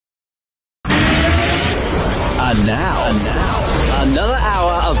And now, another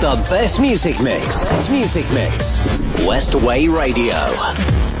hour of the best music mix. Westway Radio.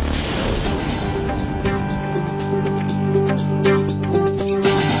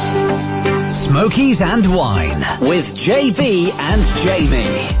 Smokies and Wine with JB and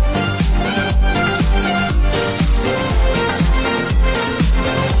Jamie.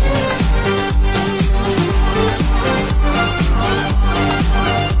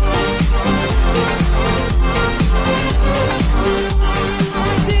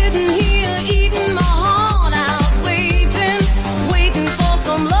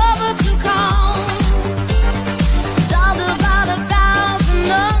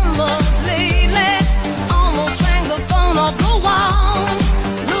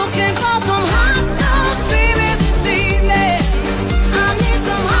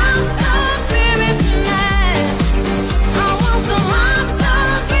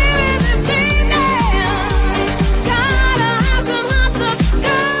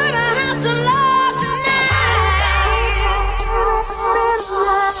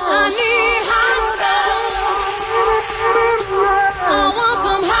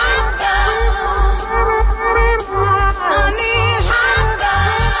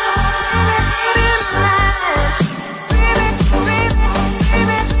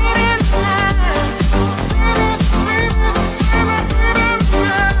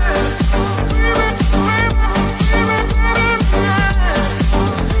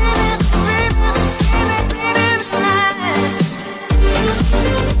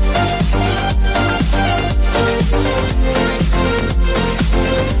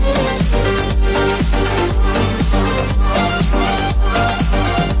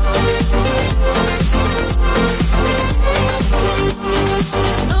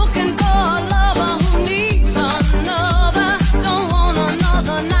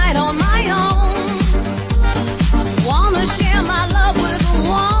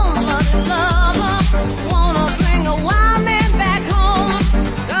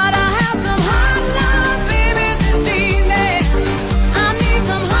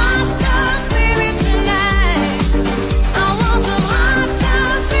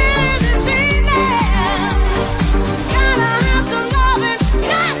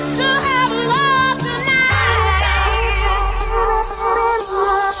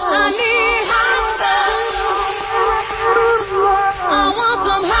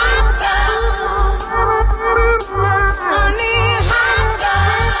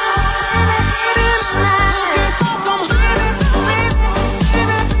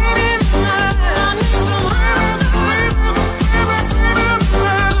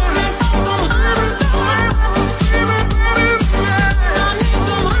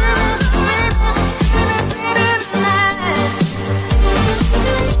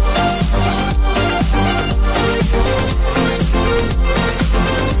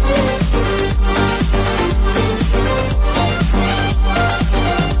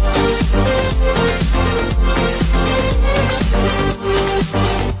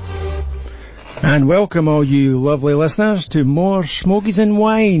 And welcome all you lovely listeners to more Smokies and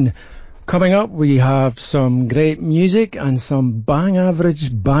Wine. Coming up we have some great music and some bang average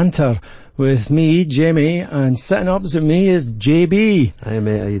banter with me, Jamie, and sitting opposite me is JB. Hi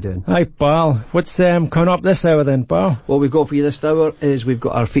mate, how you doing? Hi pal. What's coming up this hour then, pal? What we've got for you this hour is we've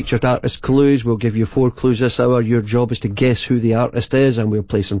got our featured artist clues. We'll give you 4 clues this hour. Your job is to guess who the artist is, and we'll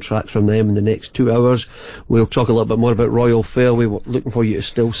play some tracks from them in the next 2 hours. We'll talk a little bit more about Royal Fail. We were looking for you to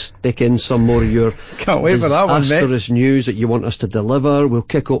still stick in some more of your Can't wait for that one, mate. disastrous news that you want us to deliver. We'll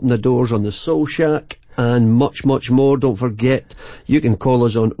kick open the doors on the Soul Shack and much, much more. Don't forget, you can call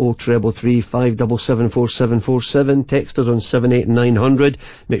us on 0333 577 4747, text us on 78900.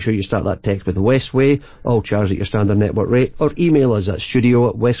 Make sure you start that text with Westway, all charged at your standard network rate, or email us at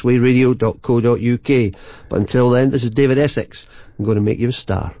studio@westwayradio.co.uk. But until then, this is David Essex. I'm going to make you a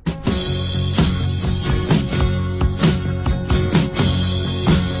star.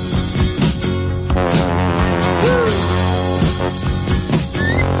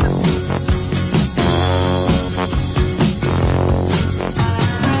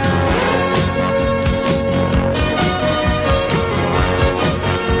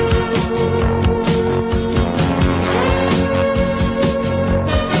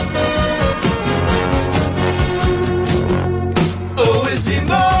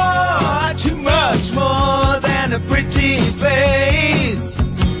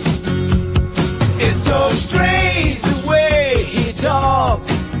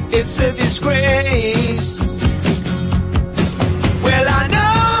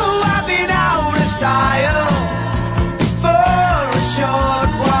 For a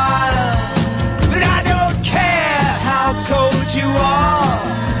short while, but I don't care.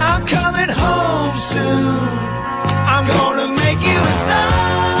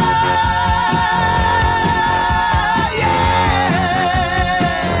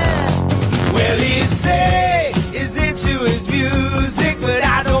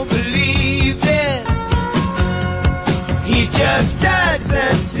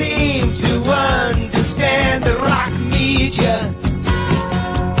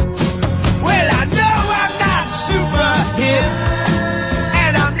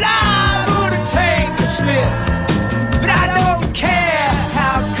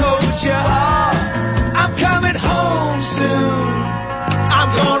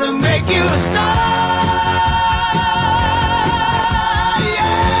 you a star.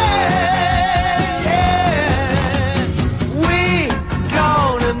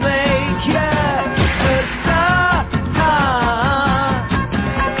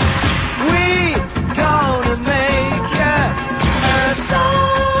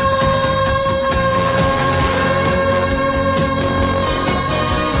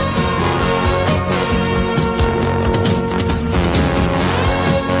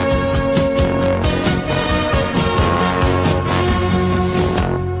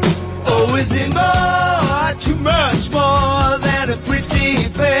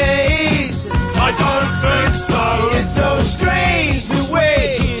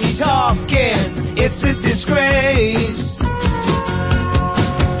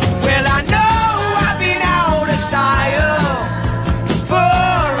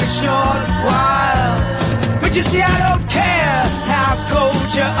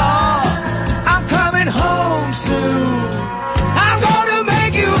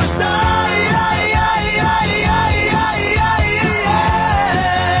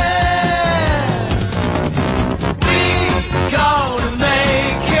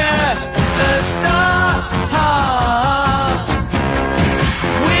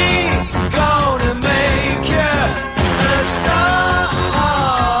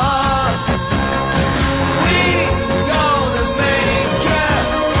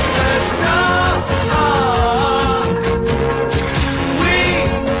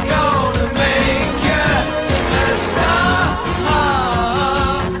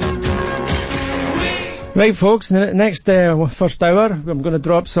 Right, folks, in the next first hour, I'm going to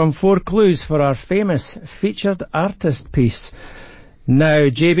drop some 4 clues for our famous featured artist piece. Now,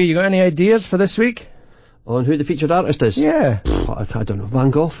 JB, you got any ideas for this week? On who the featured artist is? Yeah. I don't know.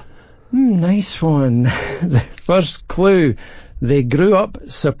 Van Gogh? Nice one. The first clue. They grew up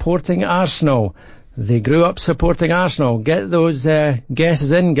supporting Arsenal. They grew up supporting Arsenal. Get those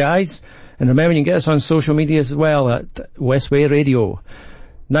guesses in, guys. And remember, you can get us on social media as well at Westway Radio.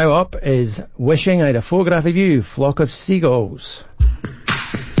 Now up is Wishing I Had a Photograph of You, Flock of Seagulls.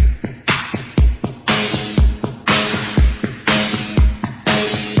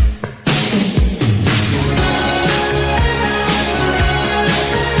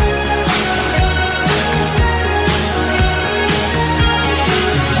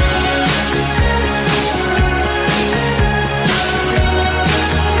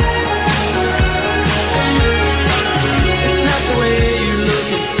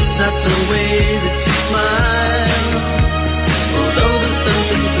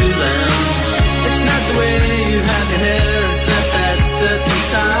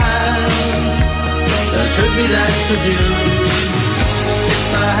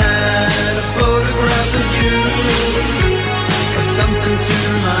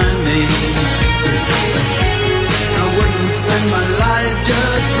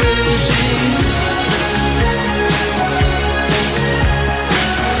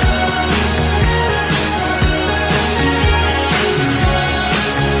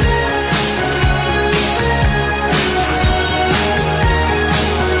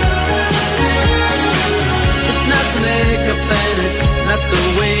 Make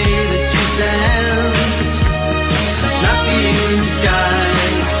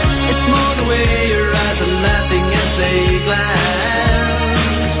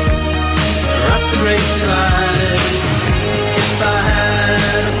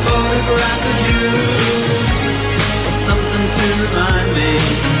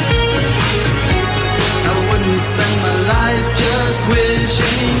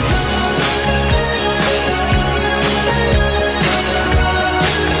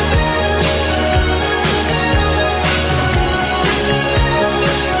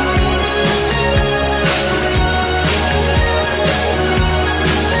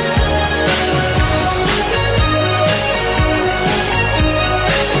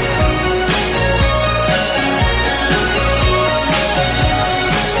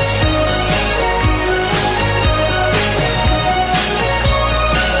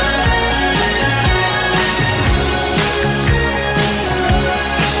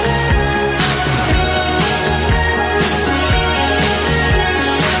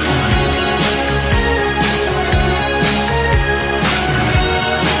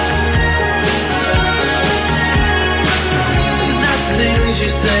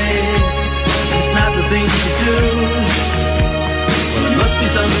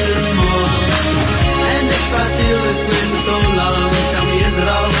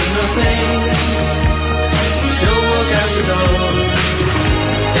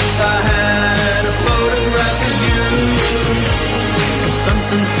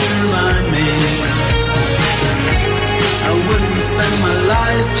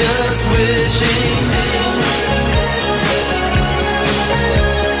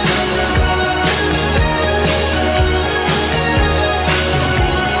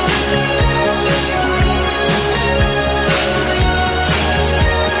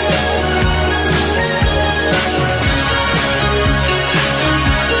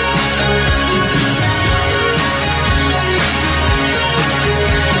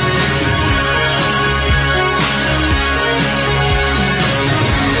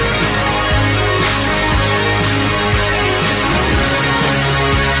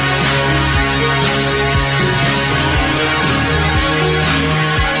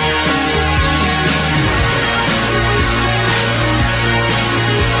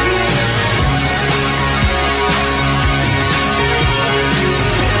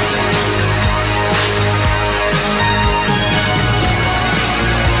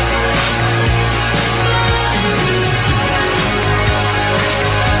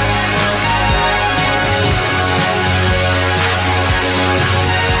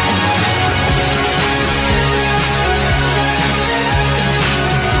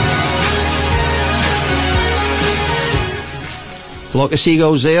Flock of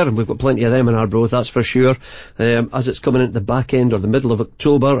seagulls there, and we've got plenty of them in Arbroath, that's for sure. As it's coming into the back end or the middle of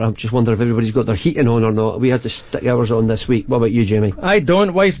October, I'm just wondering if everybody's got their heating on or not. We had to stick ours on this week. What about you, Jamie? I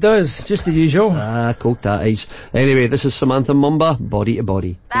don't, wife does, just the usual. Cold tatties. Anyway, this is Samantha Mumba, Body to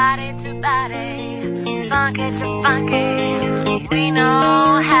Body. Body to body, funky to funky, we know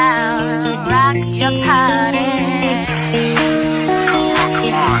how to rock your party.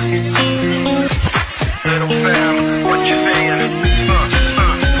 Come on. Little fam, what you saying?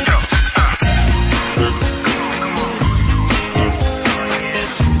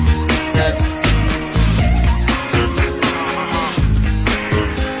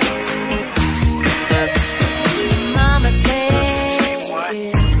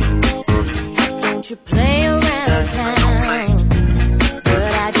 You play around town,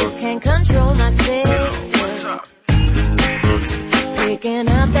 but I just can't control myself. Picking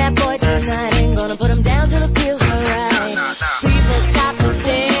up that boy tonight, ain't gonna put him down till it feels alright. People stop and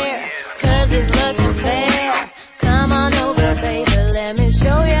stare, 'cause he's looking fair. Come on over, baby, let me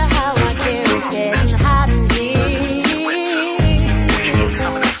show you how I care. It's getting hot in here.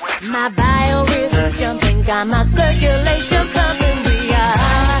 My biorhythm's jumping, got my circulation pumping. We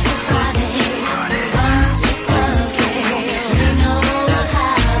are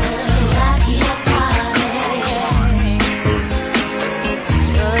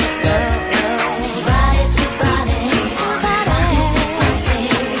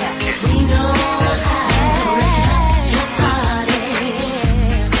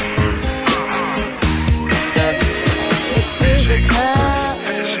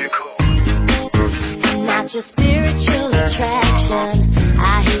just spiritual attraction.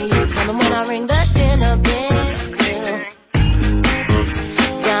 I hear you coming when I ring the dinner bell.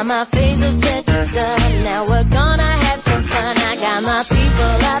 Got my face all set to sun. Now we're gonna have some fun. I got my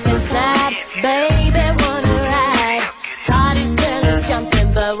people up inside. Baby, wanna ride. Party still is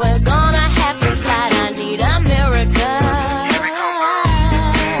jumping, but we're gonna have to slide. I need America.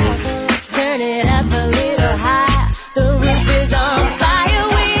 Turn it up a little high. The roof is on fire.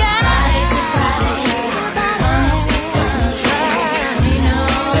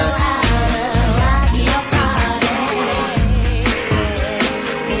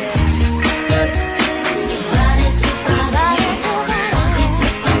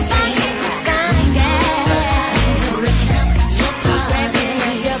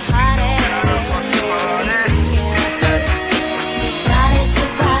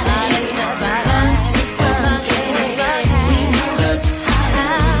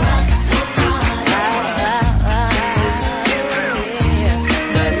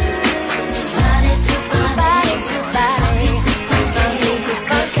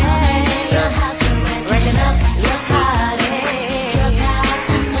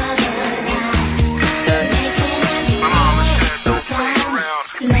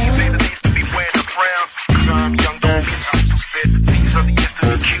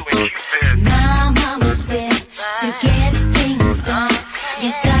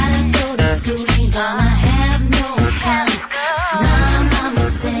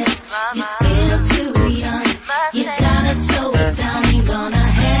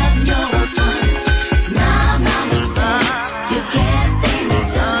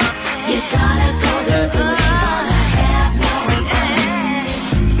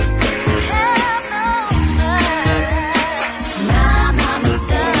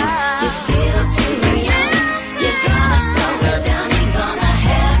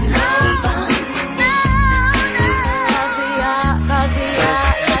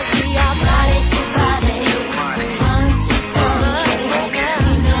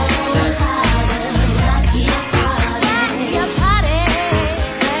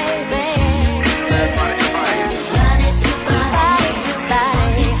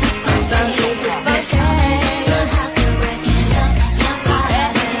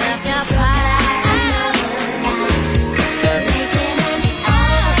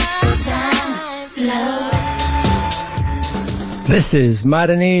 This is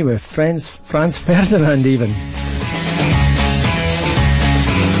Matinee with Franz Ferdinand even.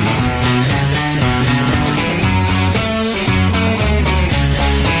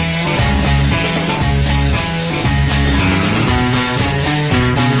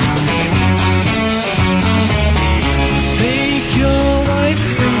 Take your right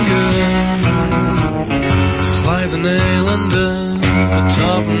finger, slide the nail under the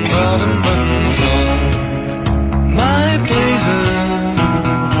top and bottom buttons on my blazer.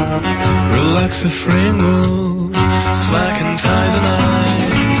 Relax the frame roll, slacken ties and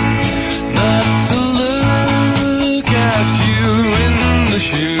not to look at you in the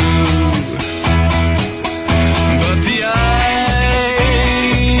shoe, but the eye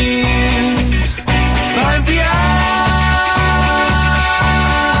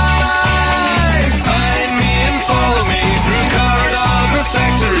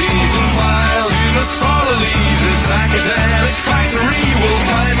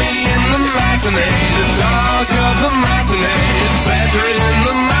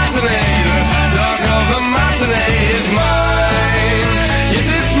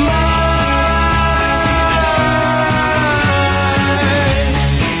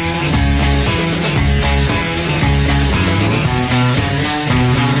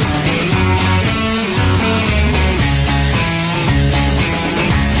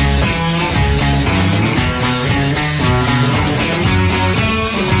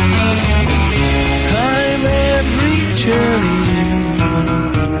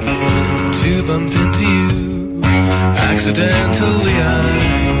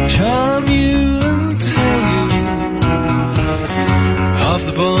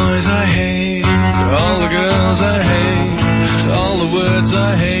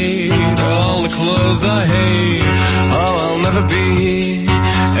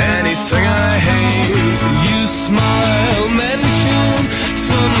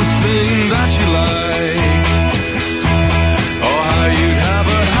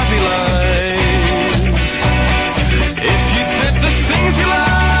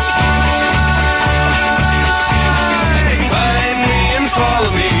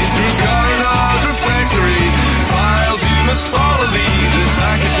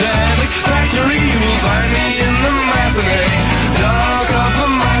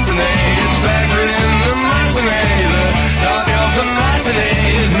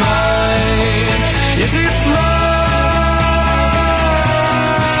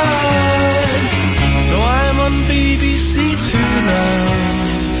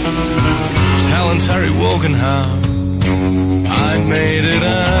broken how I made it,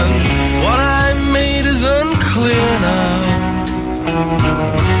 and what I made is unclear now.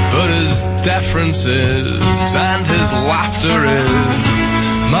 But his deference is, and his laughter is,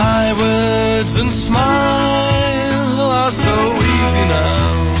 my words and smile are so easy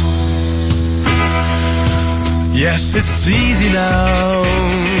now. Yes, it's easy now.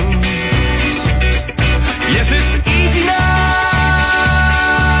 Yes, it's easy now.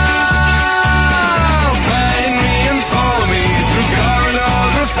 Find me and follow me through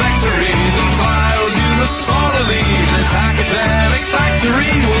corridors of factories and files. You must follow leave this academic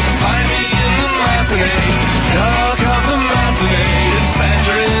factory. Will find me in the matinee, dark of the matinee. It's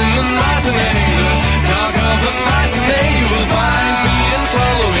better in the matinee, the dark of the matinee. You will find me and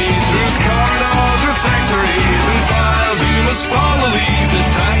follow me through corridors of factories and files. You must follow leave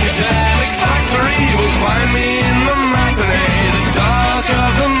this academic factory. You will find me in the matinee, the dark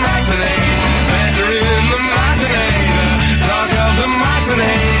of the matinee. Better in the matinee, the dark of the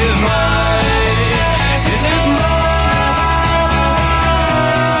matinee is mine. Is it mine?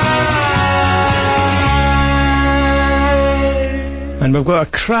 And we've got a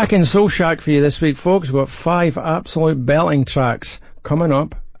cracking Soul Shack for you this week, folks. We've got 5 absolute belting tracks coming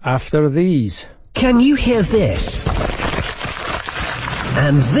up after these. Can you hear this?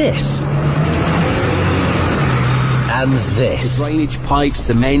 And this? And this? Drainage pipes,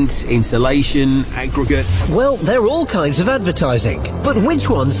 cement, insulation, aggregate. Well, they're all kinds of advertising, but which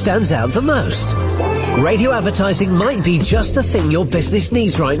one stands out the most? Radio advertising might be just the thing your business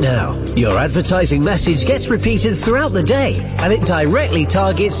needs right now. Your advertising message gets repeated throughout the day, and it directly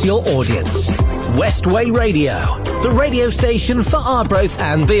targets your audience. Westway Radio, the radio station for Arbroath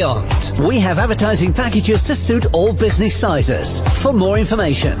and beyond. We have advertising packages to suit all business sizes. For more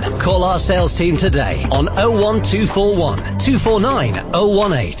information, call our sales team today on 01241 249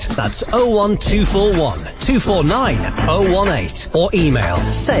 018. That's 01241 249 018. Or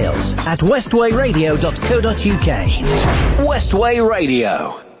email sales@westwayradio.co.uk. Westway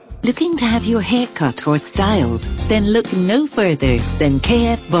Radio. Looking to have your hair cut or styled? Then look no further than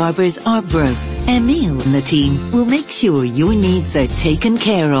KF Barbers Arbroath. Emil and the team will make sure your needs are taken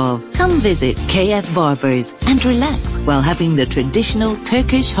care of. Come visit KF Barbers and relax while having the traditional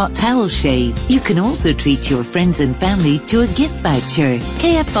Turkish hot towel shave. You can also treat your friends and family to a gift voucher.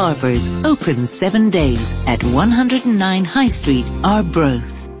 KF Barbers open 7 days at 109 High Street,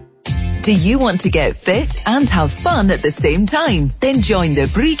 Arbroath. Do you want to get fit and have fun at the same time? Then join the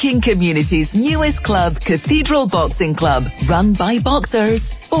Brechin community's newest club, Cathedral Boxing Club, run by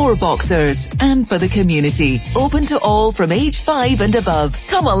boxers, for boxers, and for the community. Open to all from age 5 and above.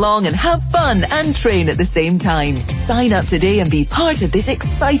 Come along and have fun and train at the same time. Sign up today and be part of this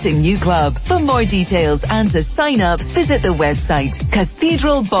exciting new club. For more details and to sign up, visit the website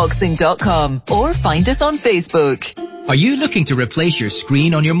cathedralboxing.com or find us on Facebook. Are you looking to replace your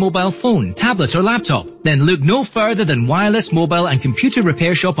screen on your mobile phone, tablet or laptop? Then look no further than Wireless Mobile and Computer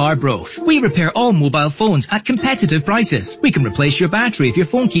Repair Shop Arbroath. We repair all mobile phones at competitive prices. We can replace your battery if your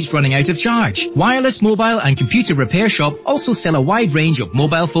phone keeps running out of charge. Wireless Mobile and Computer Repair Shop also sell a wide range of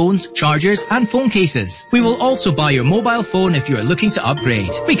mobile phones, chargers and phone cases. We will also buy your mobile phone if you are looking to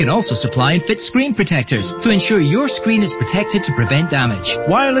upgrade. We can also supply and fit screen protectors to ensure your screen is protected to prevent damage.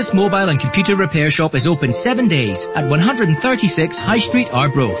 Wireless Mobile and Computer Repair Shop is open 7 days at 136 High Street,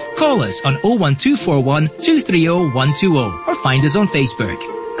 Arbroath. Call us on 01241 230 120 or find us on Facebook.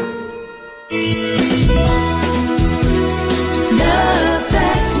 The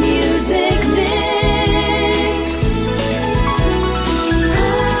best music mix.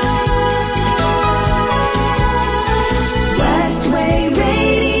 Westway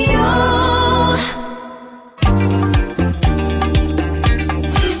Radio.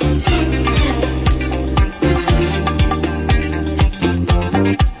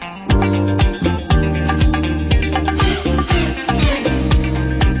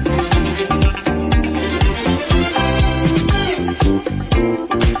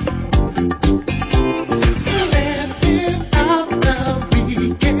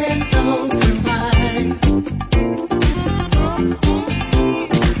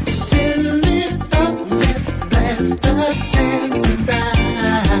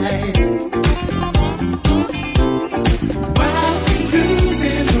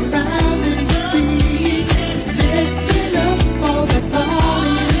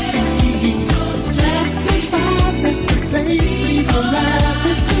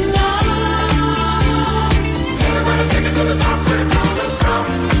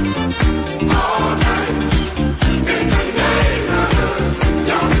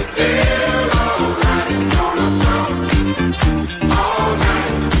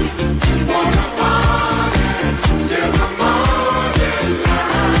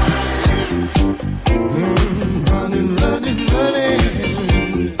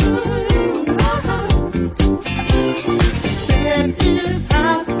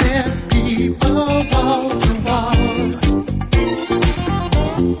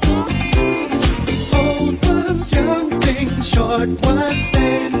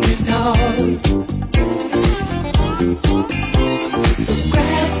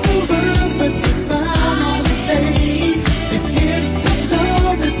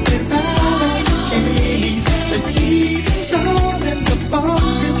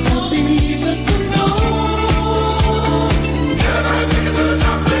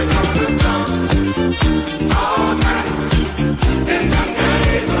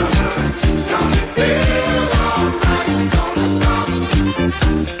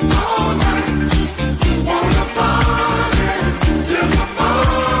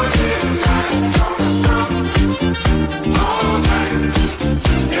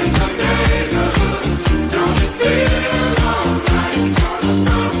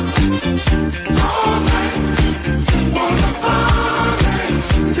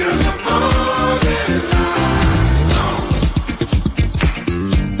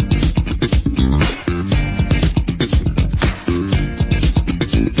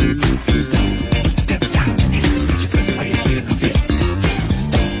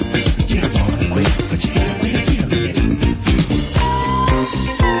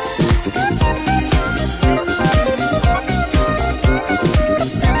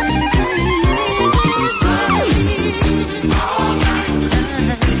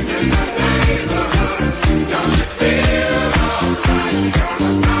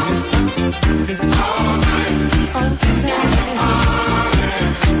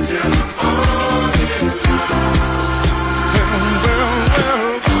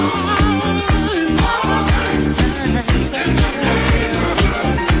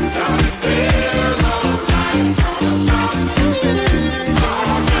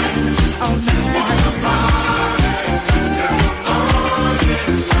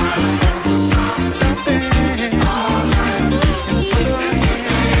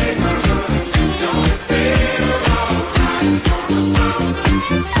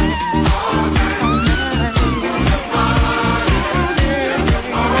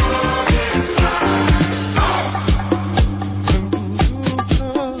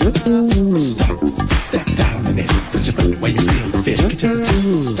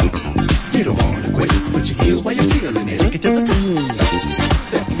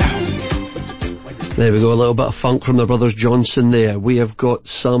 There we go, a little bit of funk from the Brothers Johnson there. We have got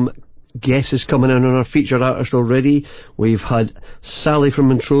some guesses coming in on our featured artist already. We've had Sally from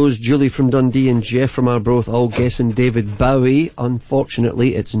Montrose, Julie from Dundee and Jeff from Arbroath all guessing David Bowie.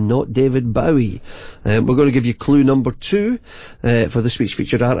 Unfortunately, it's not David Bowie. We're going to give you clue number 2 for this week's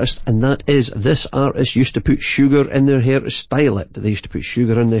featured artist, and that is this artist used to put sugar in their hair to style it. They used to put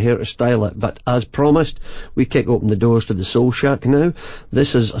sugar in their hair to style it, but as promised, we kick open the doors to the Soul Shack now.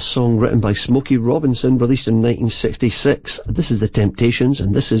 This is a song written by Smokey Robinson, released in 1966. This is The Temptations,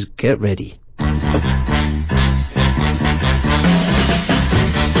 and this is Get Ready. Here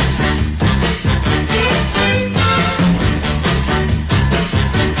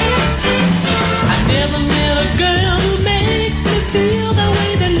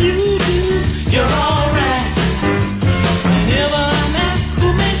I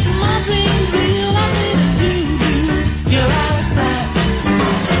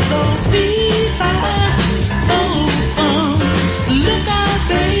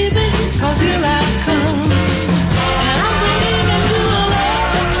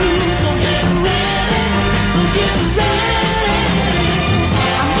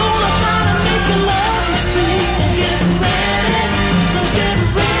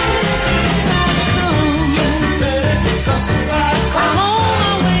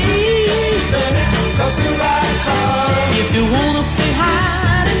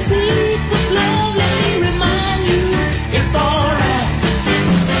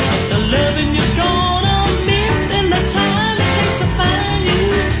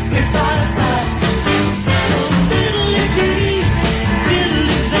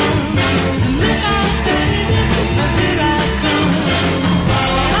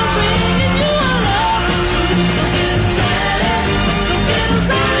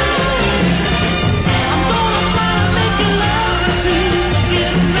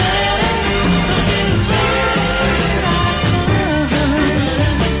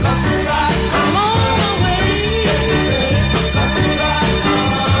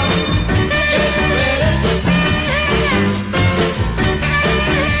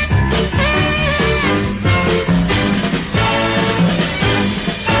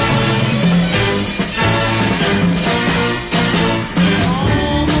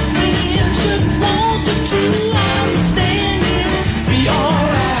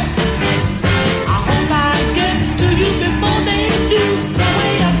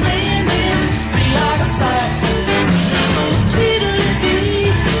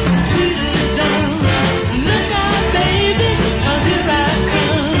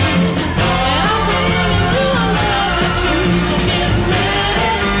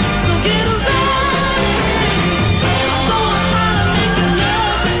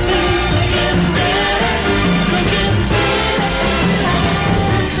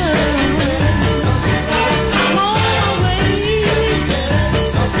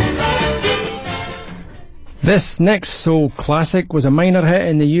This next soul classic was a minor hit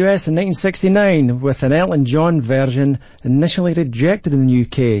in the US in 1969 with an Elton John version initially rejected in the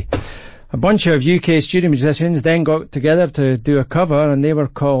UK. A bunch of UK studio musicians then got together to do a cover and they were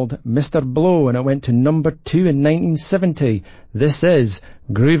called Mr. Blow, and it went to number 2 in 1970. This is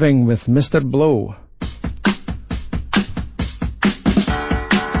Grooving with Mr. Blow.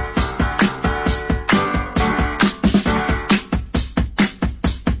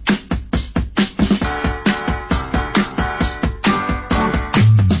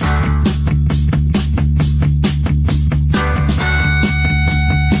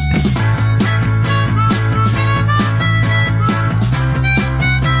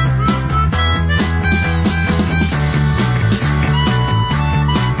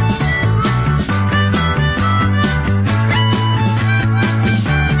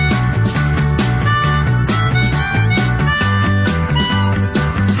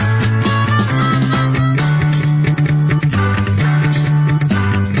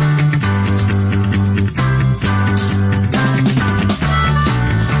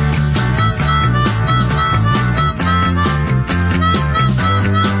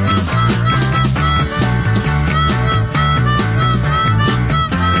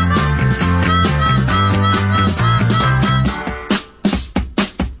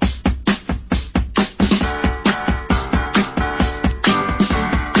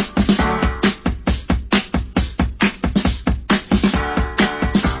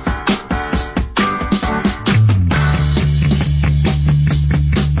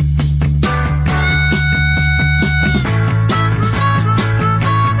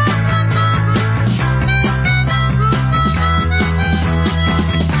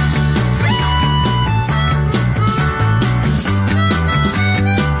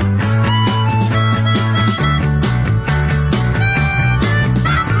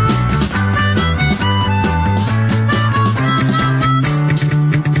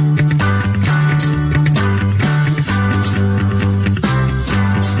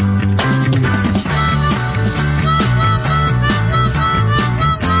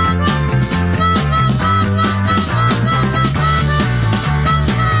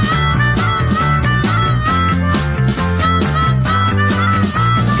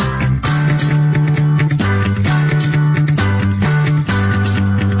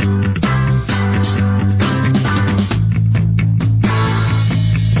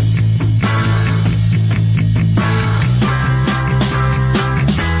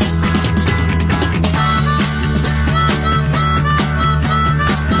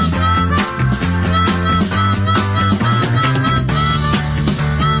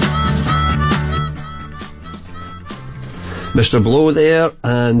 Mr. Blow there,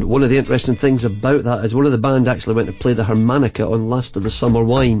 and one of the interesting things about that is one of the band actually went to play the harmonica on Last of the Summer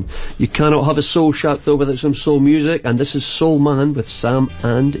Wine. You cannot have a Soul Shack though without some soul music, and this is Soul Man with Sam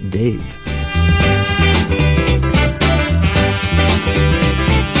and Dave.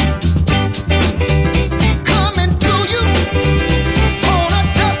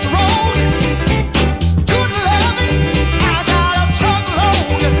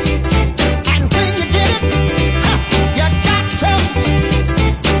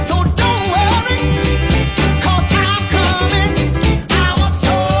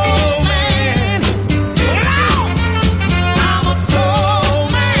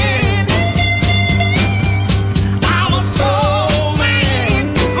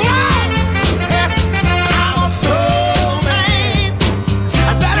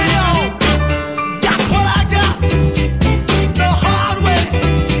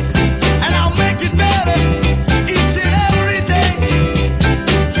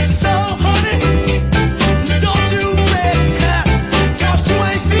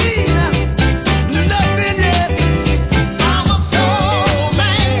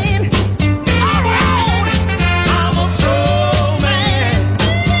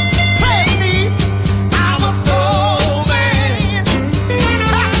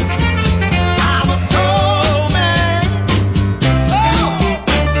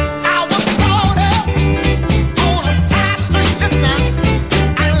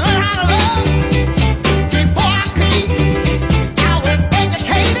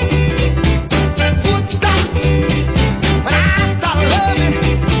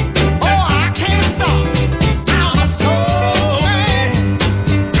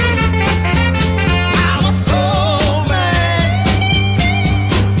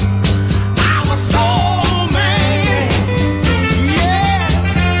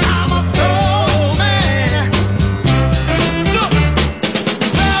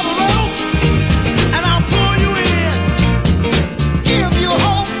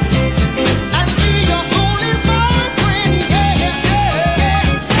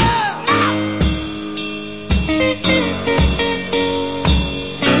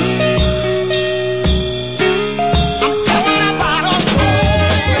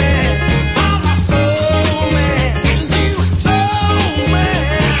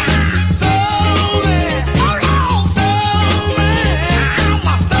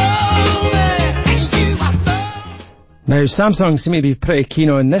 Now, Samsung seem to be pretty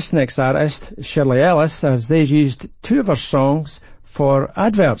keen on this next artist, Shirley Ellis, as they've used two of her songs for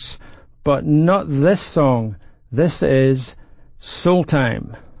adverts, but not this song. This is Soul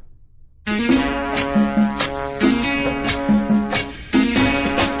Time.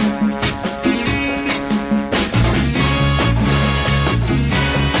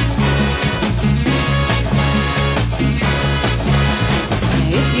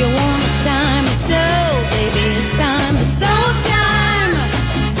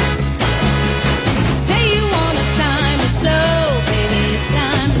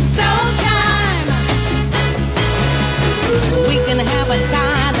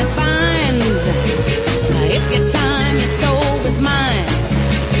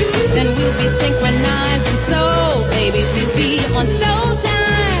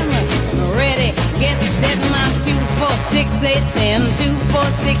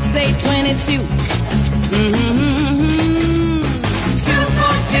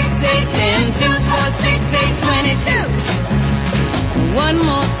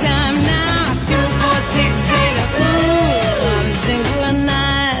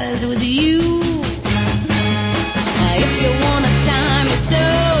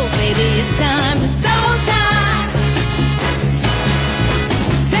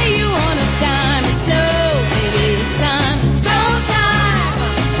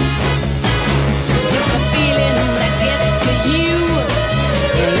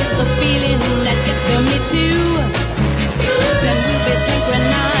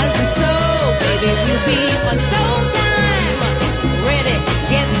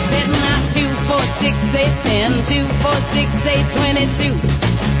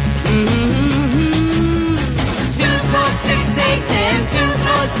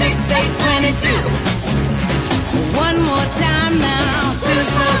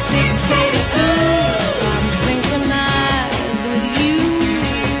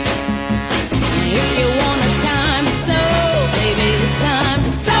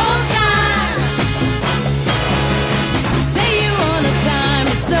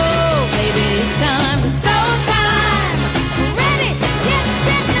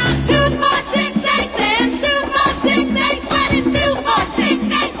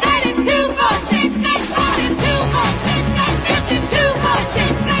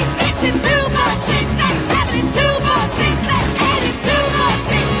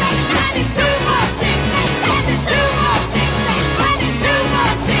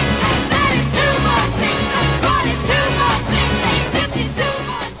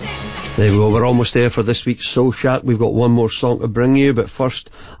 There we go, we're almost there for this week's Soul Shack. We've got one more song to bring you, but first,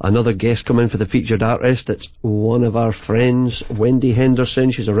 another guest coming for the featured artist. It's one of our friends, Wendy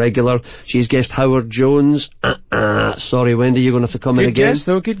Henderson. She's a regular. She's guest Howard Jones. Sorry, Wendy, you're going to have to come in again. Good guess,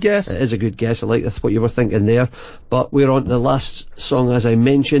 though, good guess. It is a good guess. I like what you were thinking there. But we're on to the last song, as I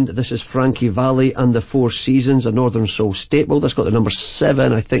mentioned. This is Frankie Valli and the Four Seasons, a Northern Soul staple. This got the number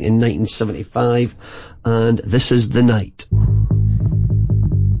 7, I think, in 1975. And this is The Night.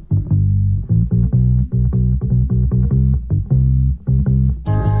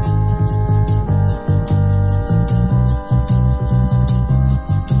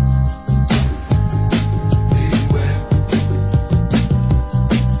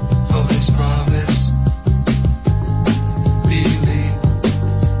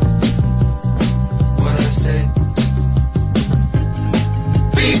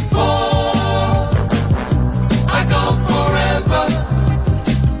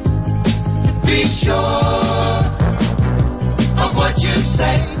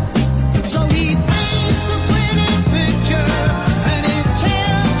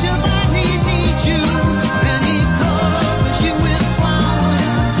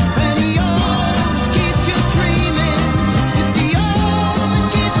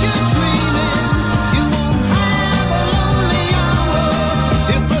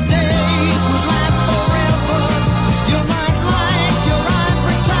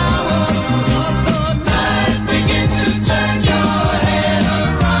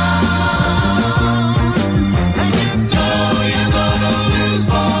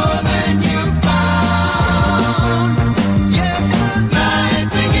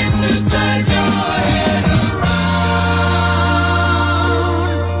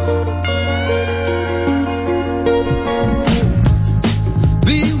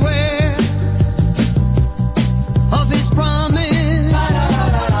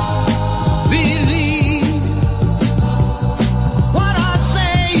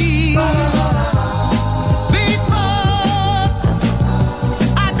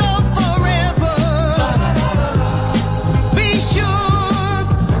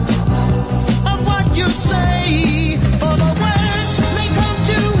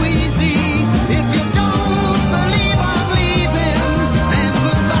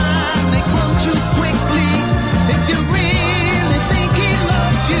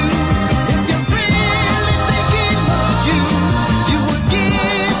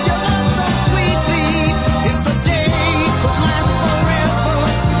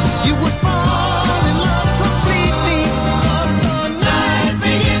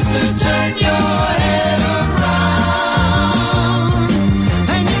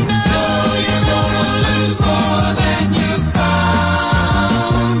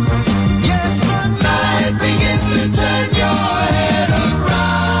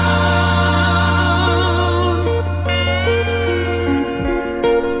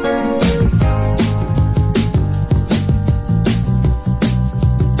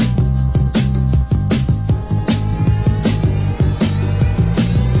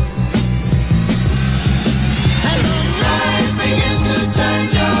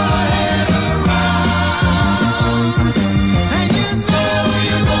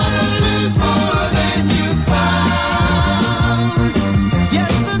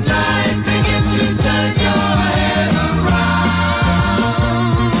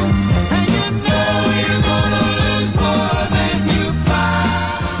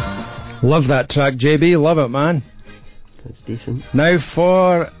 Love that track, JB. Love it, man. That's decent. Now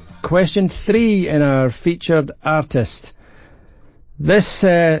for question 3 in our featured artist. This,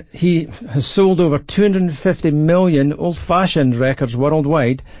 he has sold over 250 million old-fashioned records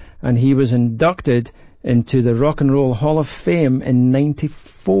worldwide, and he was inducted into the Rock and Roll Hall of Fame in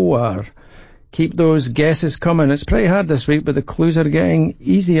 94. Keep those guesses coming. It's pretty hard this week, but the clues are getting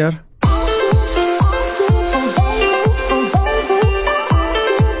easier.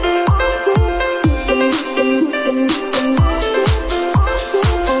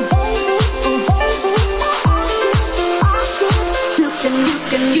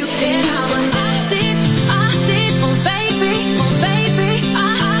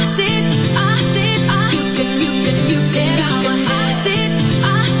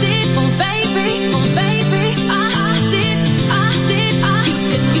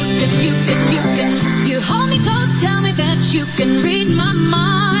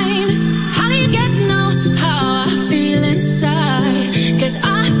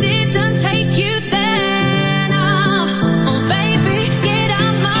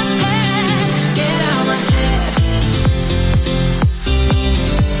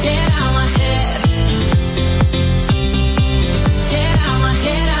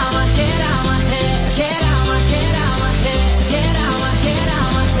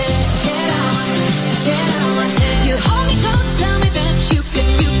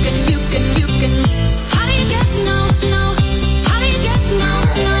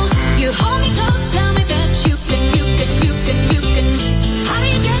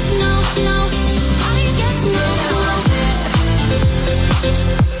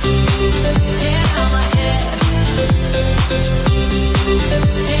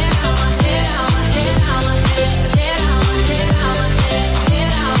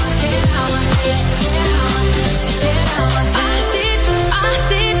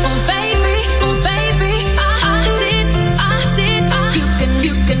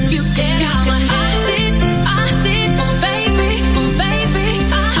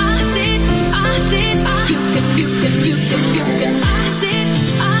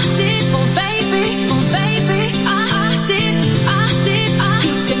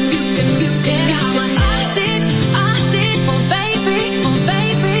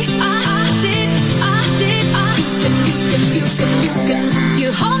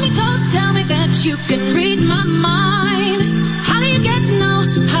 can read my mind. How do you get to know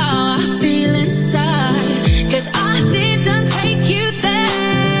how I feel inside? 'Cause I didn't take you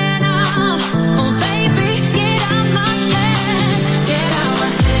there. No. Oh baby, get out my head. Get out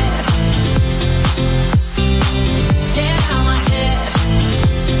my head. Get out my head.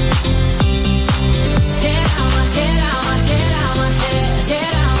 Get out my head. Get out my head. Out my head.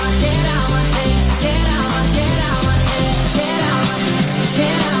 Get out my head. Out my head. Get out my head. Out my head. Get out my head.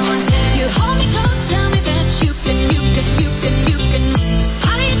 Get out my head. You hold me close, tell me that you can.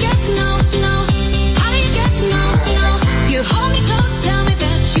 How do you get to know? How do you get to know? You hold me close, tell me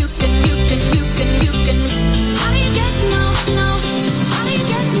that you can. How do you get to know? How do you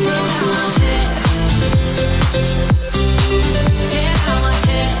get to know? Get out my head. Get out my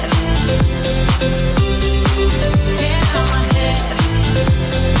head. Get out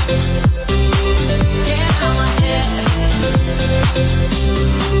my head.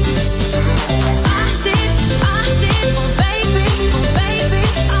 I see, oh baby,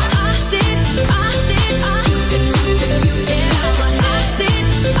 I see, you can, you get out my head.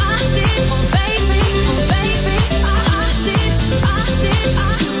 I see, oh baby,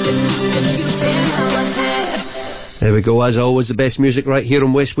 you get out my head. There we go, as always, the best music right here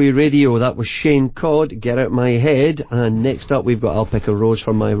on Westway Radio. That was Shane Codd, Get Out My Head. And next up we've got I'll Pick a Rose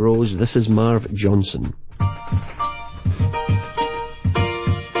for My Rose. This is Marv Johnson.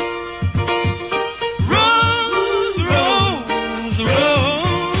 Rose, rose,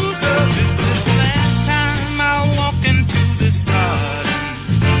 rose. This is the last time I'll walk into this garden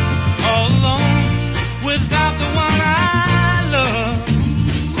all alone without the one I love.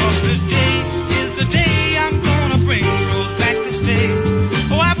 'Cause today is the day I'm gonna bring Rose back to stay.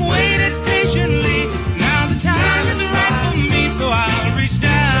 Oh, I've waited patiently. Now the time is right for me, so I'll reach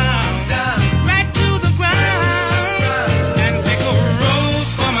down right to the ground and pick a rose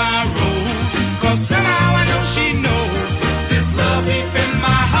for my Rose. 'Cause somehow I know she knows this love deep in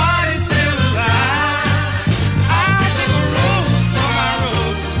my heart is still alive. I'll pick a rose for my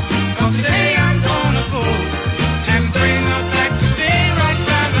Rose. 'Cause today I'm gonna go and bring her back to stay right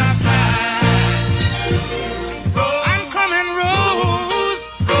by my side. I'm coming Rose,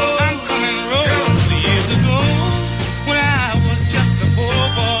 I'm coming Rose. Years ago when I was just a poor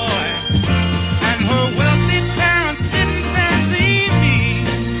boy and her wealthy parents didn't fancy me,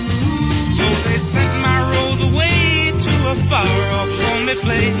 so they sent my Rose away to a far-off lonely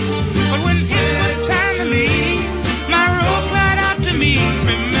place. But when it was time to leave, my Rose cried out to me,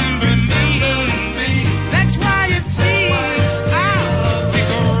 remember me. That's why you see, I'll pick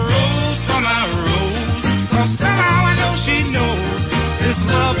a rose for my Rose. 'Cause somehow I know she knows this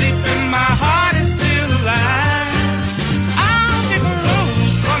love deep in my heart is still alive. I'll pick a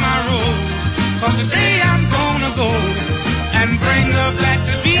rose for my Rose. 'Cause today I'm gonna go and bring her back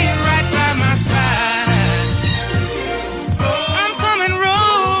to be right by my side. I'm coming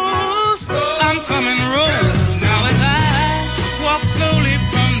Rose, I'm coming Rose. Now as I walk slowly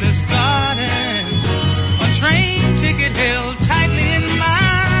from this garden, a train ticket held tightly in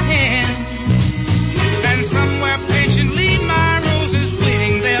my hand, and somewhere patiently my Rose is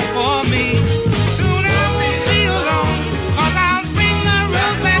waiting there for me. Soon I won't be alone, 'cause I'll bring my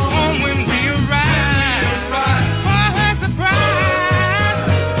Rose back home when we arrive. For her surprise,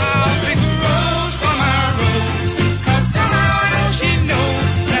 I'll pick a rose for my Rose. 'Cause somehow I know she knows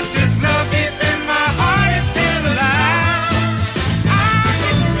that this love deep in my heart is still alive. I'll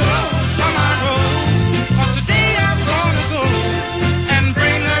pick a rose for my Rose. 'Cause today I'm gonna go and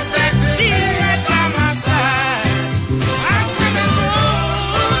bring her back to be right by my side. I'm coming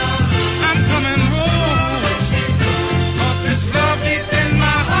Rose, I'm coming Rose. 'Cause this love deep in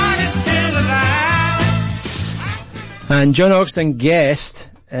my heart is still alive. And John Oxton guessed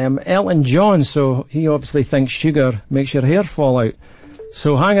Elton John, so he obviously thinks sugar makes your hair fall out.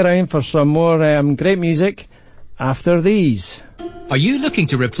 So hang around for some more great music after these. Are you looking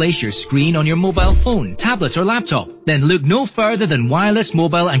to replace your screen on your mobile phone, tablet or laptop? Then look no further than Wireless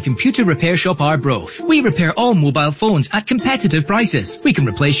Mobile and Computer Repair Shop Arbroath. We repair all mobile phones at competitive prices. We can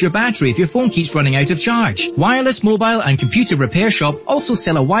replace your battery if your phone keeps running out of charge. Wireless Mobile and Computer Repair Shop also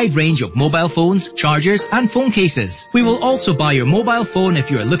sell a wide range of mobile phones, chargers and phone cases. We will also buy your mobile phone if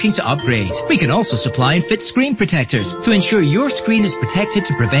you are looking to upgrade. We can also supply and fit screen protectors to ensure your screen is protected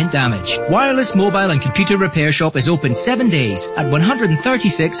to prevent damage. Wireless Mobile and Computer Repair Shop is open 7 days at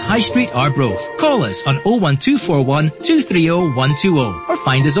 136 High Street, Arbroath. Call us on 01241 230 120 or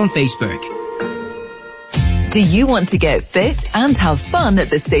find us on Facebook. Do you want to get fit and have fun at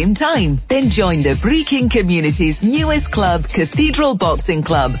the same time? Then join the Brie King community's newest club, Cathedral Boxing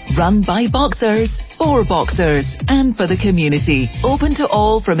Club, run by boxers, for boxers, and for the community. Open to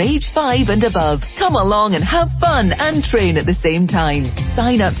all from age 5 and above. Come along and have fun and train at the same time.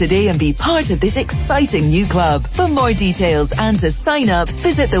 Sign up today and be part of this exciting new club. For more details and to sign up,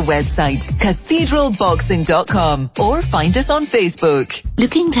 visit the website cathedralboxing.com or find us on Facebook.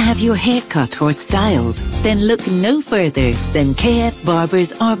 Looking to have your hair cut or styled? Then look no further than KF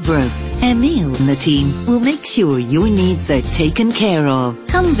Barbers Arbroath. Emil and the team will make sure your needs are taken care of.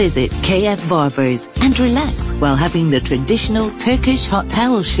 Come visit KF Barbers and relax while having the traditional Turkish hot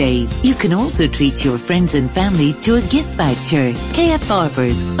towel shave. You can also treat your friends and family to a gift voucher. KF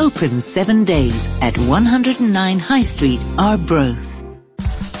Barbers, open 7 days at 109 High Street, Arbroath.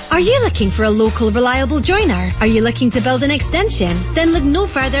 Are you looking for a local, reliable joiner? Are you looking to build an extension? Then look no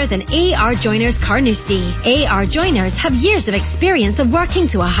further than AR Joiners Carnoustie. AR Joiners have years of experience of working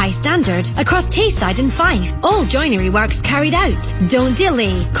to a high standard across Tayside and Fife. All joinery works carried out. Don't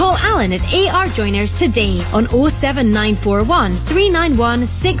delay. Call Alan at AR Joiners today on 07941 391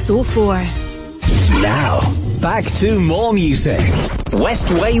 604. Now, back to more music.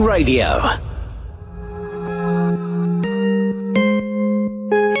 Westway Radio.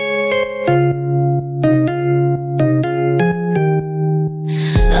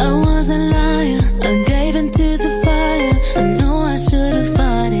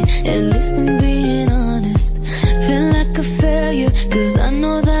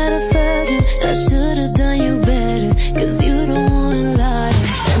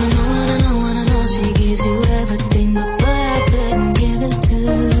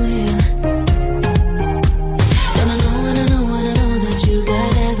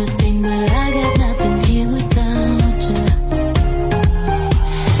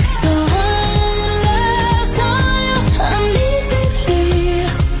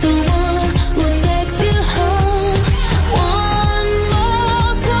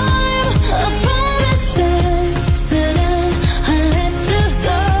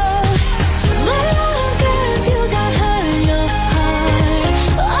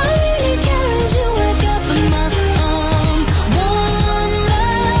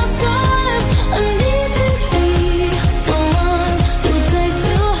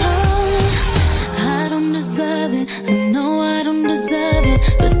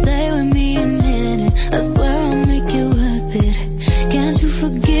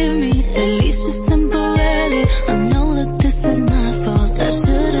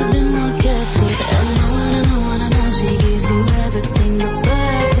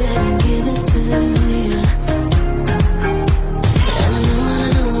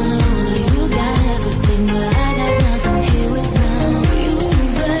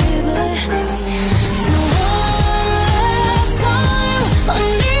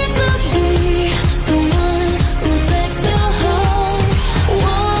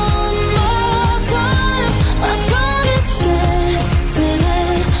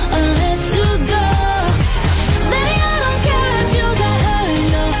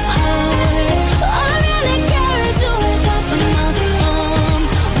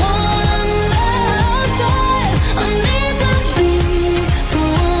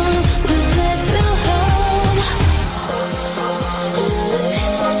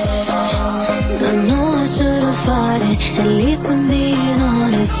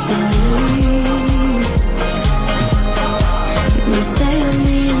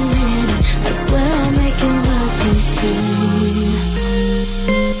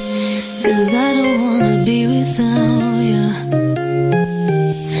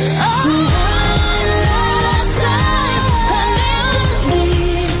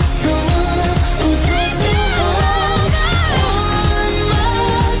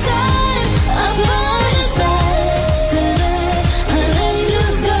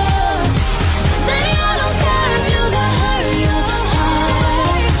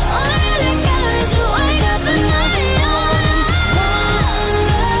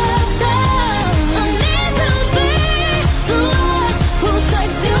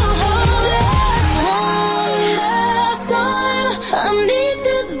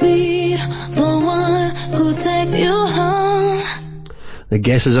 The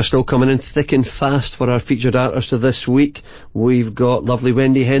guesses are still coming in thick and fast for our featured artist of this week. We've got lovely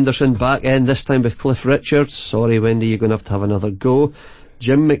Wendy Henderson back in, this time with Cliff Richards. Sorry, Wendy, you're going to have another go.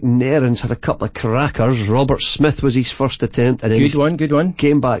 Jim McNairn's had a couple of crackers. Robert Smith was his first attempt. And Good one.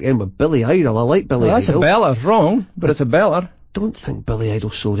 Came back in with Billy Idol. I like Billy Idol. That's a beller. Wrong, but it's a beller. don't think Billy Idol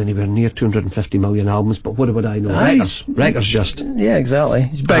sold anywhere near 250 million albums, but what would I know? Records just. Yeah, exactly.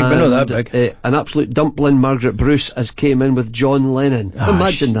 He's big, but not that big. An absolute dumpling, Margaret Bruce, as came in with John Lennon.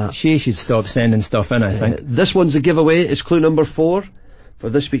 Imagine that. She should stop sending stuff in, I think. This one's a giveaway. It's clue number 4 for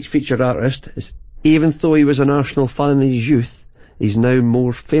this week's featured artist. Even though he was an Arsenal fan in his youth, he's now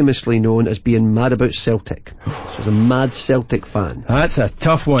more famously known as being mad about Celtic. So he's a mad Celtic fan. That's a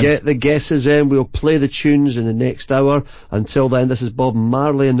tough one. Get the guesses in. We'll play the tunes in the next hour. Until then, this is Bob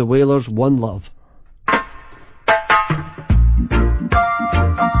Marley and the Wailers, One Love.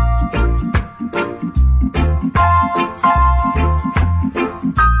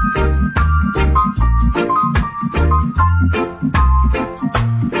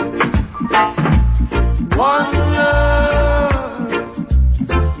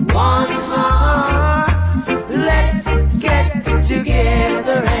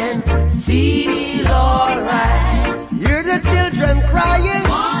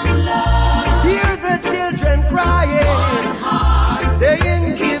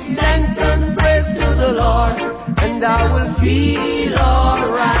 And I will feel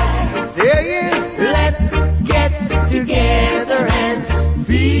alright. Saying, let's get together and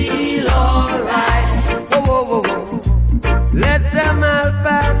feel alright. Whoa, whoa, whoa, whoa. Let them all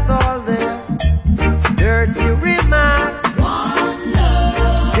pass all their dirty remarks. One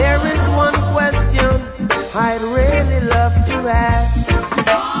love. There is one question I'd really love to ask.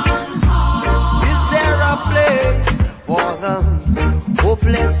 One heart. Is there a place for the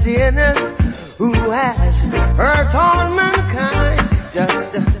hopeless sinners who has hurt all mankind,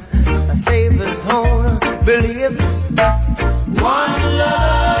 just to save his own belief? One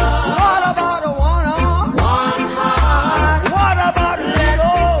love. What about a one heart? What about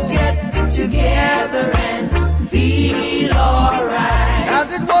let's get together and feel alright?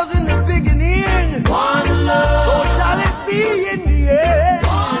 As it was in the beginning, one love. So shall it be in the end.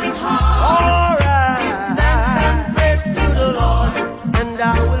 One heart. Alright. Give thanks and praise to the Lord, and I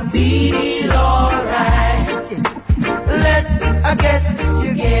will feel alright. Let's get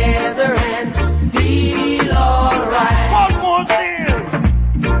together and feel alright. One more thing.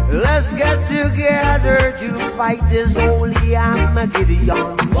 Let's get together to fight this holy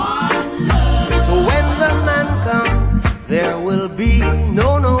Armageddon. One love. So when the man comes, there will be no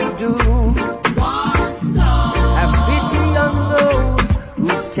doom. One soul. Have pity on those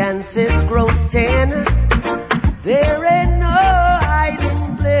whose chances grow thin. There ain't no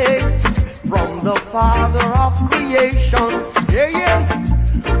hiding place from the Father of creation. Yeah, yeah.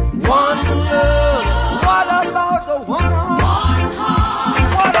 One love. What about the one heart?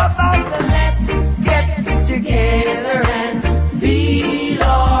 What about the let's get together and feel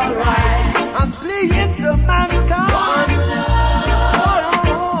alright? I'm fleeing to mankind. One love.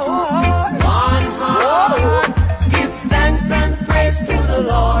 One heart. Give thanks and praise to the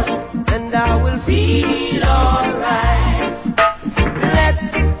Lord, and I will feel alright.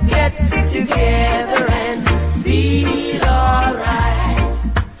 Let's get together and feel alright.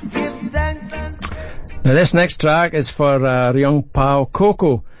 Give thanks and... Now this next track is for our young pal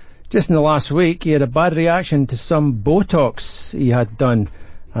Coco. Just in the last week he had a bad reaction to some Botox he had done,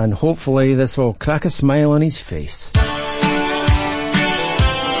 and hopefully this will crack a smile on his face.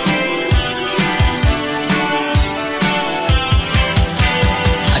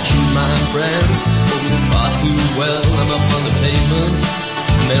 Well, I'm up on the pavement,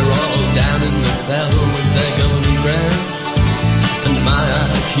 and they're all down in the cell with their golden grants. And my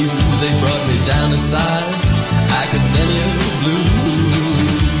IQ, they brought me down a size, academia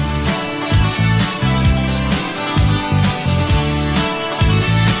blues.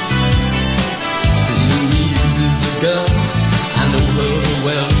 Louise is a girl, I know her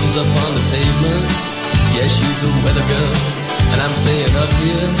well, she's up on the pavement. Yeah, she's a weather girl, and I'm staying up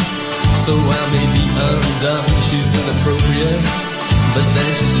here. So I may be undone, she's inappropriate, but then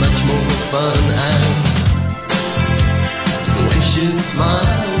she's much more fun. And when she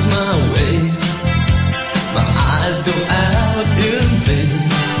smiles my way, my eyes go out in vain.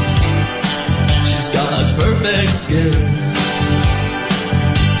 She's got perfect skin.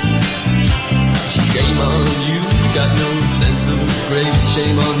 Shame on you, got no sense of grace.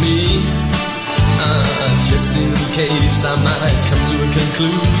 Shame on me. Just in case I might come to a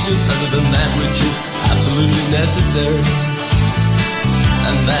conclusion other than that which is absolutely necessary,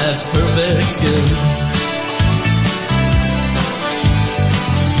 and that's perfect skin.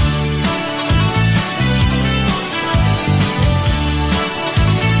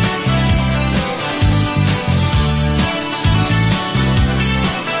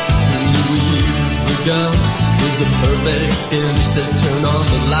 Louise, the girl with the perfect skin, she says turn on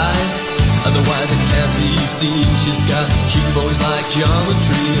the light. otherwise it can't be seen. She's got cheekbones like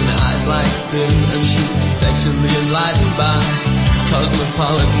geometry and eyes like sin, and she's sexually enlightened by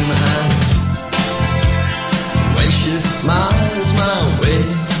cosmopolitan eyes. When she smiles my way,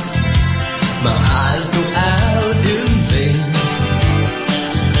 my eyes go out in vain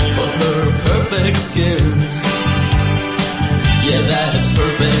for her perfect skin. Yeah, that is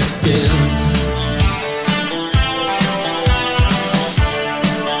perfect skin.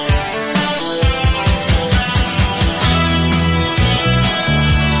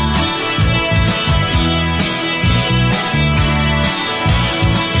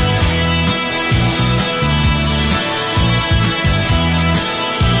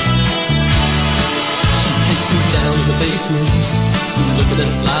 To look at a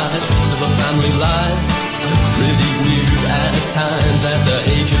slide of a family life. Pretty weird at times at the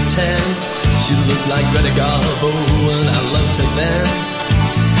age of 10. She looked like Greta Garbo and I loved her then.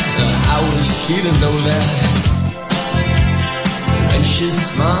 How was she to know that? When she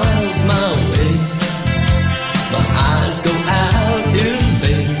smiles my way, my eyes go out in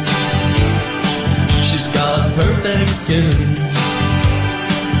vain. She's got perfect skin.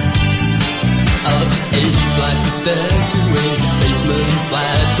 Up 8 flights of stairs to a basement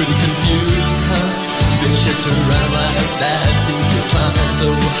flat, pretty confused, huh? She's been shipped around like that, seems to climb so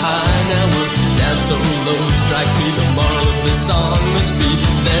high. Now we're down so low, strikes me the moral of this song must be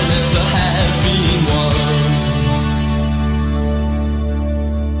there never has been one.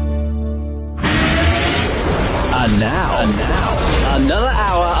 And now, another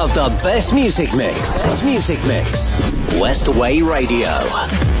hour of the best music mix. Westway Radio.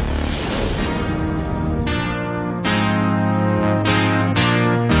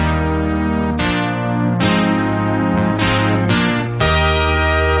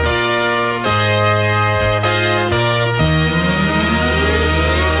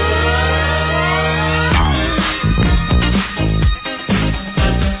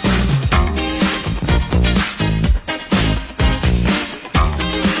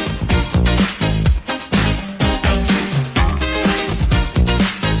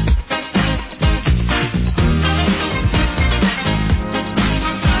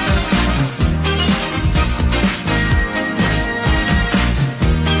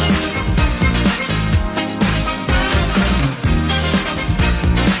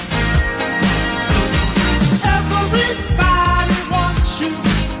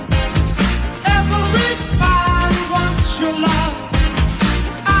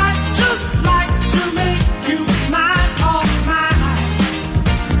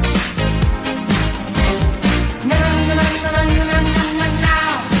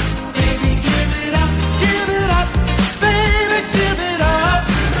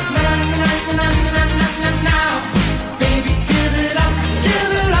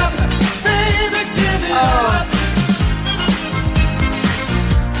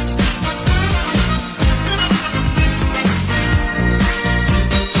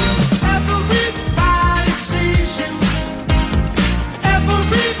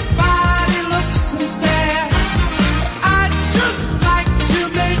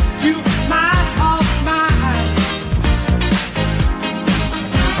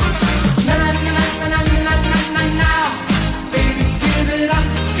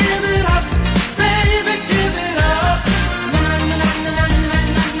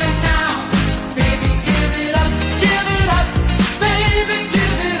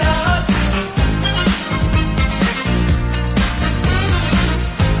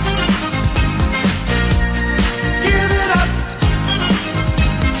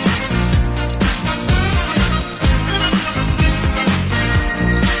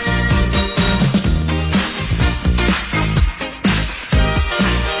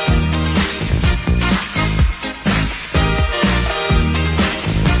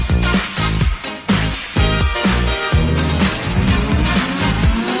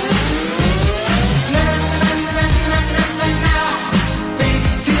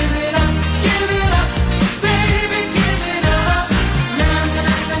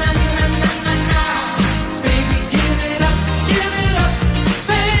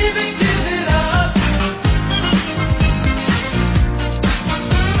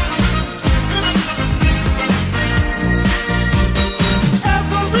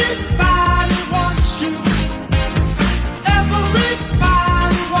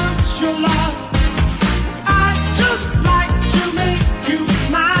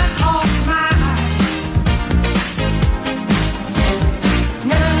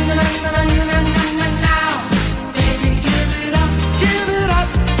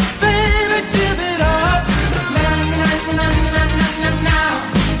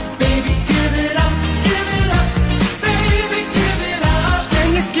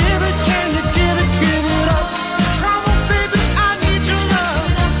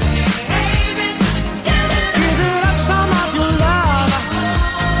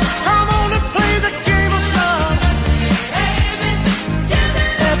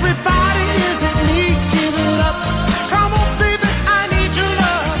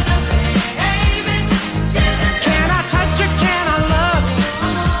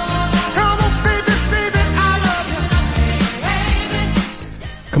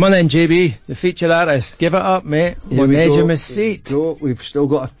 Come on then, JB, the featured artist. Give it up, mate. Here On we the edge go. of my seat. Go. We've still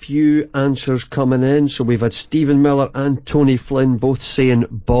got a few answers coming in. So we've had Stephen Miller and Tony Flynn both saying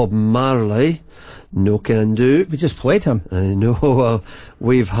Bob Marley. No can do. We just played him. I know.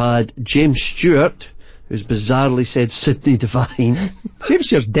 We've had James Stewart, who's bizarrely said Sidney Devine. James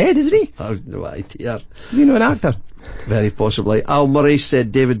Stewart's dead, isn't he? I've no idea. Is he not an actor? Very possibly. Al Murray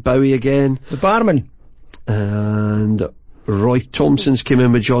said David Bowie again. The barman. And Roy Thompson's came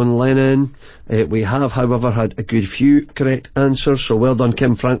in with John Lennon. We have, however, had a good few correct answers, so well done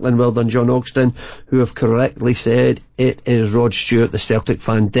Kim Franklin, well done John Oxton, who have correctly said it is Rod Stewart, the Celtic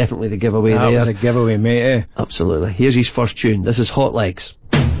fan. Definitely the giveaway That there. was a giveaway, mate, eh? Absolutely. Here's his first tune. This is Hot Legs.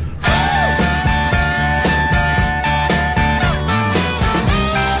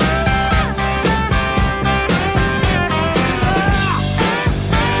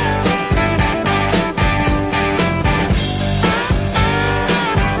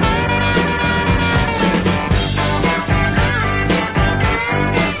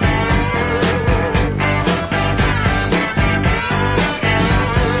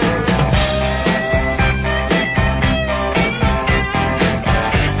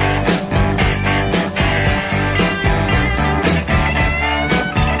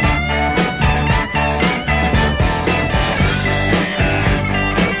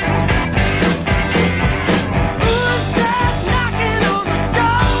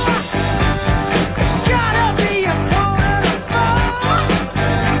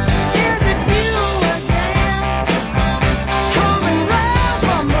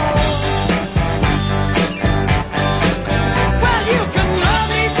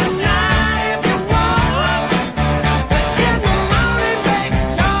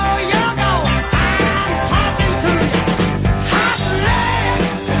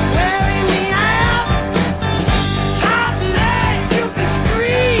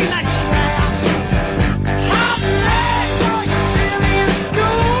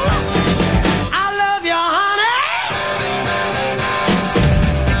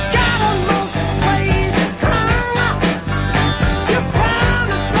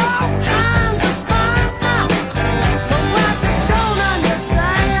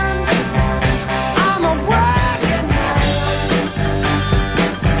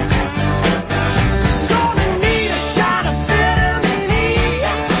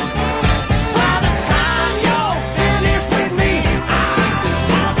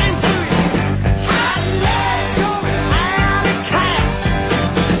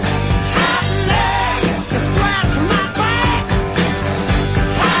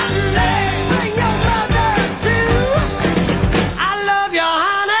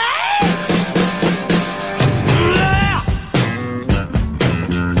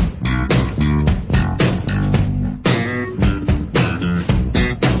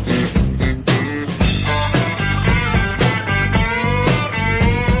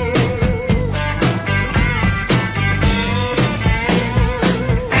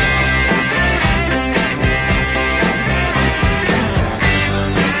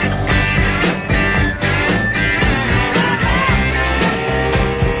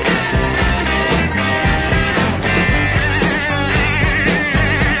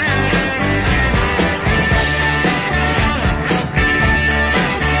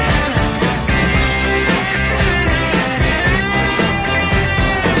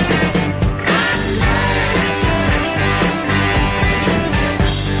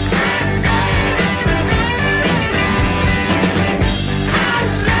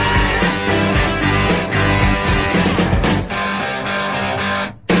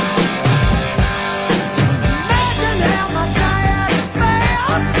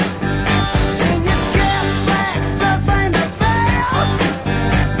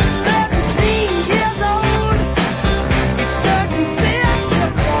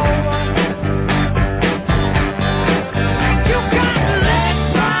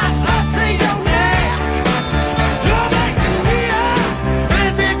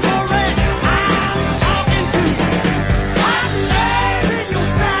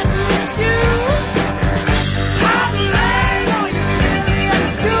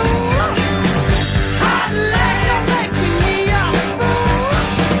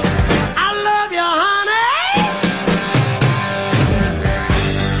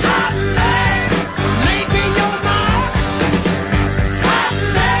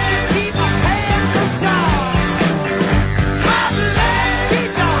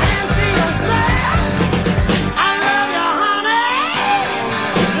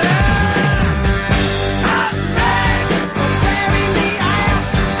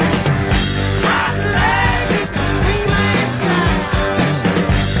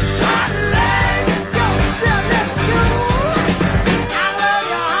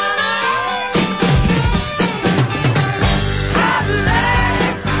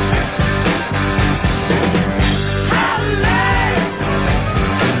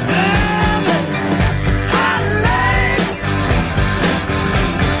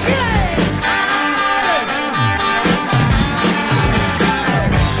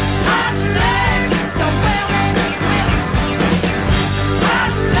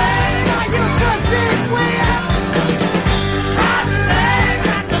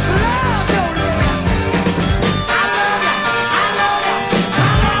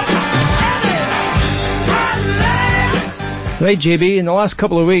 Right, JB, in the last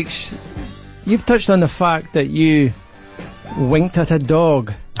couple of weeks, you've touched on the fact that you winked at a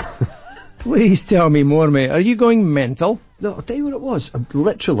dog. Please tell me more, mate. Are you going mental? No, I'll tell you what it was. I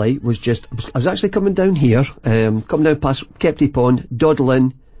literally was I was actually coming down here, coming down past Kepty Pond,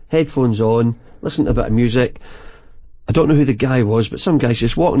 dawdling, headphones on, listening to a bit of music. I don't know who the guy was, but some guy's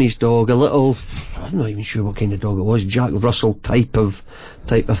just walking his dog, a little, I'm not even sure what kind of dog it was, Jack Russell type of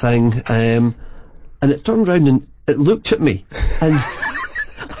thing, and it turned round and it looked at me, and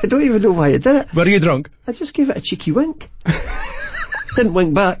I don't even know why it did it. Were you drunk? I just gave it a cheeky wink. Didn't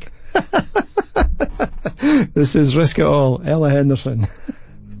wink back. This is Risk It All, Ella Henderson.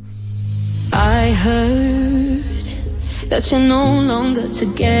 I heard that you're no longer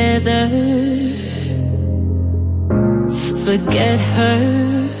together. Forget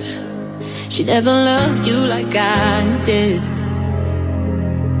her. She never loved you like I did.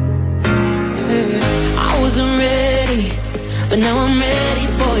 I wasn't ready, but now I'm ready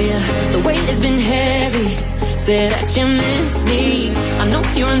for you. The weight has been heavy. Say that you miss me. I know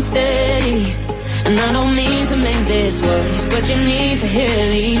you're unsteady, and I don't mean to make this worse, but you need to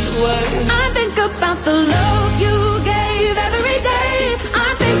hear these words. I think about the love you gave every day.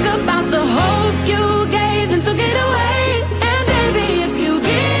 I think about the hope you gave and took it away. And baby, if you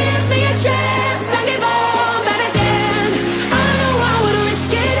give me a chance, I'll give all that again. I know I would risk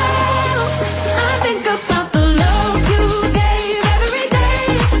it all. I think about the love you gave every day.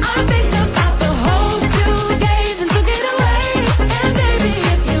 I think about the hope you gave and took it away. And baby,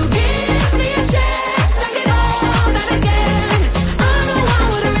 if you give me a chance, I'll give all that again. I know I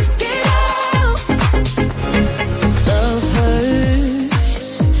would risk it all. Love hurts,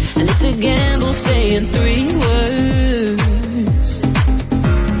 and it's a gamble saying 3 words.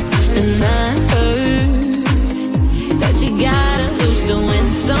 And I heard that you gotta lose to win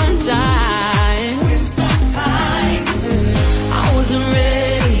sometimes. I wasn't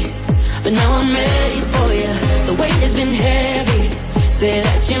ready, but now I'm ready for you. The weight has been heavy. Say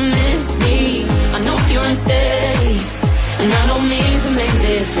that you miss me. I know you're unsteady, and I don't mean to make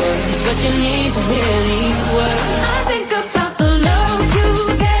this worse, but you need to hear these words. I think about the love you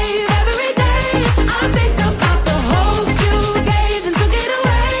gave every day. I think about the hope you gave and took it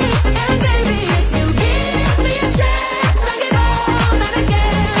away. And baby, if you give me a chance, I'll give all that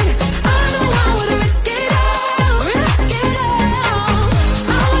again. I know I would risk it all, risk it all.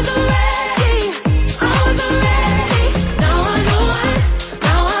 I wasn't ready, I wasn't ready. Now I know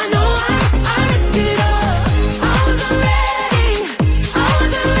I risk it all. I wasn't ready, I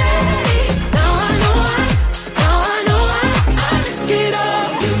wasn't ready. Now I know I risk it all.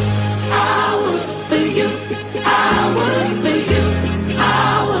 I would for you, I would for you, I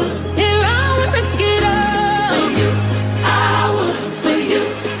would. Here I would risk it all. For you, I would. For you,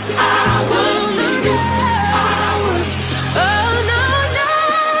 I would. For you, I would. Oh no, no.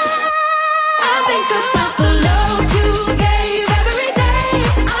 I think about the love you gave every day.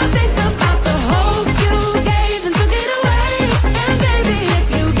 I think about the hope you gave and took it away. And baby, if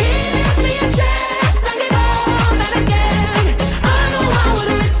you give me a chance, I'll give all that again. I know I would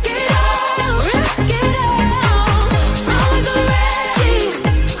risk it all, risk it all. I wasn't ready,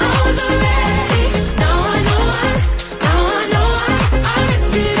 I wasn't ready. Now I know I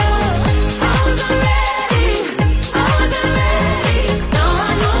risk it all. I wasn't ready, I wasn't ready. Now I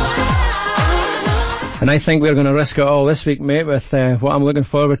know And I think we're going to risk it all this week, mate, with what I'm looking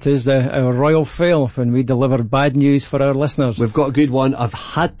forward to is our royal fail when we deliver bad news for our listeners. We've got a good one.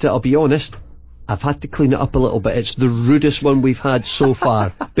 I'll be honest, I've had to clean it up a little bit. It's the rudest one we've had so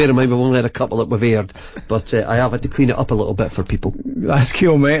far. Bear in mind, we've only had a couple that we've aired, but I have had to clean it up a little bit for people. That's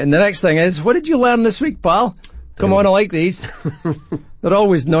cool, mate. And the next thing is, what did you learn this week, pal? Come on, I like these. They're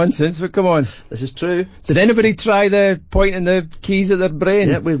always nonsense, but come on. This is true. Did anybody try the pointing the keys at their brain?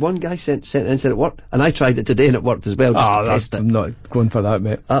 Yeah, we had one guy sent in and said it worked, and I tried it today and it worked as well. Just to test it. I'm not going for that,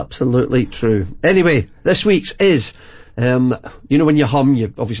 mate. Absolutely true. Anyway, this week's is, you know when you hum,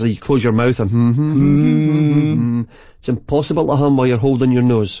 you close your mouth and It's impossible to hum while you're holding your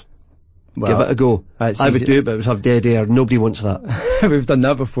nose. Well, give it a go. I would do it, but it would have dead air. Nobody wants that. We've done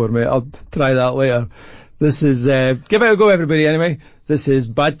that before, mate. I'll try that later. This is, give it a go, everybody, anyway. This is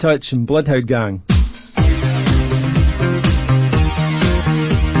Bad Touch and Bloodhound Gang.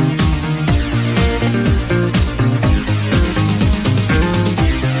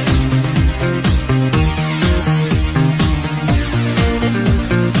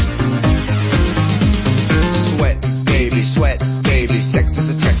 Sweat, baby, sex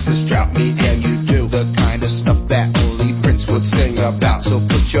is a Texas drought. Me and you do the kind of stuff that only Prince would sing about. So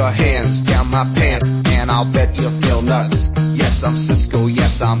put your hands down my pants and I'll bet you feel nuts. Yes, I'm Cisco,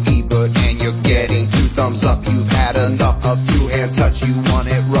 yes, I'm Ebert, and you're getting 2 thumbs up. You've had enough of 2 you want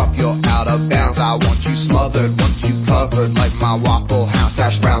it rough, you're out of bounds. I want you smothered, want you covered like my Waffle House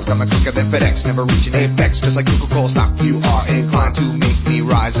hash browns. Got my quicker than FedEx, never reaching apex. Just like Coca-Cola stock, you are inclined to make me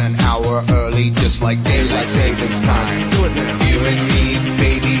rise an hour early, just like daylight savings time. You and me,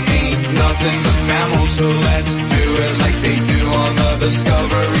 baby, ain't nothing but mammals, so let's do it like they do on the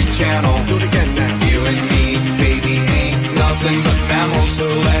Discovery Channel. Do it again now. You and me, baby, ain't nothing but mammals, so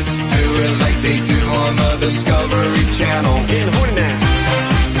let's do it like they do on the Discovery Channel. Getting horny now.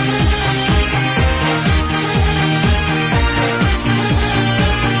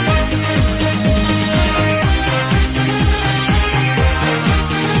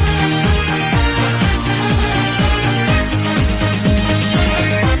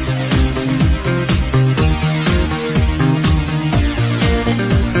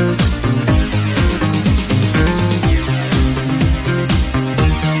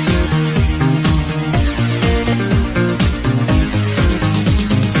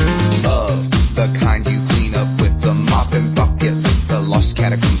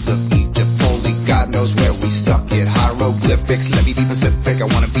 Catacombs of Egypt, only God knows where we stuck it. Hieroglyphics, let me be Pacific. I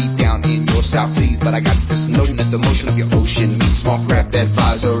wanna be down in your South Seas, but I got this notion that the motion of your ocean means small craft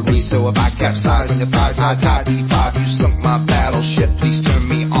advisory. So if I capsize on your thighs, high tide P5, you sunk my battleship. Please turn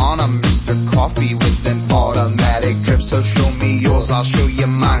me on. I'm Mr. Coffee with an automatic drip. So show me yours, I'll show you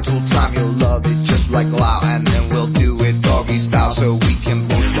mine. Till time you'll love it just like Lao, and then we'll do it doggy style so we can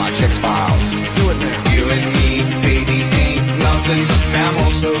both watch X-Files. Do it now. You and me, baby, ain't nothing but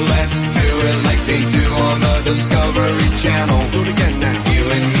mammals, so let's do it like they do on the Discovery Channel. Do it again now. You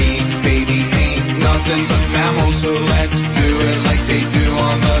and me, baby, ain't nothing but mammals, so let's do it like they do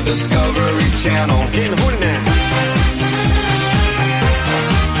on the Discovery Channel. Getting horny now.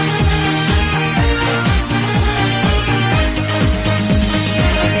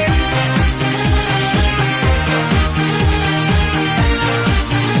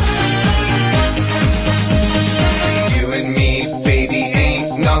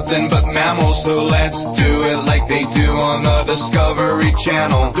 Nothing but mammals, so let's do it like they do on the Discovery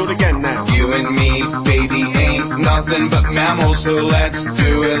Channel. Do it again now. You and me, baby, ain't nothing but mammals, so let's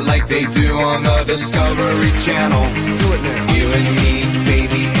do it like they do on the Discovery Channel. Do it now. You and me,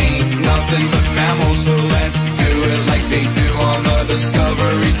 baby, ain't nothing but mammals, so let's do it like they do on the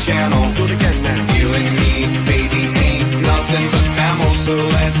Discovery Channel. Do it again now. You and me, baby, ain't nothing but mammals, so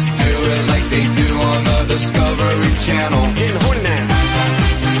let's do it like they do on the Discovery Channel. Getting horny now.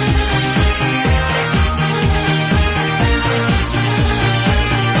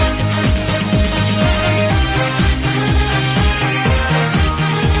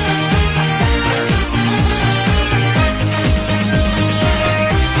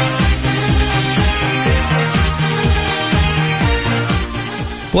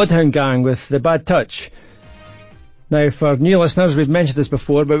 Bloodhound Gang with The Bad Touch. Now, for new listeners, we've mentioned this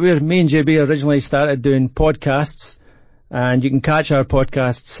before, but me and JB originally started doing podcasts, and you can catch our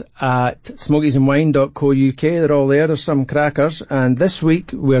podcasts at smokiesandwine.co.uk. They're all there. There's some crackers. And this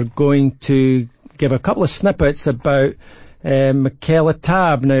week, we're going to give a couple of snippets about Michaela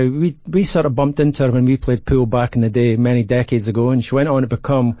Tabb. Now, we sort of bumped into her when we played pool back in the day, many decades ago, and she went on to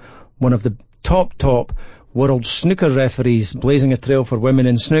become one of the top world snooker referees, blazing a trail for women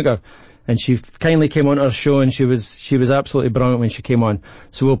in snooker. And she kindly came on our show, and she was absolutely brilliant when she came on.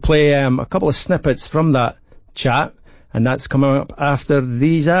 So we'll play a couple of snippets from that chat, and that's coming up after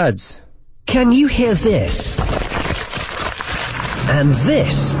these ads. Can you hear this? And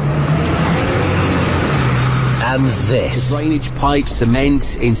this? And this? The drainage pipes,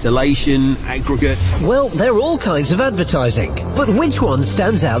 cement, insulation, aggregate. Well, they're all kinds of advertising, but which one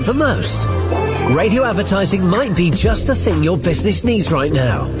stands out the most? Radio advertising might be just the thing your business needs right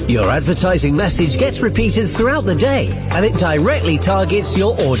now. Your advertising message gets repeated throughout the day, and it directly targets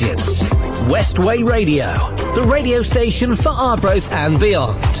your audience. Westway Radio, the radio station for Arbroath and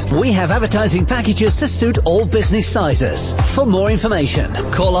beyond. We have advertising packages to suit all business sizes. For more information,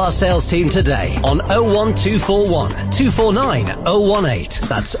 call our sales team today on 01241 249 018.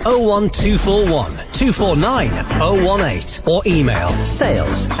 That's 01241 249 018. Or email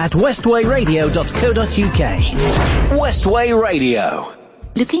sales@westwayradio.co.uk. Westway Radio.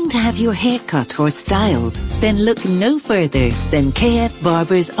 Looking to have your hair cut or styled? Then look no further than KF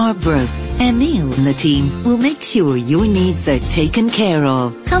Barbers Arbroath. Emil and the team will make sure your needs are taken care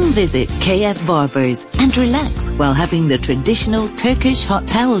of. Come visit KF Barbers and relax while having the traditional Turkish hot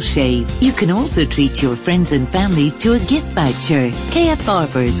towel shave. You can also treat your friends and family to a gift voucher. KF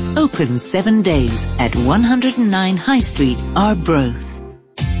Barbers open 7 days at 109 High Street, Arbroath.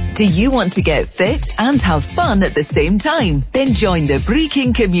 Do you want to get fit and have fun at the same time? Then join the Bree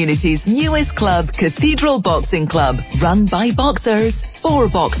King community's newest club, Cathedral Boxing Club, run by boxers, for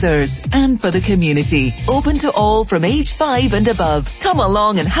boxers, and for the community. Open to all from age 5 and above. Come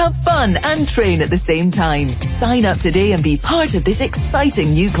along and have fun and train at the same time. Sign up today and be part of this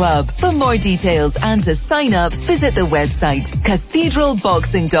exciting new club. For more details and to sign up, visit the website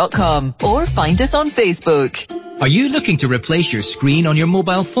cathedralboxing.com or find us on Facebook. Are you looking to replace your screen on your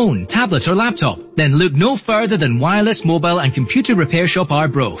mobile phone, tablet or laptop? Then look no further than Wireless Mobile and Computer Repair Shop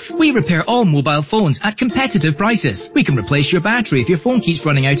Arbroath. We repair all mobile phones at competitive prices. We can replace your battery if your phone keeps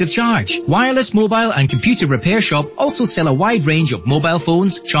running out of charge. Wireless Mobile and Computer Repair Shop also sell a wide range of mobile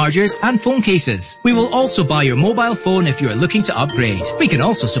phones, chargers and phone cases. We will also buy your mobile phone if you are looking to upgrade. We can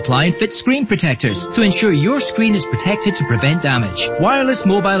also supply and fit screen protectors to ensure your screen is protected to prevent damage. Wireless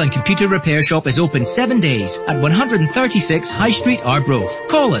Mobile and Computer Repair Shop is open 7 days at 136 High Street, Arbroath.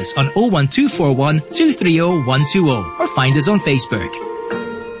 Call us on 01241 230 120 or find us on Facebook.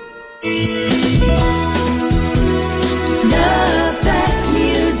 The best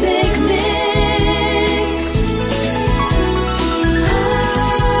music mix.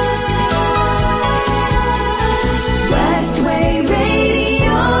 Westway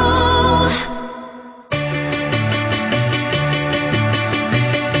Radio.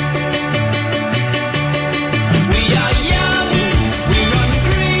 We are young, we run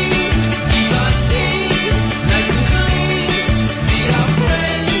free, keep our teeth nice and clean. See our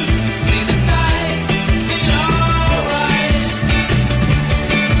friends, see the sights, feel alright.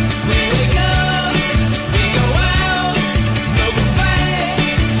 We wake up, we go out, smoke a pipe,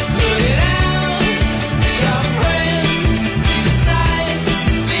 put it out. See our friends, see the sights,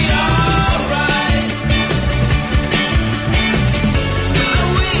 feel alright. Are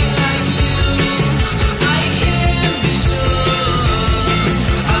we like you? I can't be sure.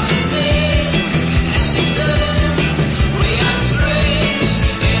 I'm the same as she does. We are strange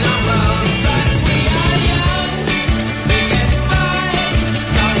in our own right. We are young, we get by,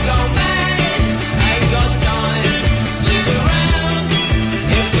 can't go back. Ain't got time, sleep around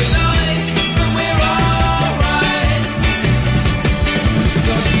if we like, but we're alright.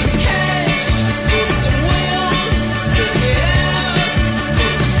 Got some cash, put some wheels, took it out,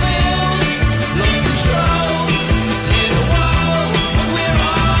 put some bills, lost control, hit a wall, but we're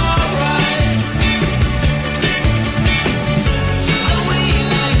alright. Are we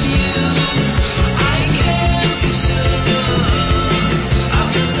like you? I can't be sure. I'm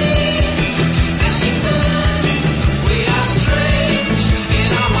the same as she does. We are strange in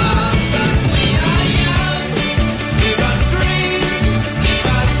our hearts, but we are young. We run free, keep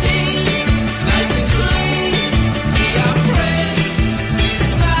our teeth nice and clean. See our friends, see the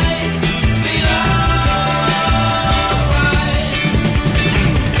sights, feel alright.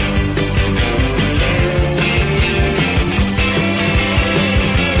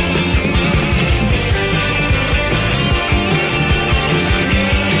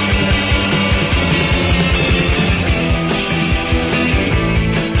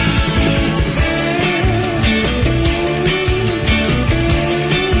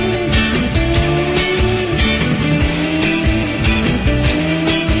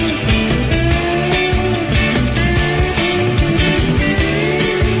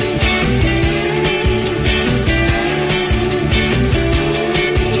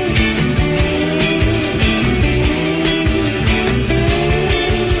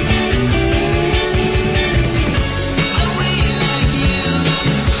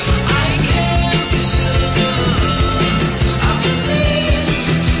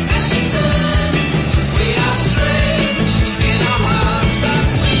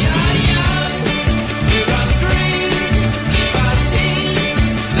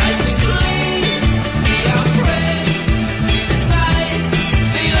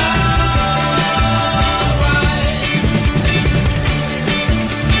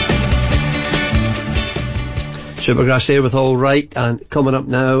 Supergrass there with All Right, and coming up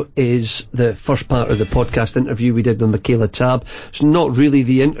now is the first part of the podcast interview we did with Michaela Tabb. It's not really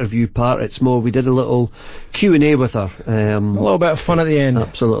the interview part, it's more we did a little Q&A with her. A little bit of fun at the end.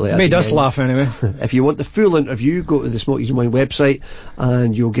 Absolutely. Made us laugh anyway. If you want the full interview, go to the Smokies and Wine website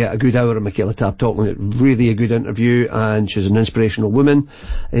and you'll get a good hour of Michaela Tabb talking. It's really a good interview and she's an inspirational woman.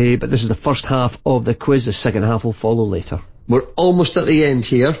 But this is the first half of the quiz, the second half will follow later. We're almost at the end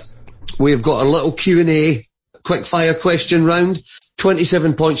here. We've got a little Q&A quick fire question round.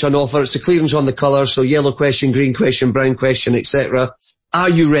 27 points on offer. It's the clearance on the colours, so yellow question, green question, brown question, etc. Are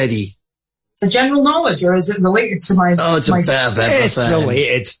you ready? The general knowledge, or is it related to my... Oh, it's a bit of everything. It's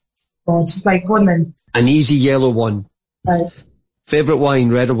related. Oh, just like one then. An easy yellow one. Right. Favourite wine,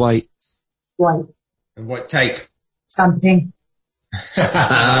 red or white? White. And what type? Champagne.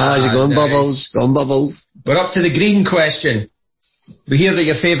 You're going Bubbles. Going Bubbles. We're up to the green question. We hear that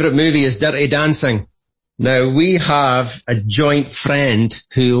your favourite movie is Dirty Dancing. Now, we have a joint friend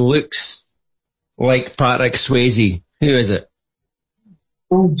who looks like Patrick Swayze. Who is it?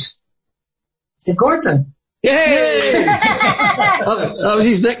 Oops. It's Gordon. Yay! That was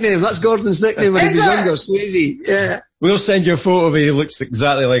his nickname. That's Gordon's nickname when he was younger. Swayze. Yeah. We'll send you a photo of him. He looks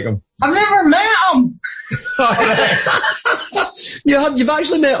exactly like him. I've never met him. You've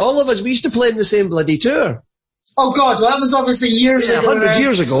actually met all of us. We used to play in the same bloody tour. Oh God, well that was obviously years ago. 100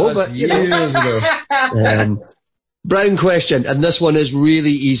 years ago, but years ago. Brown question, and this one is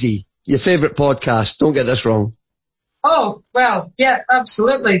really easy. Your favourite podcast? Don't get this wrong. Oh, well, yeah,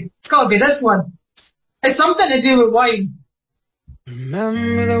 absolutely. It's gotta be this one. It's something to do with wine.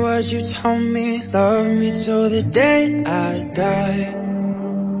 Remember the words you told me, love me till the day I die.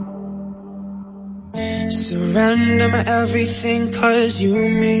 Surrender my everything, 'cause you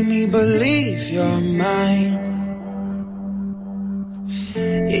made me believe you're mine.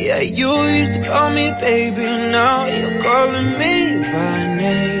 Yeah, you used to call me baby, now you're calling me by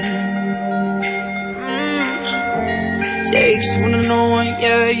name. Takes one to know one,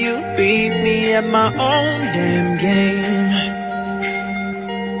 yeah, you beat me at my own damn game.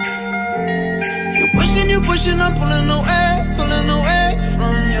 You pushing, I'm pulling away from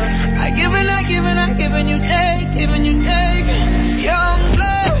you. I give and you take. Young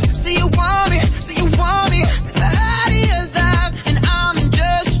blood, say you want me, the idea that, and I'm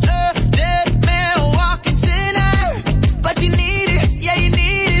just a dead man walking tonight. But you need it, yeah, you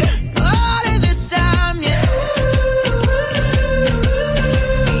need it, all of the time, yeah.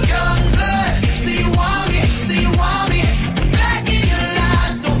 Young blood, say you want me, back in your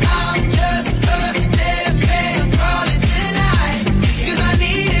life, so I'm just a dead man calling tonight. 'Cause I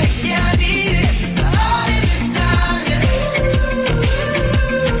need it, yeah, I need it, all of the time, yeah.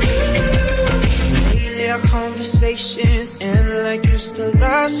 Lately our conversations end like it's the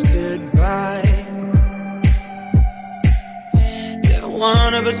last goodbye. Then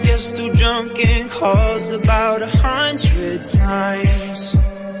one of us gets too drunk and calls about 100 times.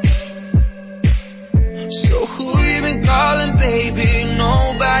 So who you been calling, baby?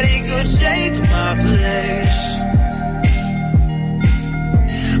 Nobody could take my place.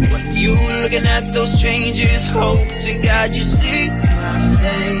 When you looking at those changes, hope to God you see my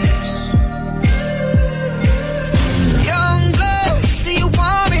face. Young blood, say you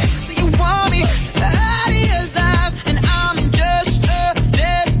want me, the idea that, and I'm just a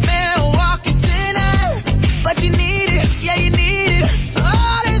dead man walking tonight. But you need it, yeah, you need it,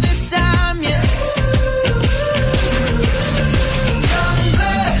 all of the time, yeah. Young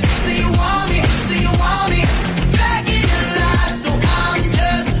blood, say you want me, back in your life, so I'm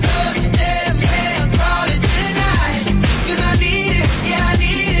just a dead man calling tonight. 'Cause I need it, yeah, I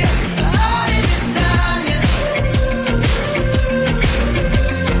need it, all of the time, yeah.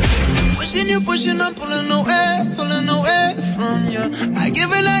 Pushing, I'm pulling away from you. I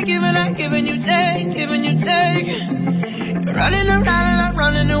give and you take. You're running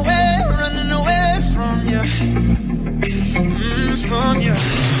away from you. From you.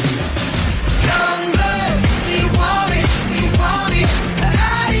 Young blood, say you want me, the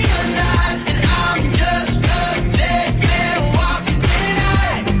idea not, and I'm just a dead man walking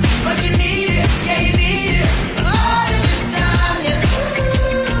tonight. But you need it, yeah, you need it, all of the time, yeah.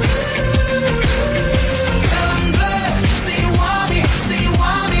 Young blood, say you want me,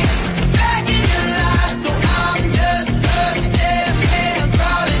 back in your life, so I'm just a dead man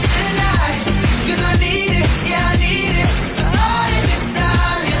calling tonight. 'Cause I need it, yeah, I need it, all of the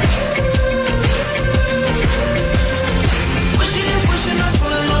time, yeah. Pushing, I'm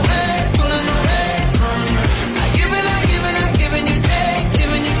pulling away from you. I give and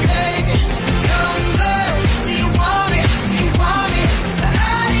you take. Young blood, say you want me, the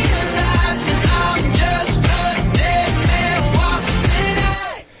idea not, and I'm just a dead man walking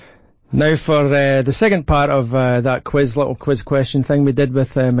tonight. Now for the second part of that little quiz question thing we did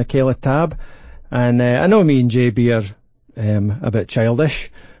with Michaela Tabb. And I know me and JB are a bit childish,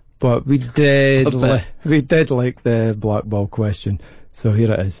 but we did like the black ball question. So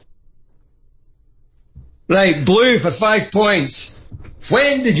here it is. Right, blue for 5 points.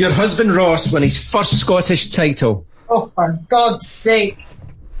 When did your husband Ross win his first Scottish title? Oh, for God's sake.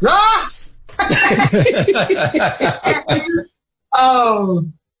 Ross! Oh.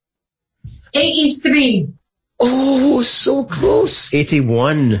 83. Oh, so close.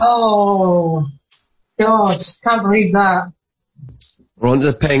 81. Oh. God, can't believe that. We're on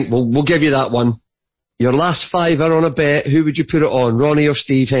to the pink. We'll give you that one. Your last fiver on a bet, who would you put it on, Ronnie or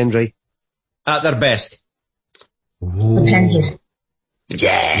Steve Hendry? At their best. Hendry.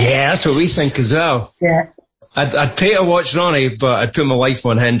 Yeah, that's what we think as well. Yeah. I'd pay to watch Ronnie, but I'd put my life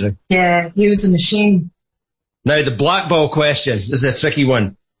on Hendry. Yeah, he was a machine. Now, the black ball question is a tricky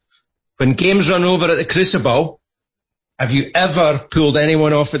one. When games run over at the Crucible, have you ever pulled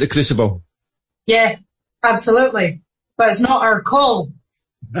anyone off at the Crucible? Yeah, absolutely. But it's not our call.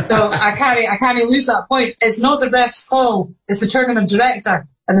 So I can't lose that point. It's not the ref's call, it's the tournament director.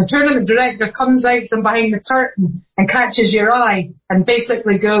 And the tournament director comes out from behind the curtain and catches your eye and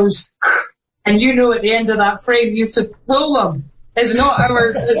basically goes, and you know at the end of that frame you have to pull them. It's not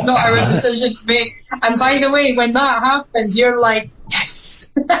our decision to make. And by the way, when that happens, you're like,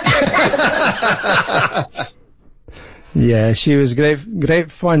 yes. Yeah, she was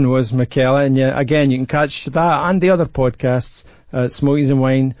great fun, was Michaela. And yeah, again, you can catch that and the other podcasts at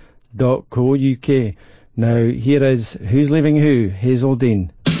smokiesandwine.co.uk. Now, here is Who's Leaving Who, Hazel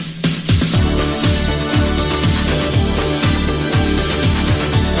Dean.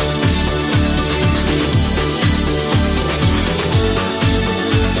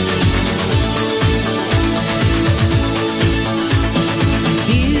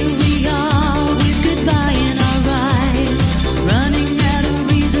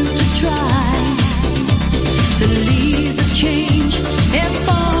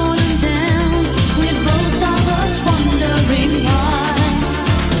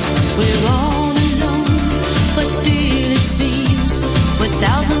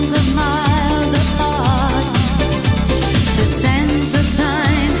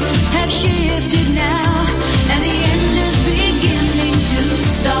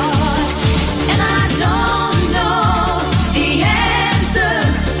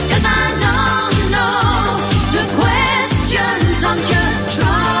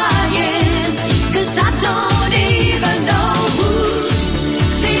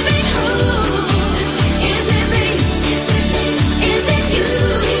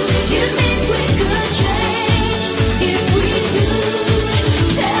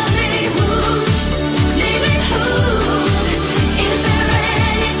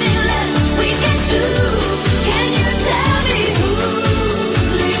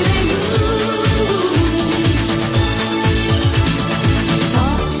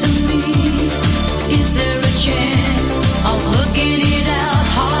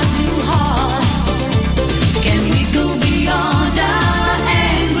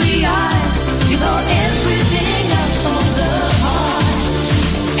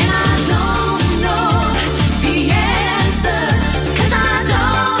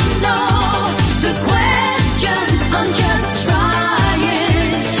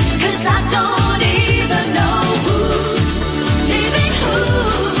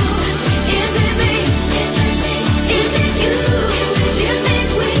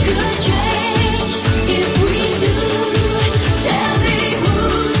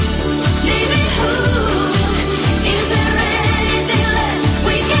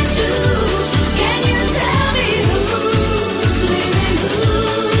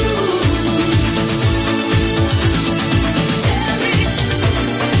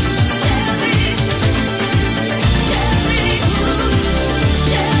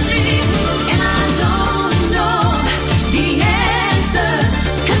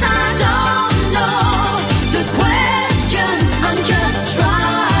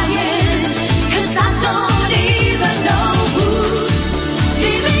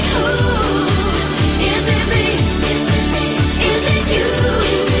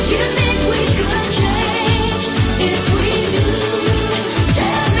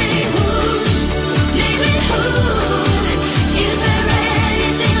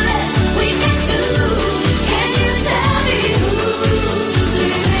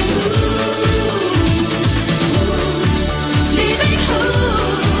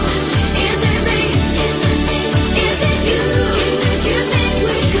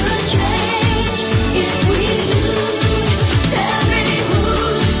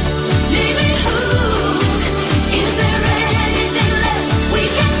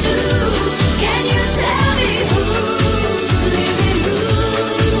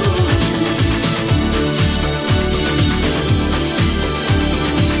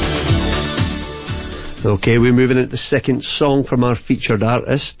 Okay, we're moving into the second song from our featured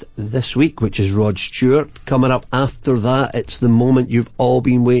artist this week, which is Rod Stewart. Coming up after that, it's the moment you've all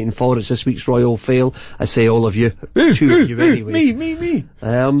been waiting for. It's this week's Royal Fail. I say all of you. Two of you anyway. Me.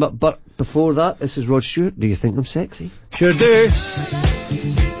 But before that, this is Rod Stewart. Do you think I'm sexy? Sure do.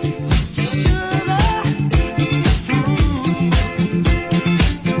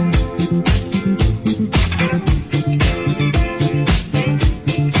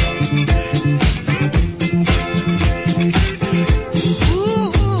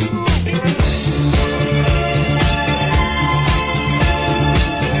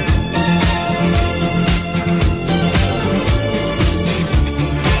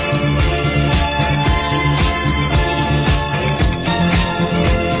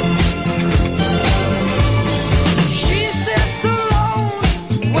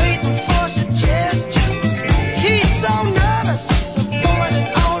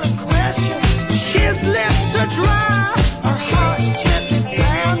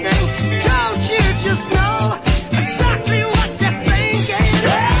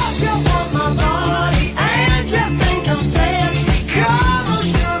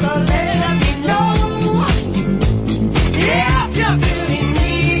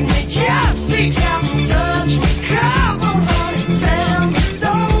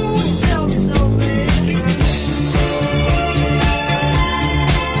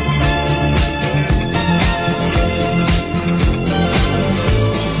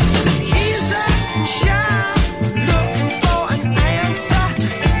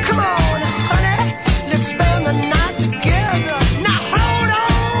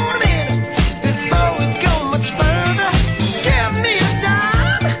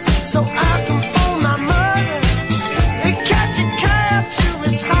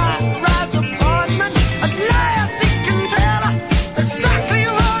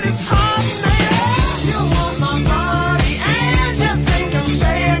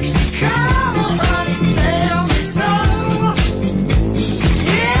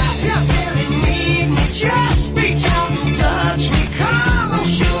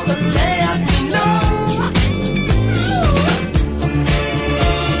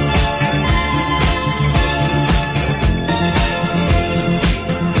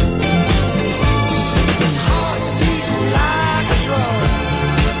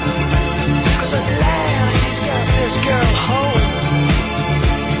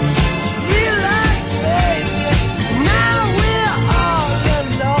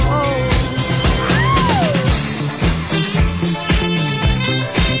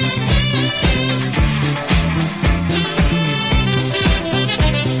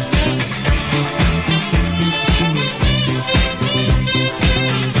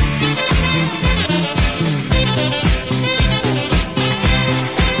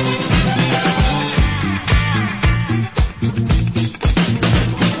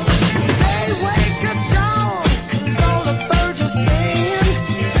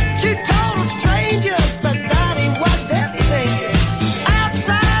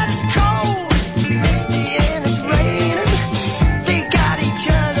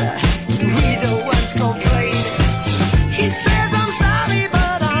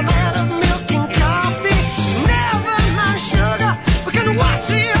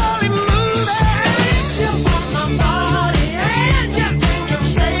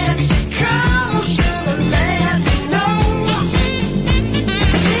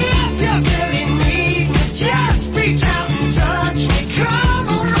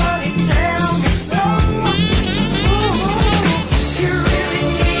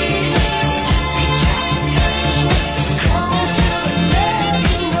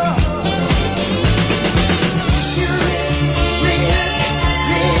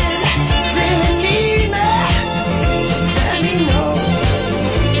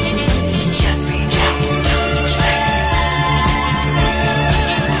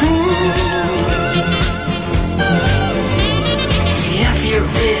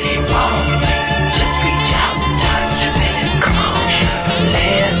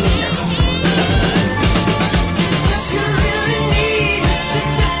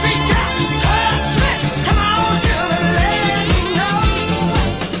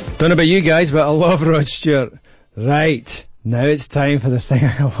 Don't know about you guys, but I love Rod Stewart. Right, now it's time for the thing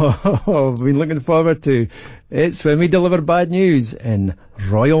I love. I've been looking forward to. It's when we deliver bad news in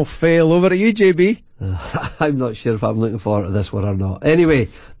Royal Fail. Over to you, JB. I'm not sure if I'm looking forward to this one or not. Anyway,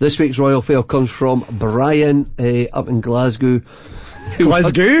 this week's Royal Fail comes from Brian up in Glasgow. Who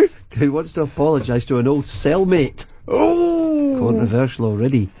wants to apologise to an old cellmate. Oh! Controversial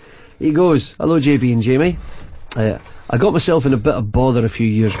already. He goes, hello JB and Jamie. I got myself in a bit of bother a few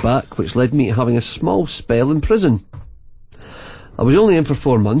years back, which led me to having a small spell in prison. I was only in for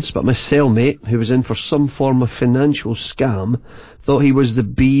 4 months, but my cellmate, who was in for some form of financial scam, thought he was the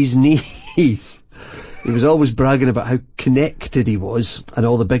bee's knees. He was always bragging about how connected he was and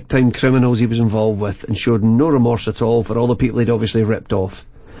all the big-time criminals he was involved with, and showed no remorse at all for all the people he'd obviously ripped off.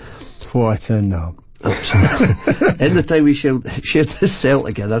 What a knob. In the time we shared this cell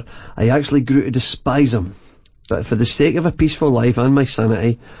together, I actually grew to despise him. But for the sake of a peaceful life and my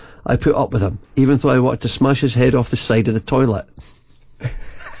sanity, I put up with him, even though I wanted to smash his head off the side of the toilet.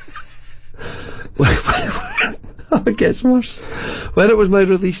 It gets worse. When it was my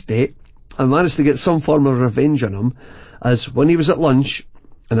release date, I managed to get some form of revenge on him, as when he was at lunch,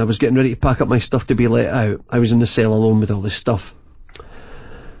 and I was getting ready to pack up my stuff to be let out, I was in the cell alone with all this stuff.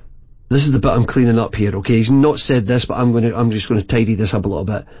 This is the bit I'm cleaning up here, okay? He's not said this, but I'm just going to tidy this up a little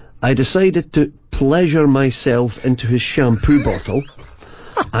bit. I decided to pleasure myself into his shampoo bottle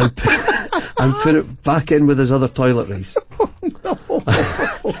and put it back in with his other toiletries.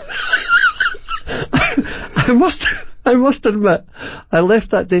 I must admit, I left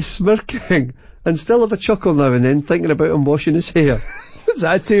that day smirking and still have a chuckle now and then thinking about him washing his hair. Is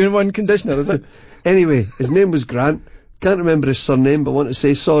that 2-in-1 conditioner, is it? Anyway, his name was Grant. Can't remember his surname, but want to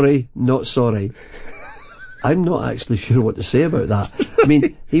say sorry, not sorry. I'm not actually sure what to say about that. I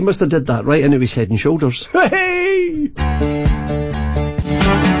mean, he must have did that right into his head and shoulders. Hey!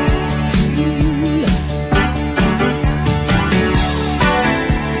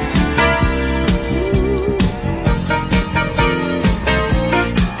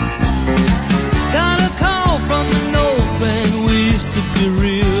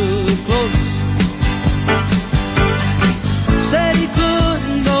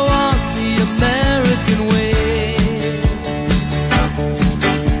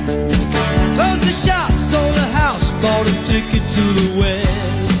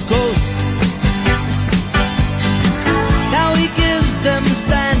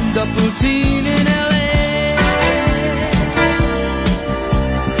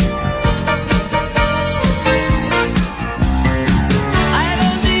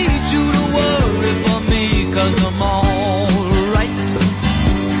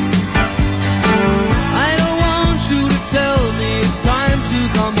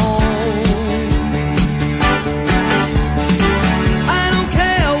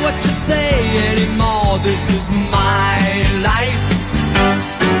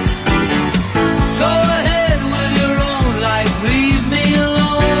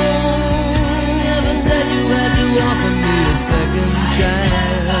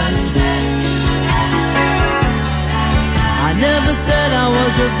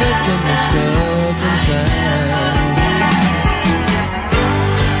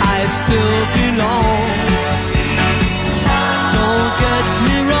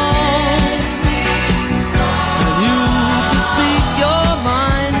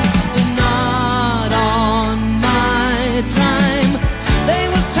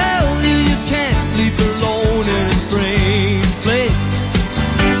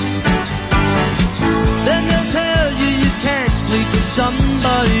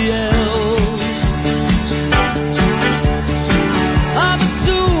 Somebody else.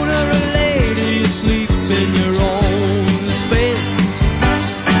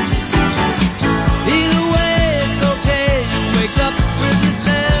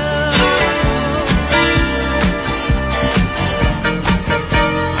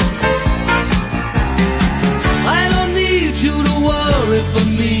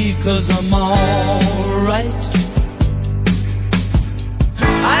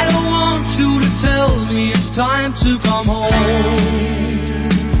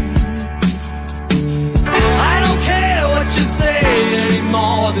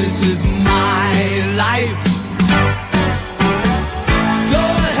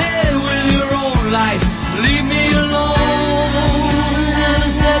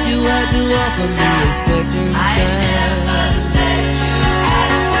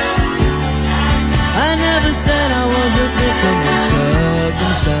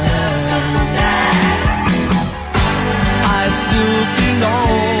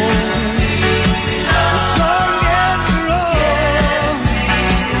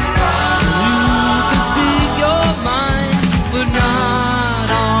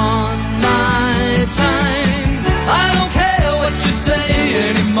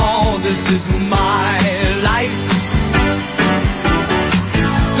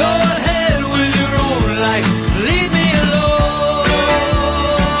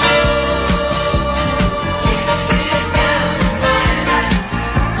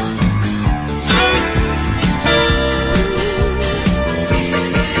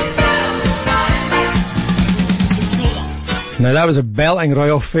 Now that was a belting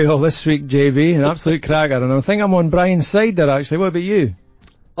Royal Fail this week, JB, an absolute cracker, and I think I'm on Brian's side there actually. What about you?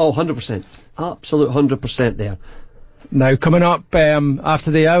 Oh, 100%. Absolute 100% there. Now coming up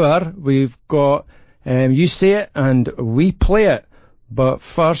after the hour, we've got You Say It and We Play It, but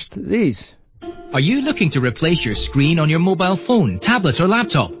first these. Are you looking to replace your screen on your mobile phone, tablet or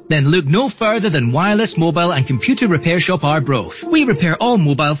laptop? Then look no further than Wireless Mobile and Computer Repair Shop Arbroath. We repair all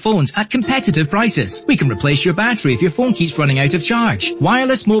mobile phones at competitive prices. We can replace your battery if your phone keeps running out of charge.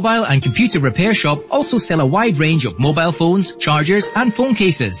 Wireless Mobile and Computer Repair Shop also sell a wide range of mobile phones, chargers and phone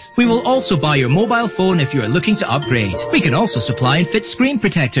cases. We will also buy your mobile phone if you are looking to upgrade. We can also supply and fit screen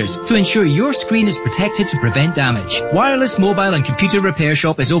protectors to ensure your screen is protected to prevent damage. Wireless Mobile and Computer Repair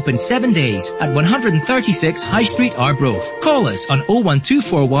Shop is open 7 days at 136 High Street, Arbroath. Call us on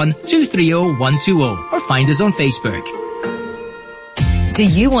 01241 230 120 or find us on Facebook. Do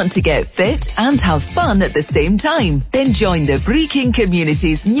you want to get fit and have fun at the same time? Then join the Brechin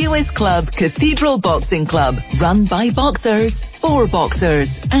community's newest club, Cathedral Boxing Club, run by boxers, for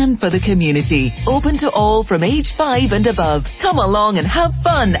boxers, and for the community. Open to all from age 5 and above. Come along and have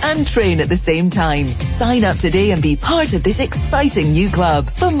fun and train at the same time. Sign up today and be part of this exciting new club.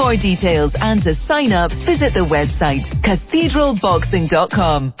 For more details and to sign up, visit the website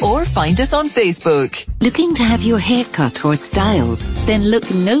cathedralboxing.com or find us on Facebook. Looking to have your hair cut or styled? Then look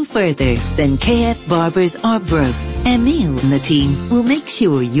no further than KF Barbers Arbroath. Emil and the team will make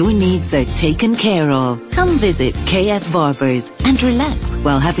sure your needs are taken care of. Come visit KF Barbers and relax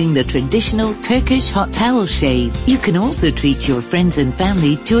while having the traditional Turkish hot towel shave. You can also treat your friends and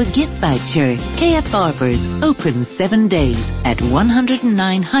family to a gift voucher. KF Barbers open 7 days at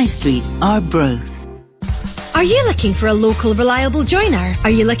 109 High Street, Arbroath. Are you looking for a local reliable joiner? Are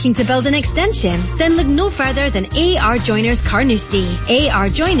you looking to build an extension? Then look no further than AR Joiners Carnoustie. AR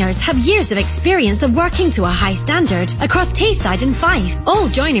Joiners have years of experience of working to a high standard across Tayside and Fife. All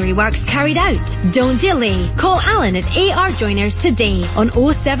joinery works carried out. Don't delay. Call Alan at AR Joiners today on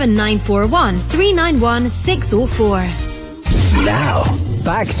 07941 391 604. Now,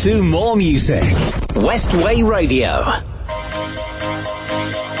 back to more music. Westway Radio.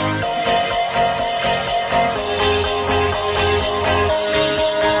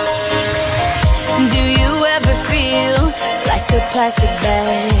 A plastic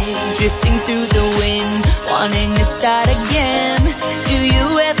bag drifting through the wind, wanting to start again. Do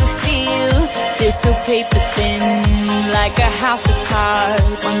you ever feel this so paper thin, like a house of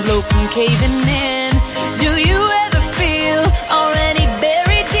cards, one blow from caving in? Do you ever feel already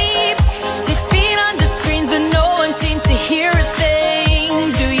buried deep, 6 feet under screens but no one seems to hear a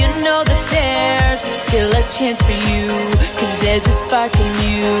thing? Do you know that there's still a chance for you, 'cause there's a spark in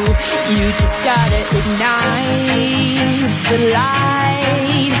you. You just gotta ignite the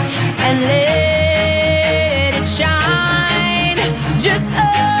light and let it shine just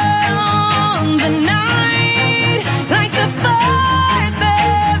on the night, like the 4th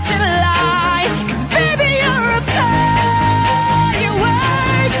of July. 'Cause baby, you're a firework.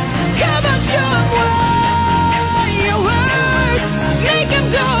 Come on, show 'em what you work. Make 'em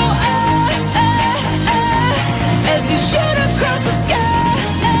go as you shoot across the sky.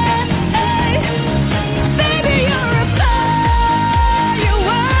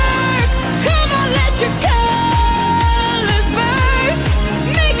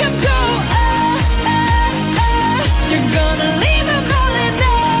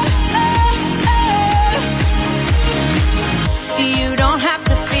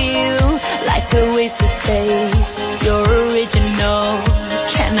 Your original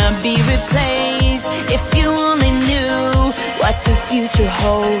cannot be replaced. If you only knew what the future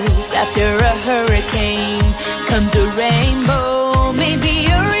holds, after a hurricane comes a rainbow. Maybe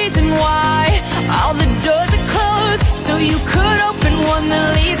a reason why all the doors are closed, so you could open one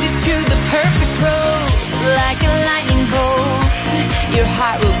that leads you to the perfect road. Like a lightning bolt, your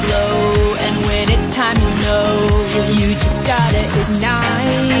heart will glow, and when it's time to know, you just gotta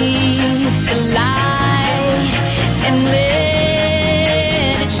ignite the light and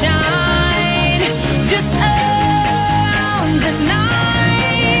let it shine just on the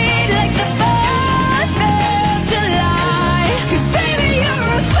night, like the 4th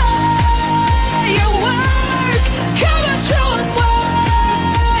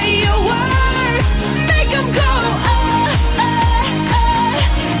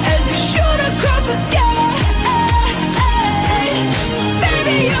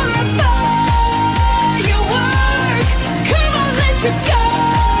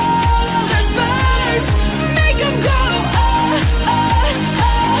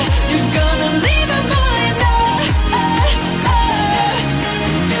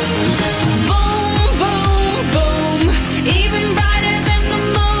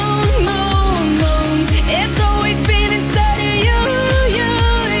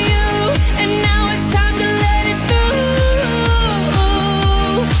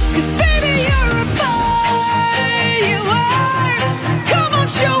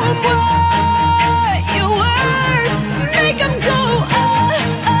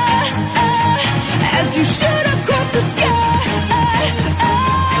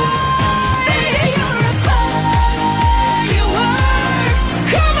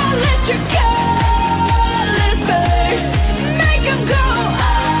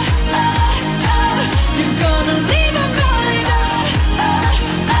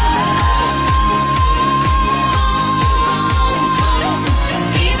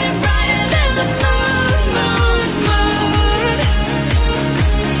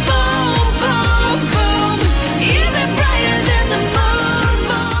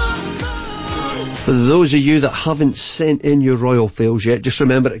those of you that haven't sent in your royal fails yet, just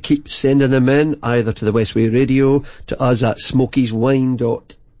remember to keep sending them in, either to the Westway Radio, to us at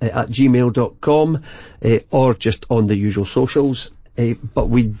smokieswine@gmail.com, or just on the usual socials. But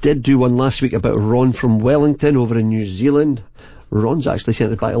we did do one last week about Ron from Wellington over in New Zealand. Ron's actually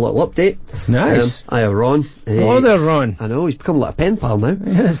sent us back a little update. Nice. Hiya, Ron. Hello there, Ron. I know, he's become like a pen pal now.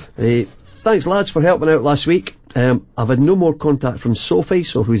 Yes. Thanks, lads, for helping out last week. I've had no more contact from Sophie,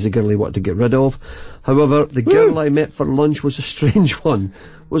 so who's the girl he wanted to get rid of. However, the girl I met for lunch was a strange one.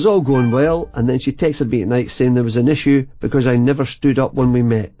 Was all going well, and then she texted me at night saying there was an issue because I never stood up when we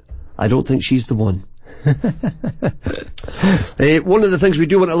met. I don't think she's the one. One of the things we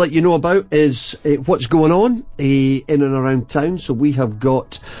do want to let you know about is what's going on in and around town. So we have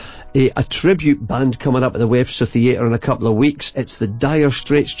got a tribute band coming up at the Webster Theatre in a couple of weeks. It's the Dire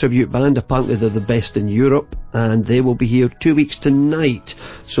Straits tribute band. Apparently they're the best in Europe, and they will be here 2 weeks tonight.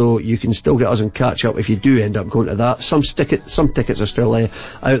 So you can still get us and catch up if you do end up going to that. Some tickets are still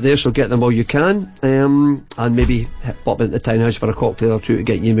out there, so get them while you can, and maybe pop into the townhouse for a cocktail or two to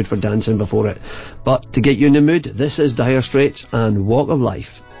get you in the mood for dancing before it. But to get you in the mood, this is Dire Straits and Walk of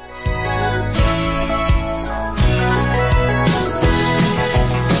Life.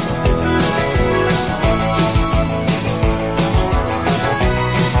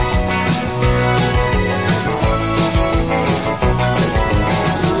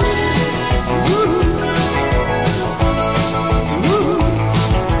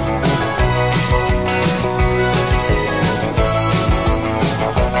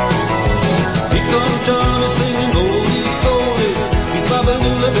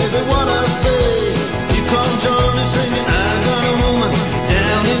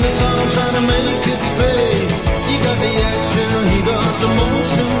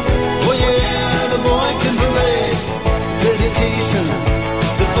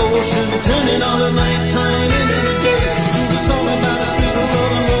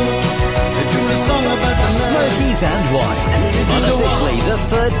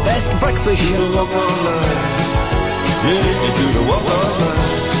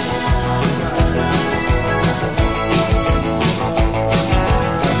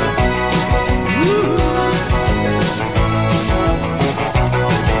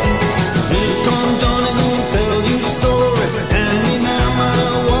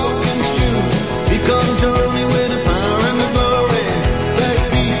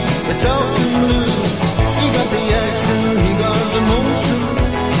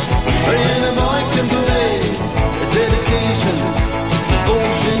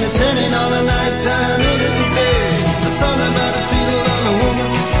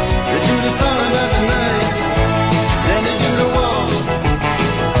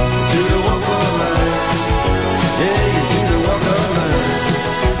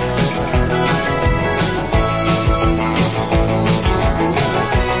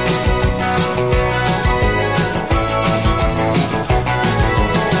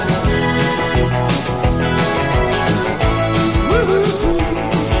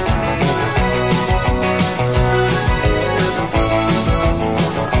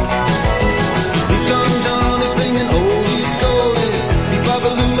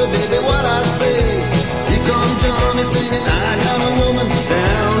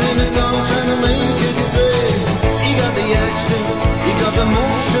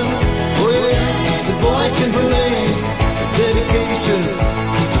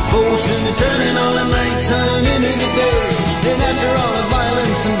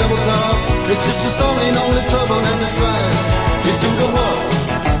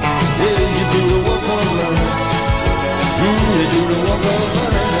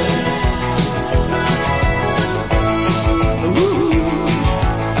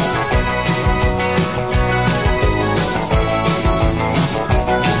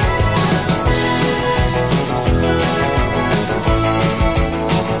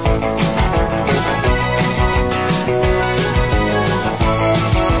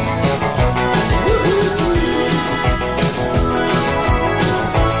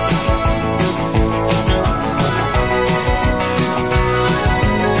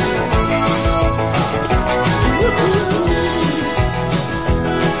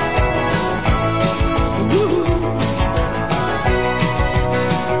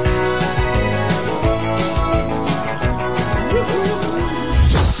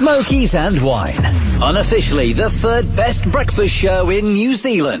 Smokies and Wine. Unofficially the third best breakfast show in New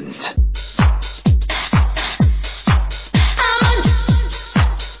Zealand.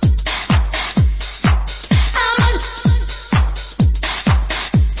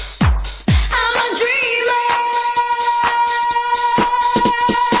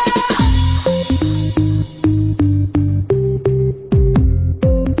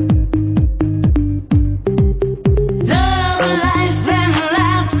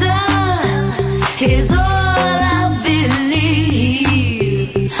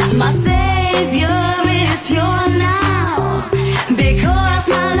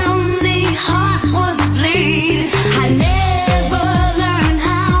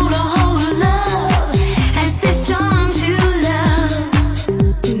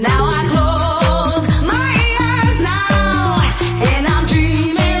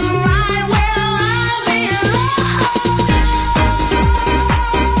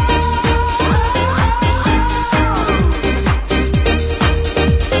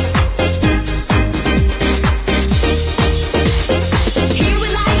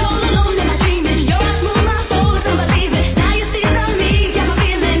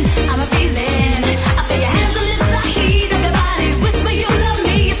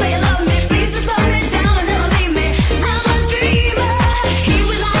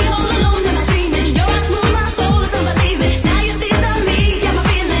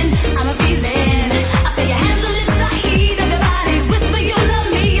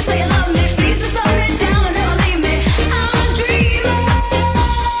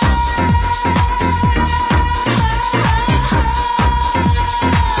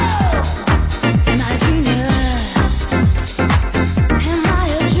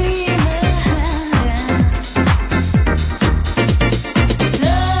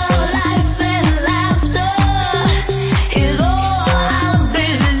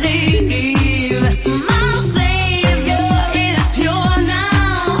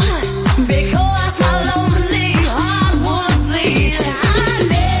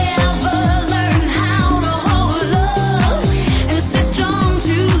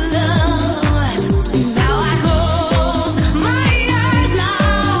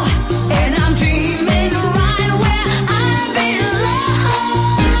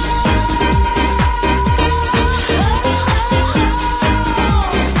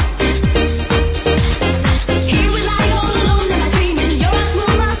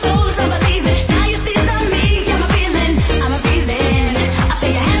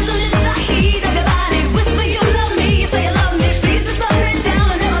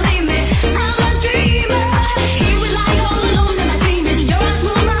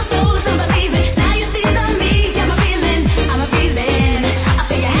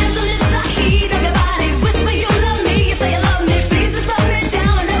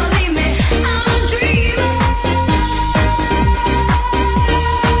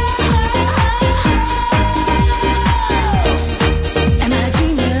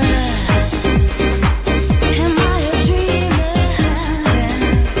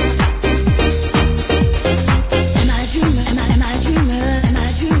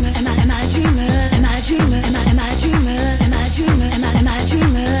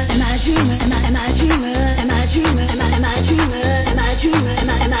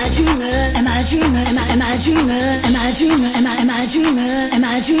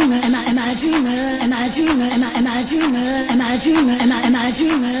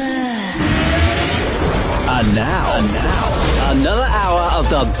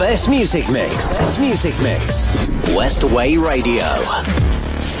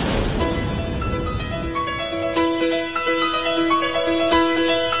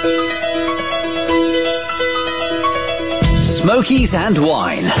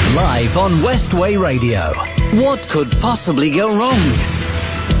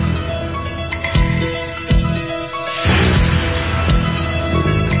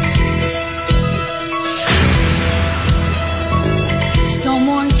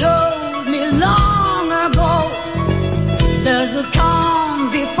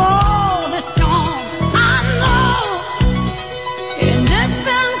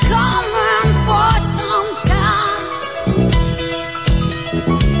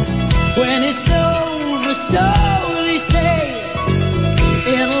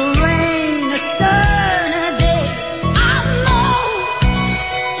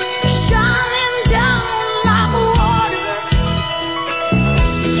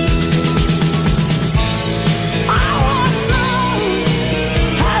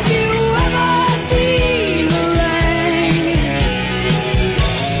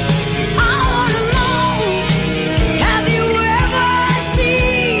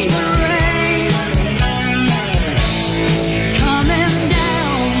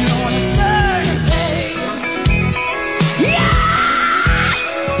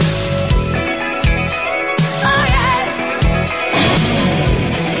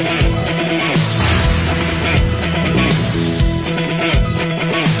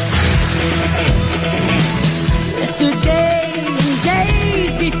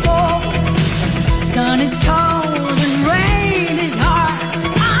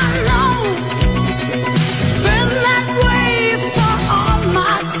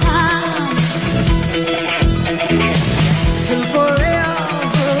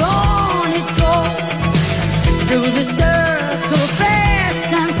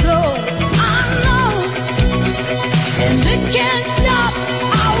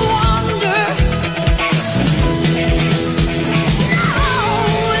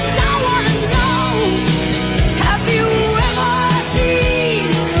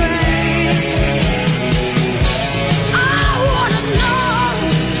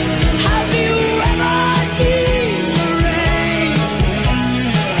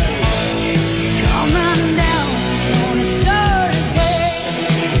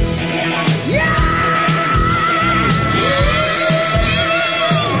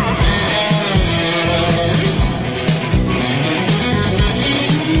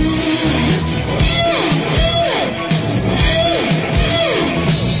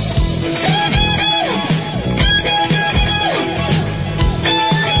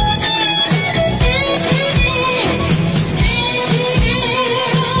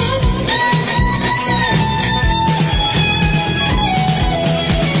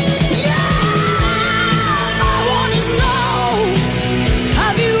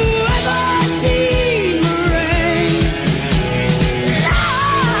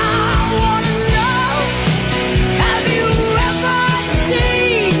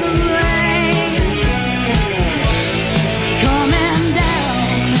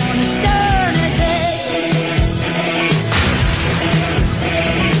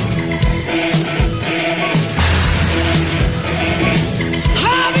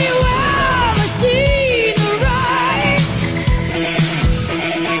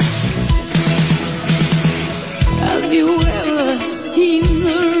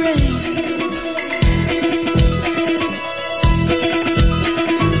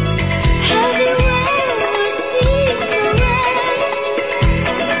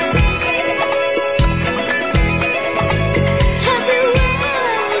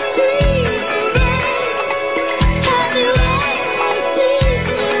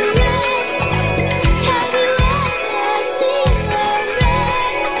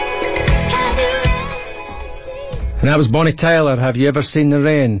 that was Bonnie Tyler, Have You Ever Seen the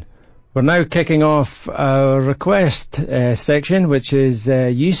Rain? We're now kicking off our request section, which is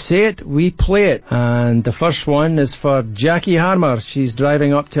You Say It, We Play It. And the first one is for Jackie Harmer. She's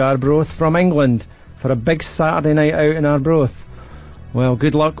driving up to Arbroath from England for a big Saturday night out in Arbroath. Well,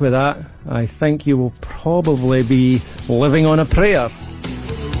 good luck with that. I think you will probably be living on a prayer.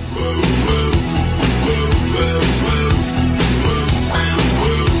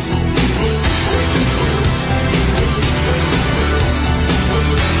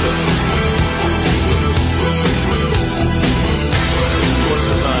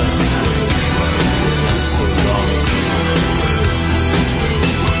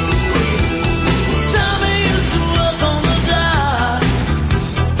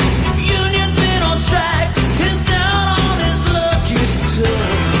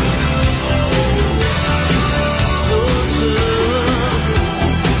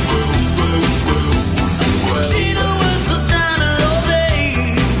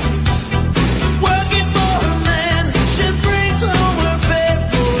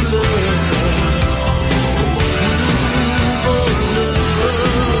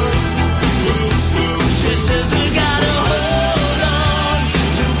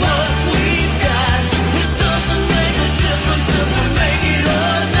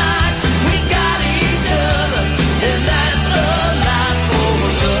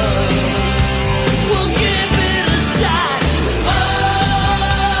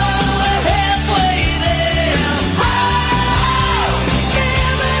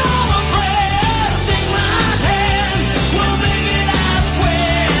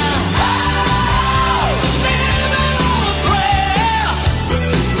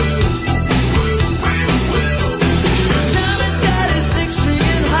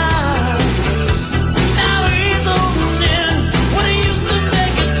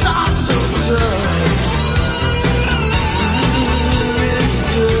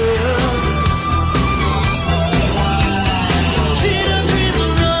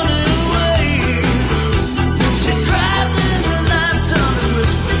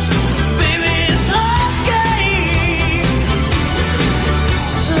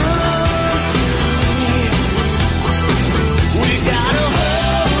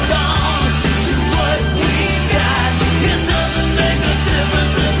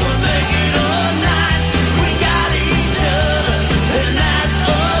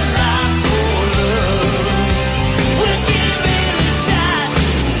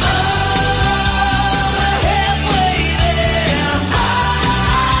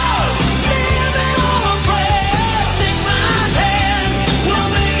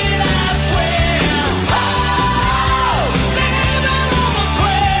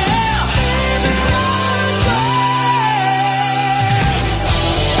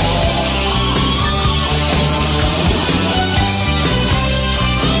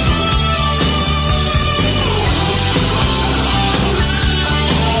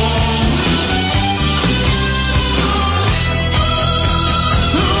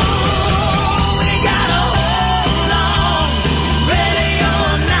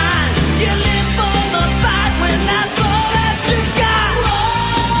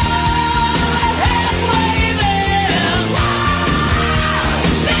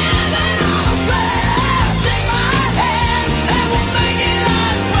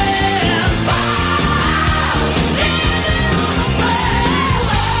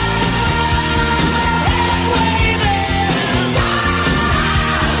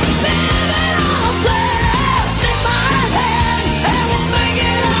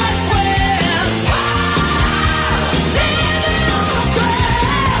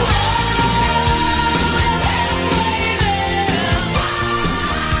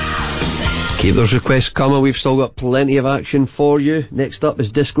 Keep those requests coming, we've still got plenty of action for you. Next up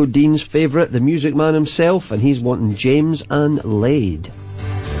is Disco Dean's favourite, the Music Man himself, and he's wanting James and Laid.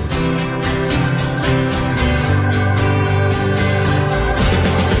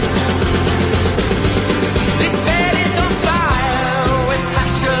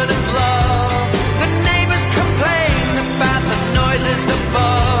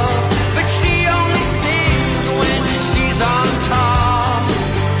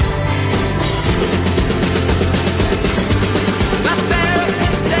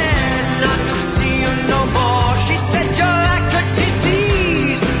 See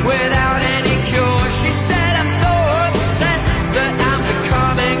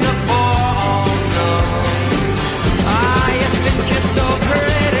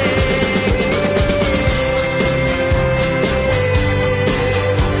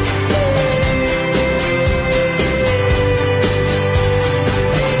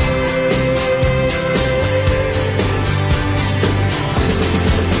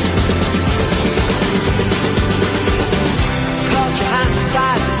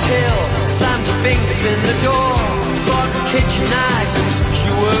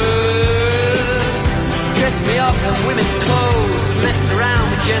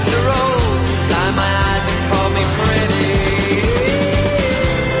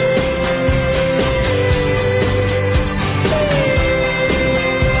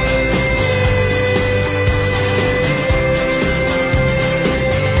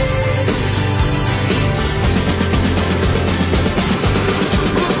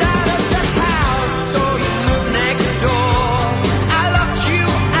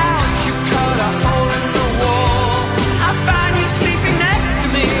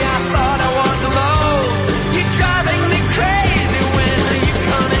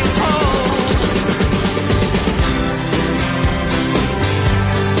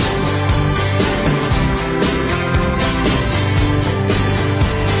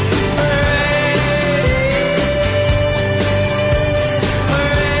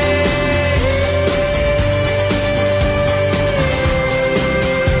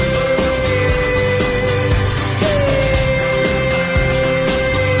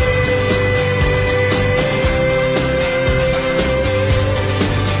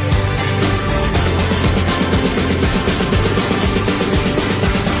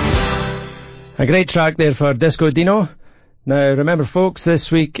A great track there for Disco Dino. Now remember folks,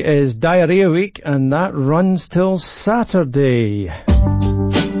 this week is Diarrhea Week and that runs till Saturday. I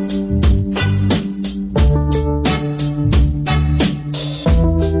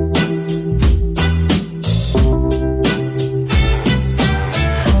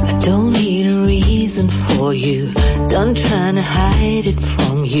don't need a reason for you, done trying to hide it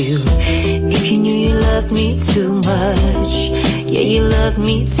from you. If you knew you loved me too much, yeah, you love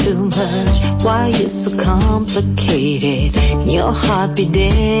me too much. Why you so complicated? Can your heart be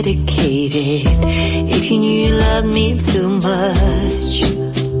dedicated? If you knew you loved me too much.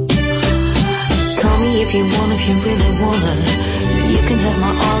 Call me if you want, if you really wanna. You can have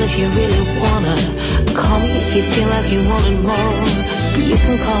my all if you really wanna. Call me if you feel like you wanted more. You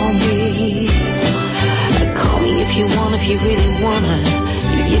can call me. Call me if you want, if you really wanna.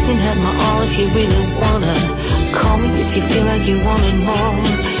 You can have my all if you really wanna. Call me if you feel like you wanted more.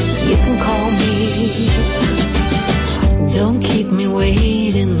 You can call me. Don't keep me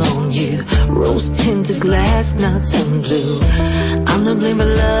waiting on you. Rose tinted glass, now turn blue. I'm to blame for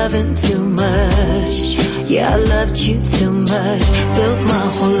loving too much. Yeah, I loved you too much. Built my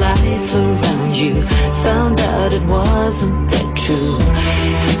whole life around you. Found out it wasn't that true.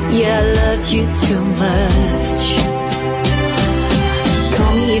 Yeah, I loved you too much.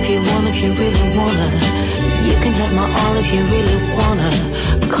 Call me if you want, if you really wanna. You can have my all if you really wanna.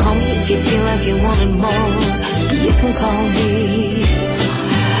 Call me if you feel like you wanted more. You can call me.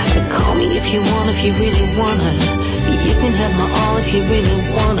 Call me if you want, if you really wanna. You can have my all if you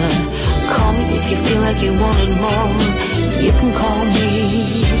really wanna. Call me if you feel like you wanted more. You can call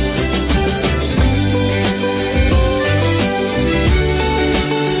me.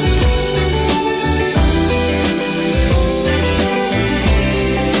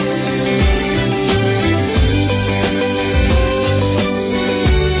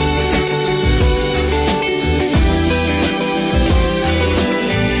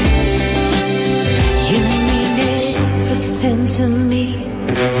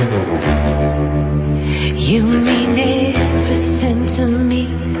 You mean everything to me.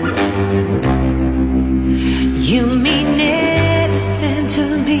 You mean everything to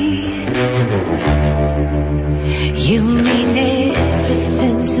me. You mean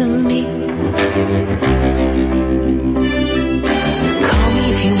everything to me. Call me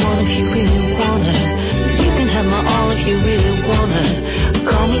if you want, if you really wanna. You can have my all if you really wanna.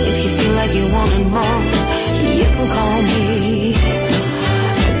 Call me if you feel like you wanted more. You can call me.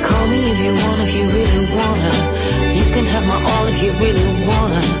 Call me if you want, if you really wanna. You can have my all if you really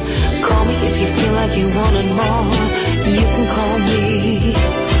wanna. Call me if you feel like you wanted more. You can call me.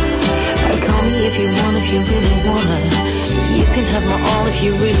 Call me if you want, if you really wanna. You can have my all if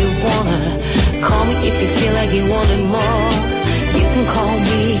you really wanna. Call me if you feel like you wanted more. You can call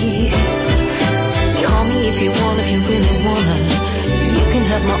me. Call me if you want, if you really wanna. You can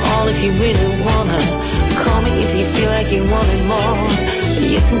have my all if you really wanna. Call me if you feel like you wanted more.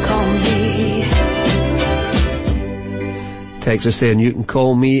 You can call me. Texas saying you can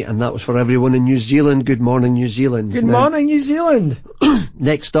call me, and that was for everyone in New Zealand. Good morning, New Zealand. Good morning, New Zealand.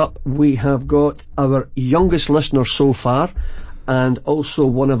 Next up, we have got our youngest listener so far, and also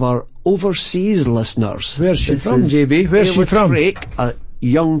one of our overseas listeners. Where's she from, JB? Where's she from? Craig, a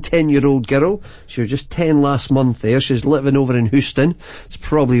young 10-year-old girl. She was just 10 last month there. She's living over in Houston. It's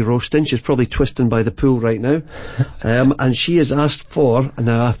probably roasting. She's probably twisting by the pool right now. And she has asked for, and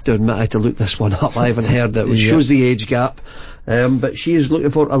I have to admit I had to look this one up. I haven't heard it, which shows the age gap. But she is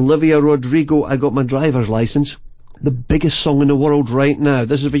looking for Olivia Rodrigo, I Got My Driver's License. The biggest song in the world right now.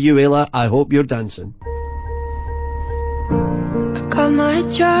 This is for you, Ayla. I hope you're dancing. Got my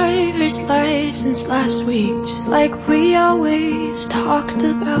driver's license last week, just like we always talked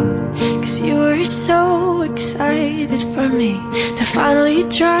about. 'Cause you were so excited for me to finally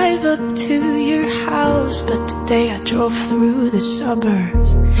drive up to your house. But today I drove through the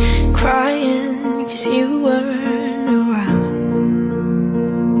suburbs crying 'cause you weren't around.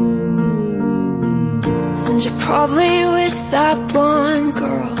 And you're probably with that blonde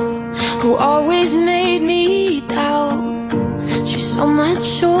girl who always made me doubt. She's so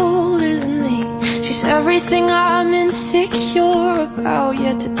much older than me. She's everything I'm insecure about.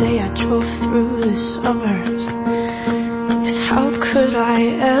 Yet today I drove through the suburbs. 'Cause how could I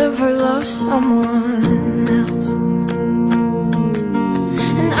ever love someone else?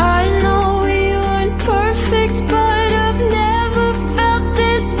 And I know we weren't perfect, but I've never felt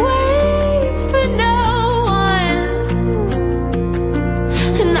this way for no one.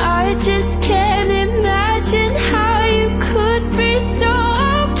 And I just can't imagine how you could be so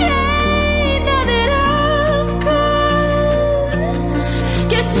okay now that I've gone.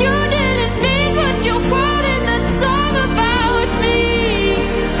 Guess you didn't mean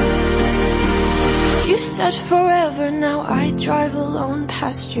drive alone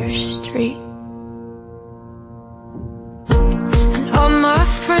past your street. And all my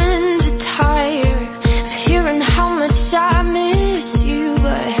friends are tired of hearing how much I miss you,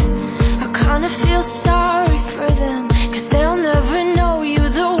 but I kinda feel sorry for them, 'cause they'll never know you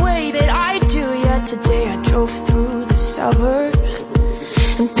the way that I do. Yet today I drove through the suburbs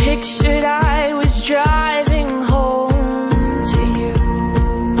and pictured I was driving home to you.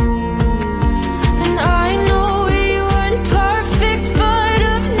 And I know we weren't perfect, but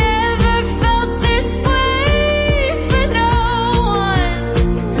I've never felt this way for no one.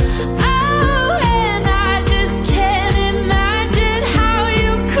 Oh, and I just can't imagine how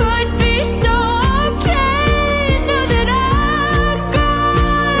you could be so okay now that I'm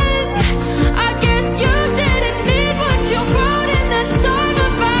gone. I guess you didn't mean what you wrote in that song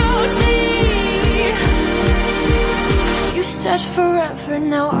about me. You said forever,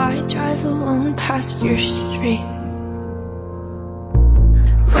 now I drive alone past your street.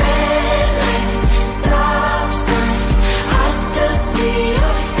 Red lights, stop signs, I still see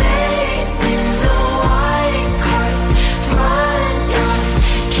your face in the white cars, front yards,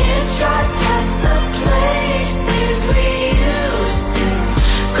 can't drive past the places we used to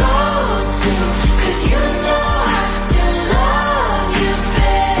go to, 'cause you know I still love you,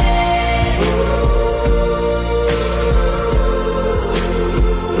 babe.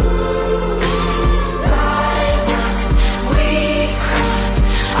 Sidewalks we cross,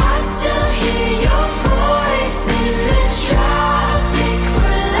 I still hear your voice in the traffic.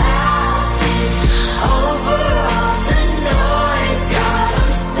 We're laughing over all the noise. God,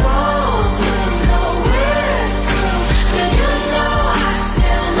 I'm so blue, no words through, but you know I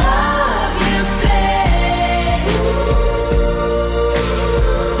still love you, babe.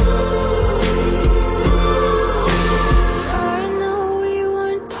 I know we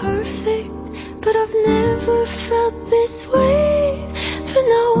weren't perfect, but I've never felt this way for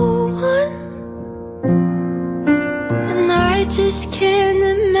no one. And I just can't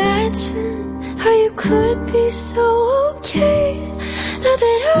imagine how you could be so okay now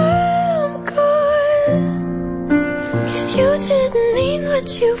that I'm gone. 'Cause you didn't mean what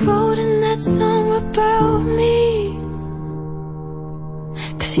you wrote in that song about me.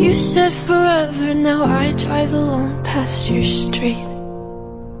 'Cause you said forever, now I drive alone past your street.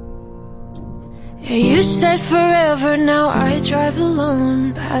 Yeah, you said forever, now I drive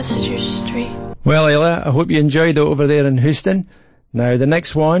alone past your street. Well, Ayla, I hope you enjoyed it over there in Houston. Now, the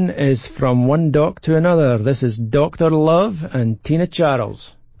next one is from one doc to another. This is Dr. Love and Tina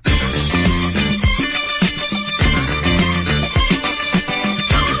Charles.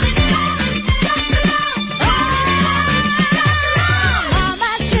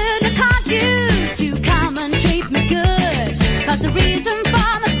 Mama shouldn't have called you to come and treat me good, 'cause the reason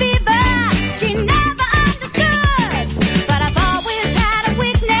for my fever she never understood. But I've always had a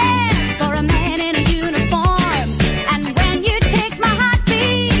weakness for a man in a uniform, and when you take my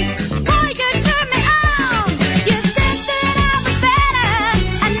heartbeat, boy, you turn me on. You said that I was better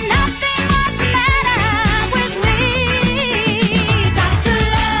and nothing was the matter with me. Dr.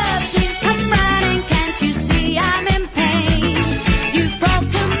 Love, please come running, can't you see I'm in pain? You've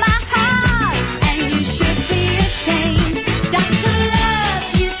broken my heart and you should be ashamed. Dr. Love,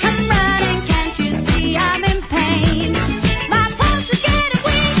 please come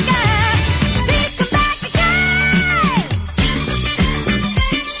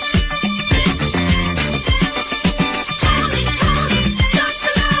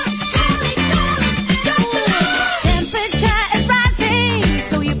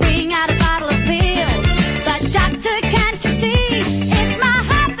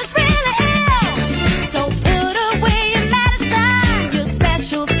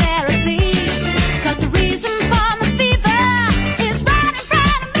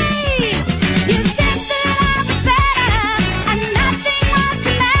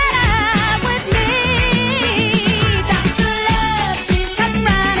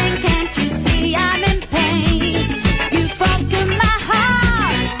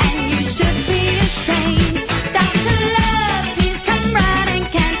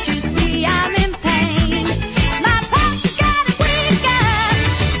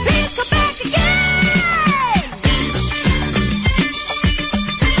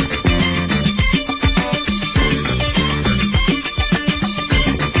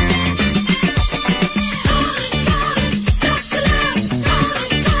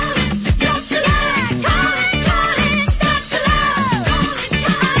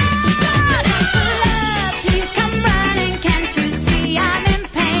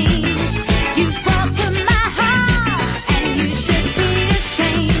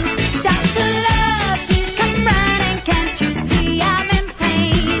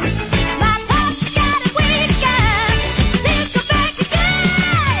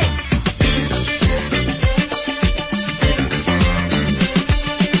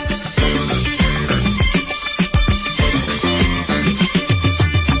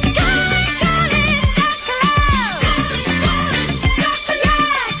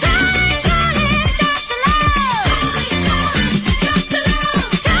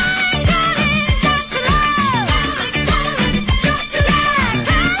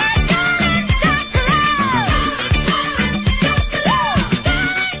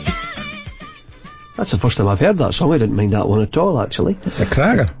first time I've heard that song. I didn't mind that one at all, actually. It's a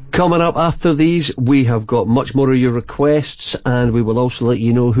cracker. Coming up after these, we have got much more of your requests, and we will also let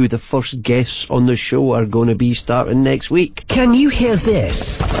you know who the first guests on the show are going to be starting next week. Can you hear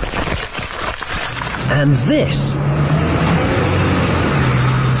this? And this?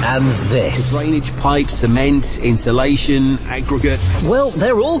 And this? Drainage pipes, cement, insulation, aggregate. Well,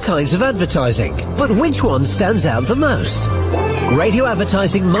 they're all kinds of advertising, but which one stands out the most? Radio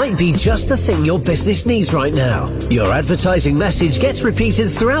advertising might be just the thing your business needs right now. Your advertising message gets repeated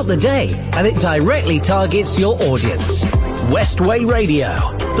throughout the day, and it directly targets your audience. Westway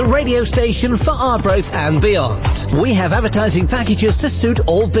Radio, the radio station for Arbroath and beyond. We have advertising packages to suit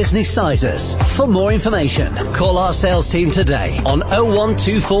all business sizes. For more information, call our sales team today on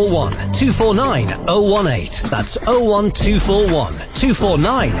 01241 249 018. That's 01241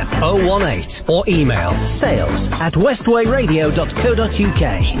 249 018. Or email sales@westwayradio.co.uk.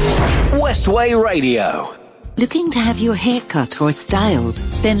 Westway Radio. Looking to have your hair cut or styled?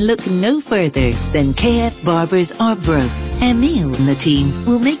 Then look no further than KF Barbers Arbroath. Emil and the team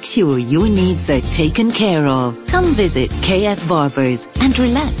will make sure your needs are taken care of. Come visit KF Barbers and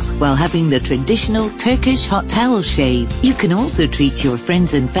relax while having the traditional Turkish hot towel shave. You can also treat your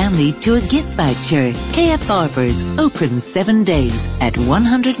friends and family to a gift voucher. KF Barbers open 7 days at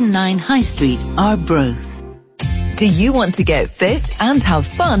 109 High Street, Arbroath. Do you want to get fit and have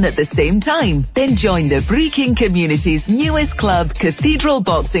fun at the same time? Then join the Brechin community's newest club, Cathedral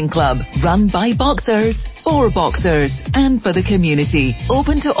Boxing Club, run by boxers, for boxers, and for the community.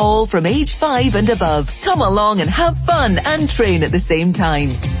 Open to all from age 5 and above. Come along and have fun and train at the same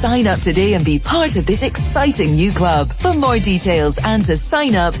time. Sign up today and be part of this exciting new club. For more details and to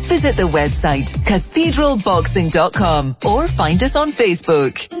sign up, visit the website cathedralboxing.com or find us on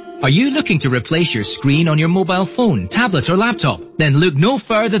Facebook. Are you looking to replace your screen on your mobile phone, tablet or laptop? Then look no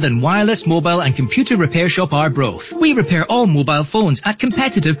further than Wireless Mobile and Computer Repair Shop Arbroath. We repair all mobile phones at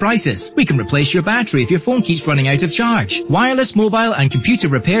competitive prices. We can replace your battery if your phone keeps running out of charge. Wireless Mobile and Computer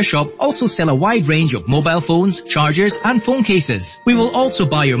Repair Shop also sell a wide range of mobile phones, chargers and phone cases. We will also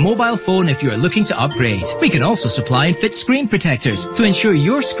buy your mobile phone if you are looking to upgrade. We can also supply and fit screen protectors to ensure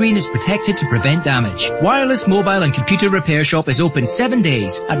your screen is protected to prevent damage. Wireless Mobile and Computer Repair Shop is open 7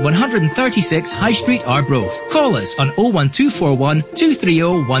 days at 136 High Street, Arbroath. Call us on 01241 230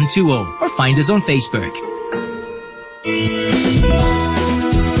 120 or find us on Facebook.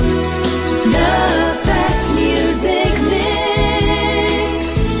 The best music mix.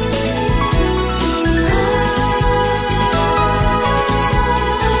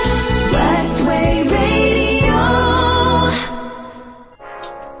 Westway Radio.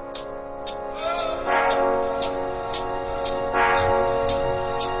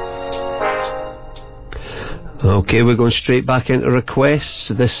 Okay, we're going straight back into requests.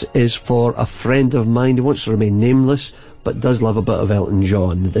 This is for a friend of mine who wants to remain nameless, but does love a bit of Elton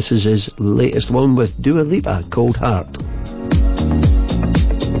John. This is his latest one with Dua Lipa, Cold Heart.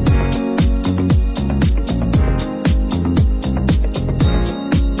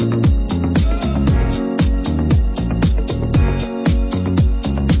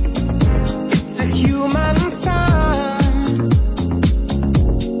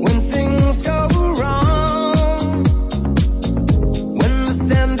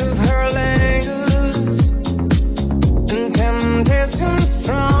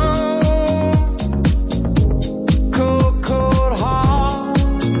 Cold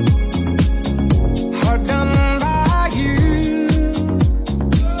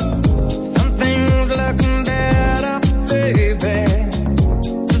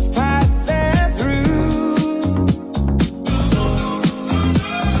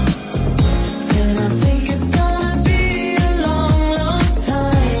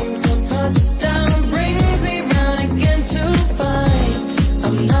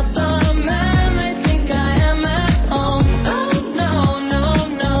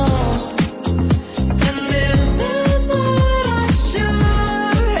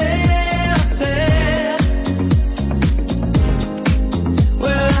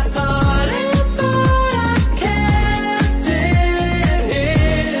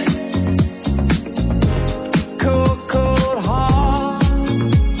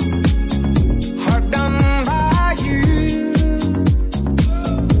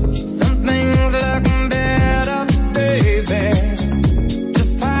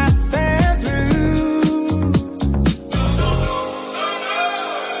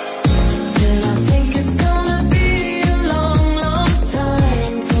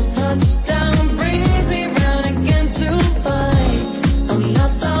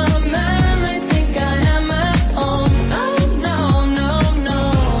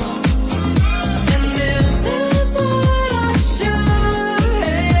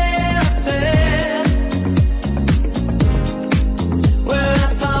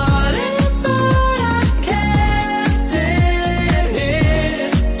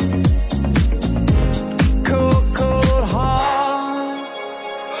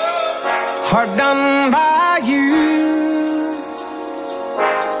hard done by you.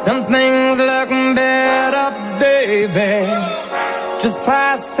 Some things look better, baby, just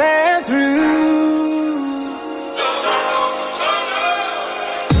passing through.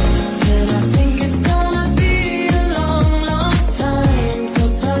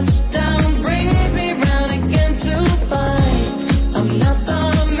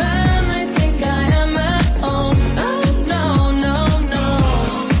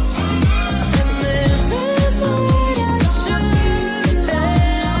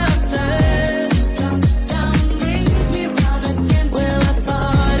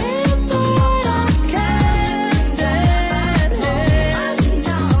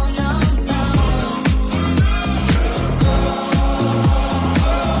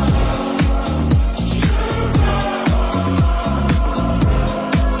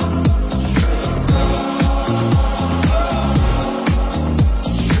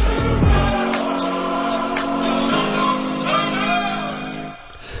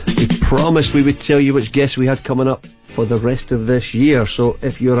 Promised we would tell you which guests we had coming up for the rest of this year, so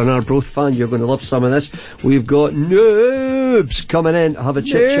if you're an Arbroath fan you're going to love some of this. We've got Noobs coming in to have a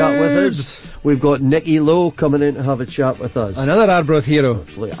chit chat with us. We've got Nicky Lowe coming in to have a chat with us, another Arbroath hero,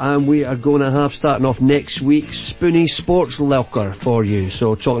 and we are going to have, starting off next week, Spoonie Sports Lurker for you,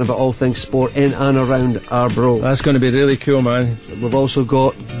 so talking about all things sport in and around Arbroath. That's going to be really cool, man. We've also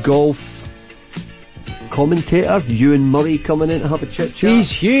got golf commentator Ewan Murray coming in to have a chit chat.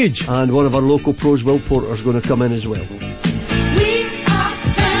 He's huge. And one of our local pros, Will Porter's going to come in as well.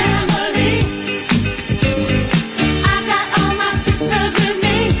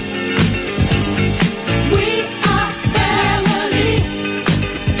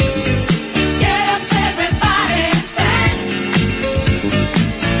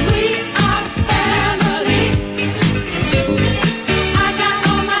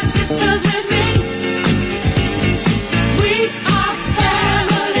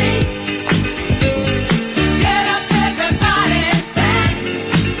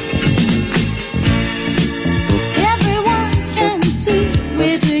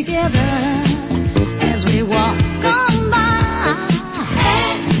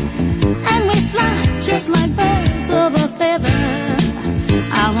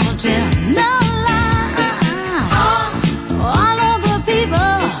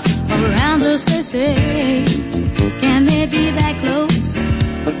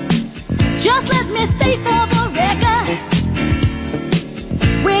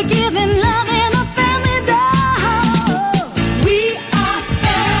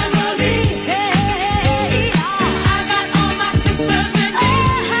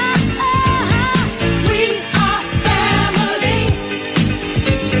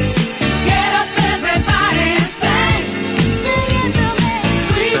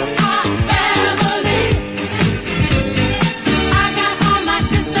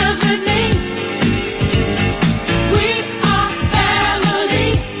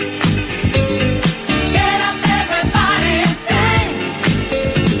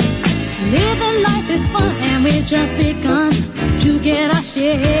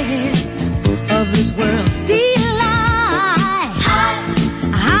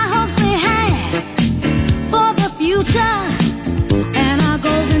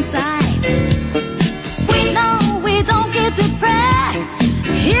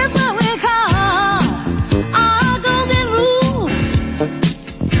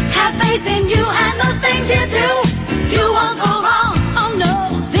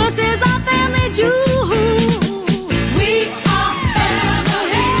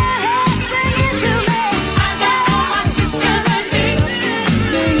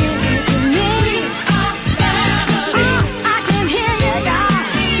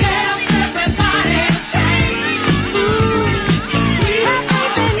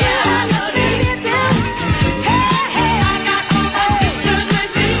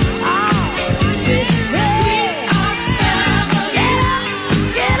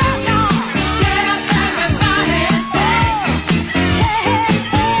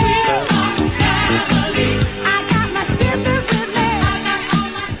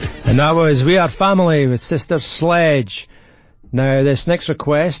 That was We Are Family with Sister Sledge. Now, this next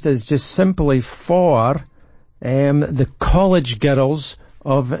request is just simply for the college girls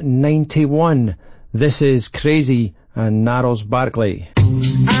of 91. This is Crazy and Narrows Barkley.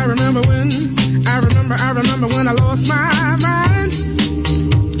 I remember when I lost my mind.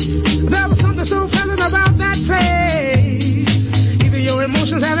 There was something so pleasant about that place. Even your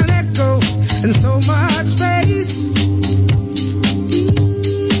emotions have an echo in so much space.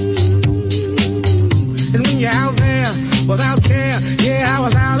 And when you're out there without care, yeah, I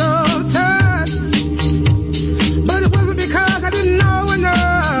was out of touch.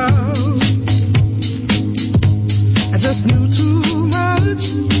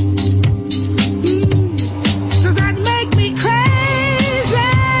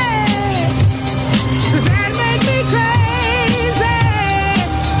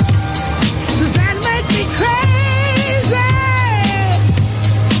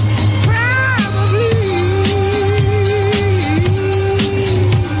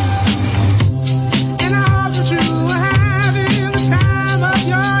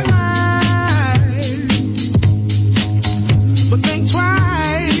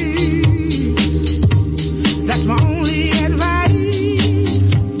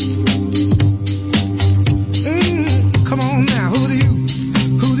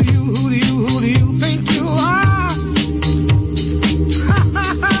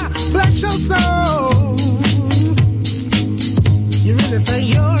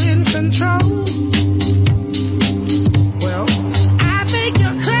 you're in control. Well, I think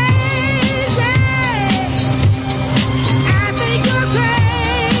you're crazy. I think you're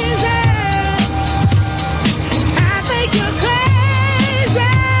crazy. I think you're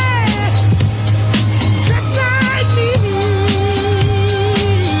crazy. Just like me.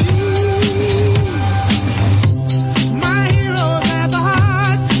 My heroes had the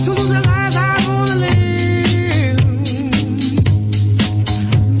heart to lose their lives out on the limb.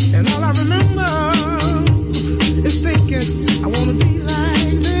 And all I remember is thinking, I want to be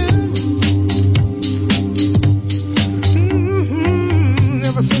like them.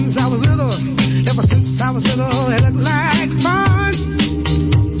 Ever since I was little, it looked like fun.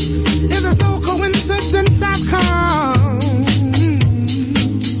 If there's no coincidence, I've come.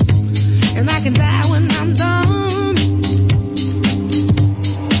 And I can die when I'm done.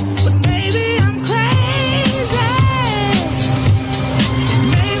 But maybe I'm crazy.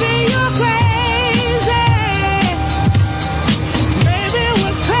 Maybe you're crazy. Maybe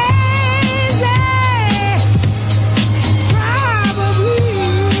we're crazy.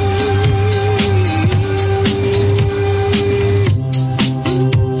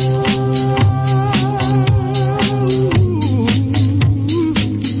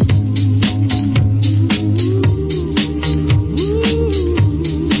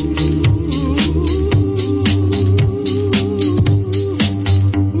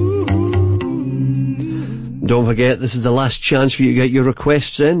 Don't forget, this is the last chance for you to get your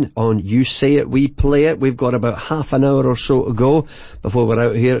requests in on You Say It, We Play It. We've got about half an hour or so to go before we're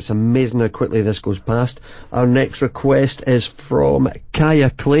out of here. It's amazing how quickly this goes past. Our next request is from Kaya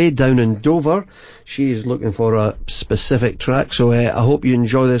Clay down in Dover. She's looking for a specific track, so I hope you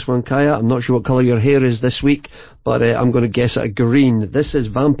enjoy this one, Kaya. I'm not sure what colour your hair is this week, but I'm going to guess at green. This is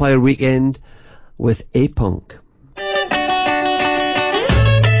Vampire Weekend with A-Punk.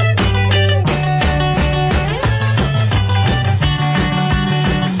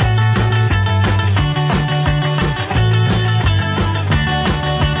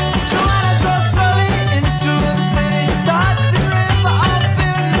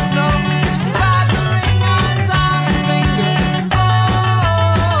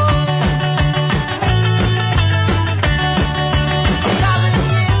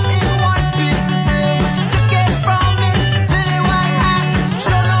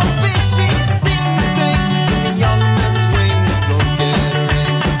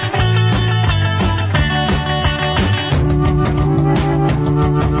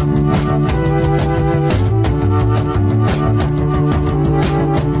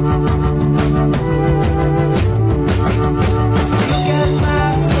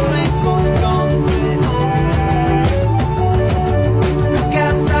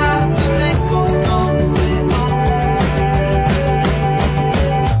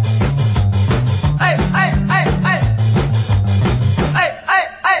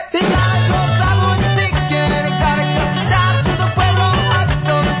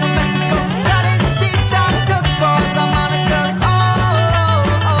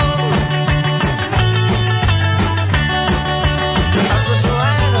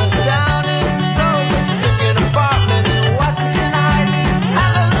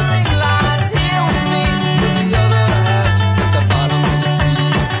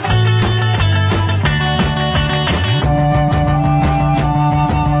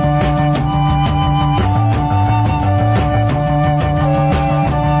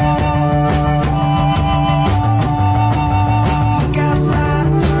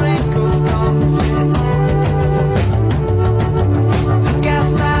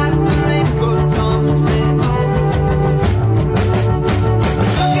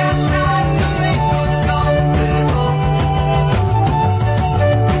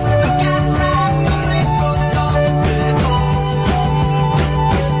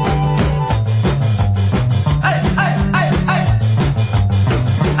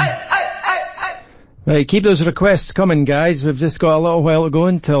 Right, keep those requests coming, guys. We've just got a little while to go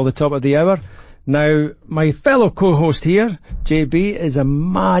until the top of the hour. Now, my fellow co-host here, JB, is a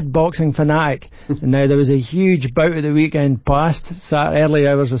mad boxing fanatic. And now there was a huge bout at the weekend past, early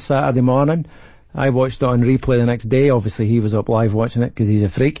hours of Saturday morning. I watched it on replay the next day. Obviously, he was up live watching it because he's a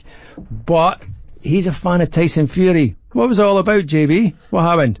freak. But he's a fan of Tyson Fury. What was it all about, JB? What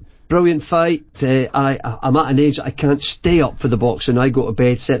happened? brilliant fight. I'm at an age that I can't stay up for the boxing. I go to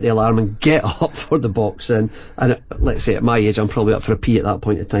bed, set the alarm and get up for the boxing. And let's say at my age I'm probably up for a pee at that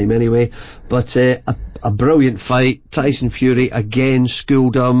point in time anyway. But a brilliant fight. Tyson Fury again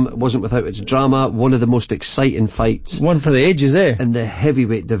schooled him. It wasn't without its drama. One of the most exciting fights. One for the ages, eh? In the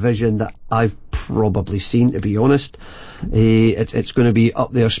heavyweight division that I've probably seen, to be honest. It's going to be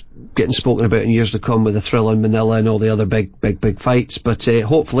up there getting spoken about in years to come with the Thriller in Manila and all the other big fights. But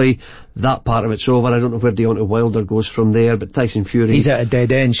hopefully that part of it's over. I don't know where Deontay Wilder goes from there, but Tyson Fury... He's at a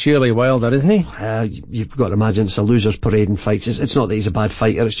dead end, surely, Wilder, isn't he? You've got to imagine it's a loser's parade in fights. It's not that he's a bad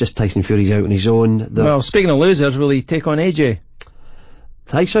fighter, it's just Tyson Fury's out on his own. Well, speaking of losers, will he take on AJ?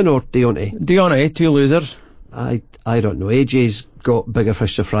 Tyson or Deontay? Deontay, 2 losers. I don't know. AJ's got bigger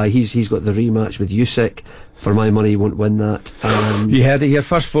fish to fry. He's got the rematch with Usyk. For my money, he won't win that. You heard it here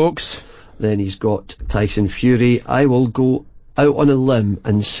first, folks. Then he's got Tyson Fury. I will go out on a limb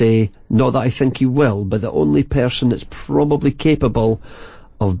and say, not that I think he will, but the only person that's probably capable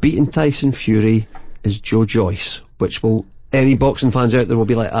of beating Tyson Fury is Joe Joyce, which will, any boxing fans out there will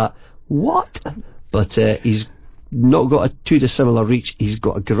be like, what? But he's not got a too dissimilar reach. He's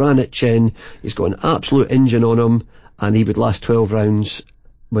got a granite chin. He's got an absolute engine on him, and he would last 12 rounds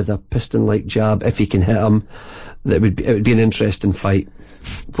with a piston-like jab if he can hit him. It would be an interesting fight.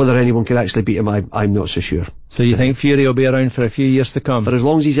 Whether anyone can actually beat him, I'm not so sure. So you think Fury will be around for a few years to come? For as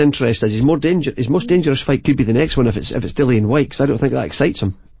long as he's interested. His most dangerous fight could be the next one if it's Dillian White, because I don't think that excites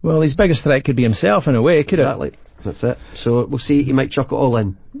him. Well, his biggest threat could be himself in a way, could it? Exactly. That's it. So we'll see. He might chuck it all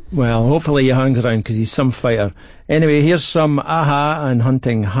in. Well, hopefully he hangs around because he's some fighter. Anyway, here's some Aha and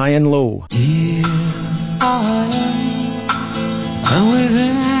Hunting High and Low. Here I am, and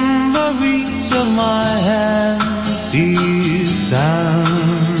within the reach of my hand, she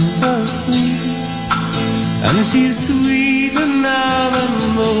sounds asleep, and she's sweeter now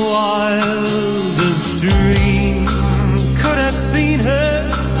than the wildest dream could have seen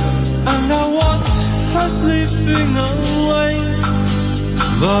her, and I watch her slipping away,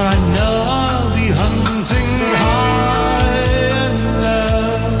 but I know I'll be hunting high and low.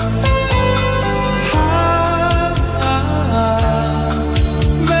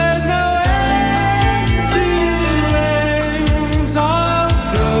 There's no end to the lengths I'll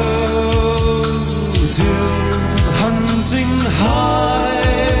go to, hunting high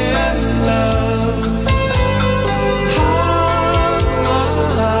and low.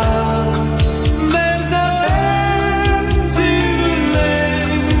 There's no end to the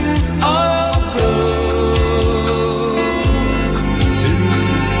lengths I'll go to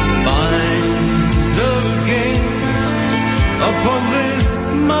find again. Upon this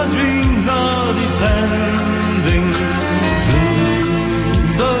my dreams are depending. Through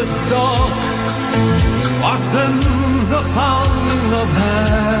the dark blossoms upon the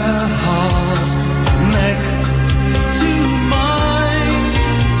her heart next to mine.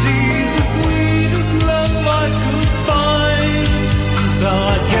 She's the sweetest love I could find, so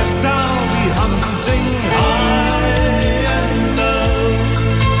I guess I'll be hunting high and low.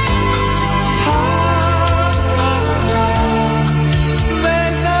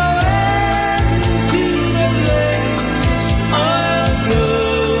 There's no end to the lengths I'll go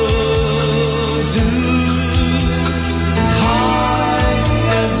to, high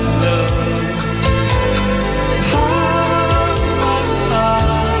and low.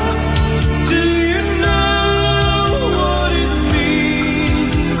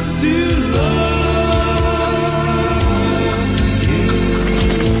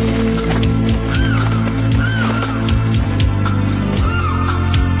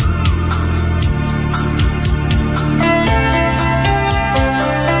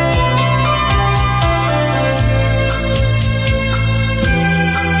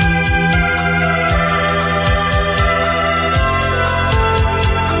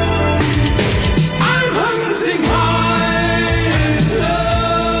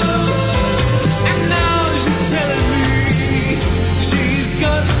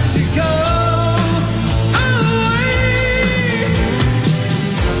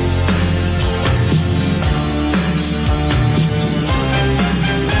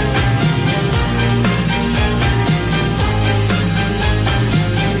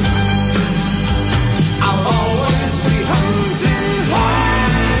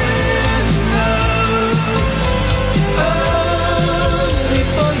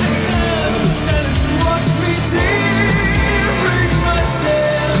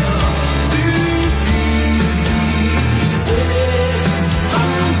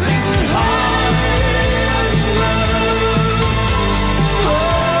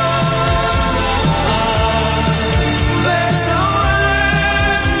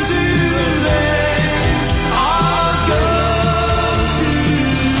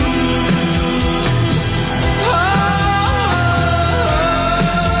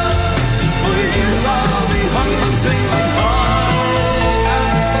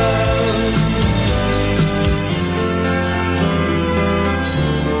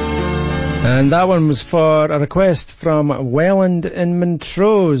 And that one was for a request from Welland in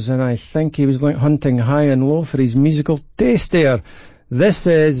Montrose, and I think he was hunting high and low for his musical taste there. This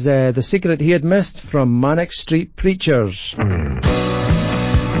is The Secret He Had Missed from Manic Street Preachers.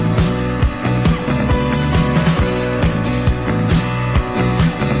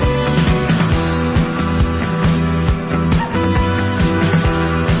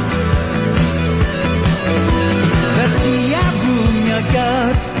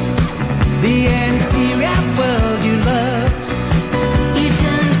 The anti-rap world you loved. You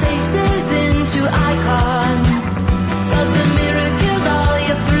turned faces into icons, but the mirror killed all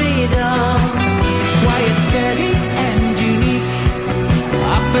your freedom. Quiet, steady, and unique,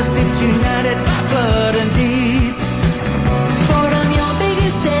 opposites united by blood and deed. For I'm your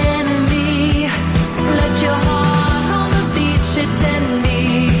biggest enemy. Let your heart on the beach attend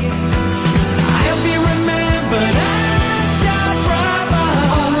me. I'll be remembered as your brother.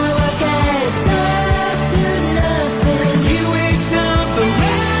 All my work adds up to nothing. You ignore the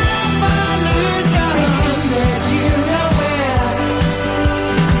revolution. They just let you nowhere.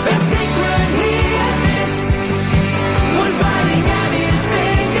 The secret he had missed was lying at his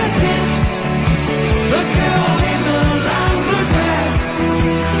fingertips. The girl in the long blue dress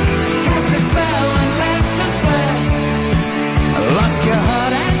cast a spell and left us blessed. Lost your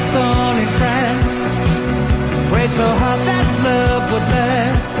heart and soul in France. Prayed so hard that love would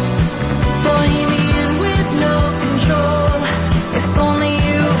last. Bohemian with no control. If only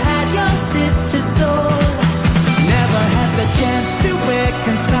you had your sister's soul. Never had the chance to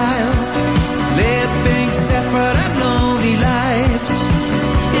reconcile. Living separate and lonely lives.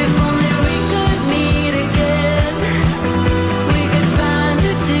 If only we could meet again. We could find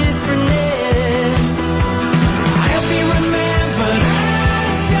a different end. I'll be remembered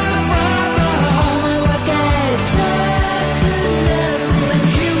as your brother. All my work adds up to nothing.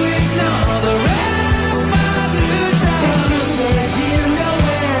 You ignore the revolution. They just led you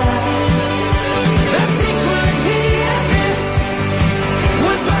nowhere. The secret he had missed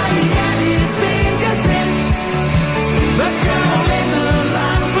was lying at his fingertips. The girl in the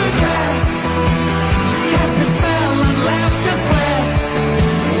long blue dress cast a spell and left us blessed.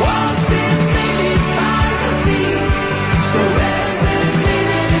 Walls been faded by the sea. Fluorescent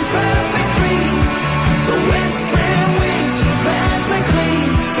hidden in perfect dream. The whispering wings through clouds and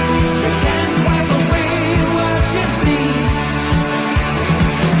clean. They can't wipe away what you've seen.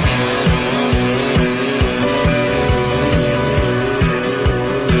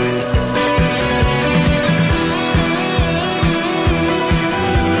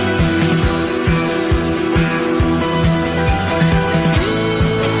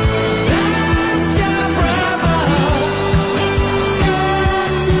 That's your brother.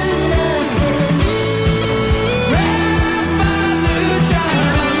 Up to nothing.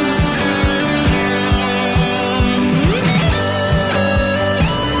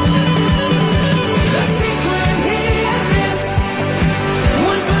 The secret he had missed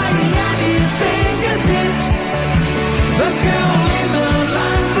was lying at his fingertips. The girl in the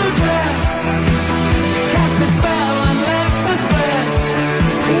long blue dress cast a spell and left us blessed.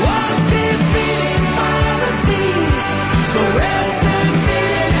 Walls defeated by the sea. Fluorescent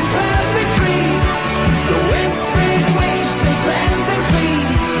hidden in perfect dream. The whispering waves they cleanse and clean.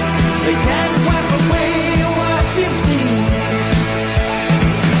 They can't wipe away what you've seen.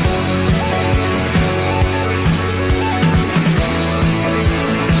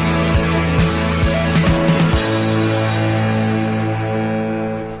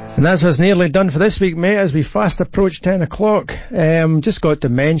 And that's us nearly done for this week, mate, as we fast approach 10 o'clock. Just got to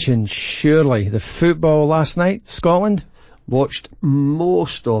mention, surely, the football last night, Scotland. Watched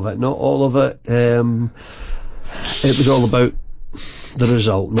most of it, not all of it. It was all about the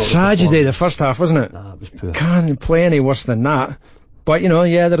result, not Tragedy, the first half, wasn't it? It was poor. Can't play any worse than that. But,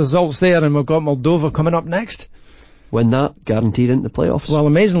 the result's there, and we've got Moldova coming up next. Win that, guaranteed into the playoffs. Well,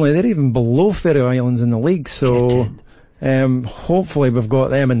 amazingly, they're even below Faroe Islands in the league, so hopefully we've got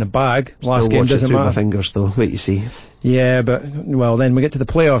them in the bag. Last Still game watch it doesn't through my matter. fingers though, wait you see. Yeah, but, well, then we get to the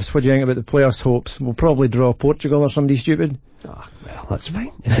playoffs. What do you think about the playoffs hopes? We'll probably draw Portugal or somebody stupid. Well, that's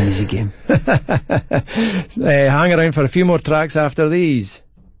fine. It's an easy game. Hang around for a few more tracks after these.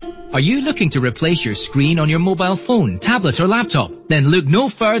 Are you looking to replace your screen on your mobile phone, tablet or laptop? Then look no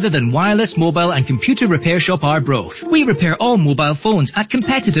further than Wireless Mobile and Computer Repair Shop Arbroath. We repair all mobile phones at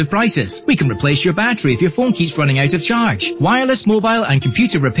competitive prices. We can replace your battery if your phone keeps running out of charge. Wireless Mobile and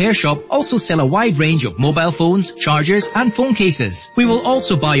Computer Repair Shop also sell a wide range of mobile phones, chargers and phone cases. We will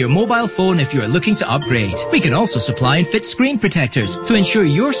also buy your mobile phone if you are looking to upgrade. We can also supply and fit screen protectors to ensure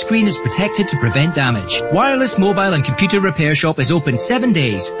your screen is protected to prevent damage. Wireless Mobile and Computer Repair Shop is open 7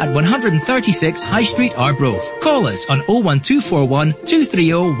 days at 136 High Street, Arbroath. Call us on 01241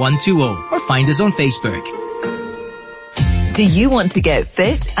 230 120 or find us on Facebook. Do you want to get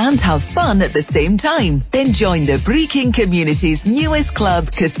fit and have fun at the same time? Then join the Brechin community's newest club,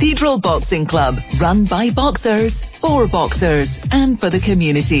 Cathedral Boxing Club, run by boxers, for boxers, and for the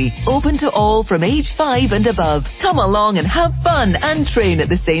community. Open to all from age 5 and above. Come along and have fun and train at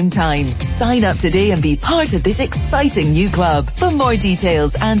the same time. Sign up today and be part of this exciting new club. For more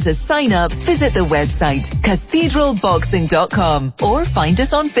details and to sign up, visit the website cathedralboxing.com or find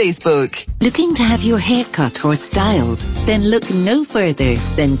us on Facebook. Looking to have your hair cut or styled? Then look no further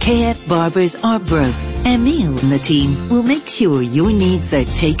than KF Barbers Arbroath. Emil and the team will make sure your needs are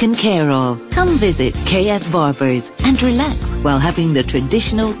taken care of. Come visit KF Barbers and relax while having the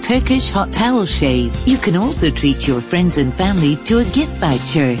traditional Turkish hot towel shave. You can also treat your friends and family to a gift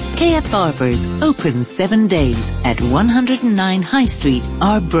voucher. KF Barbers open 7 days at 109 High Street,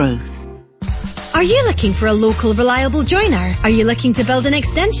 Arbroath. Are you looking for a local reliable joiner? Are you looking to build an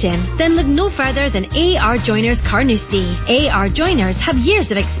extension? Then look no further than AR Joiners Carnoustie. AR Joiners have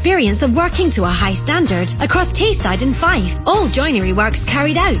years of experience of working to a high standard across Tayside and Fife. All joinery works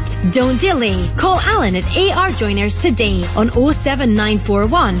carried out. Don't delay. Call Alan at AR Joiners today on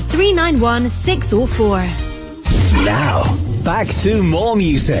 07941 391 604. Now, back to more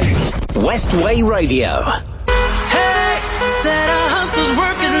music. Westway Radio. Hey, said our hustle's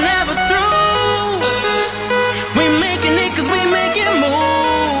work is never through. We making it 'cause we make it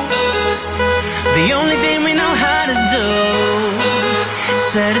move. The only thing we know how to do.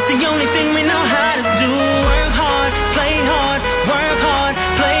 Said it's the only thing we know how to do. Work hard, play hard, work hard,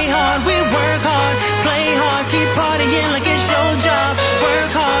 play hard. We work hard, play hard, keep partying like it's your job.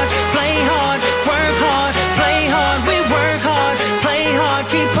 Work hard, play hard, work hard, play hard. We work hard, play hard,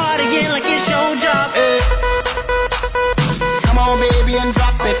 keep partying like it's your job. Come on, baby, and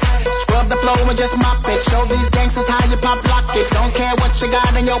drop it. Scrub the floor and just mop it. Show these gangsters how you pop lock it. Don't care what you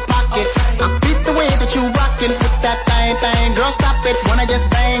got in your pocket. I beat the way that you rockin' with that thing. Girl, stop it. Wanna just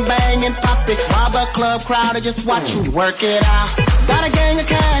bang, bang, and pop it. While the club crowd are just watch you work it out. Got a gang of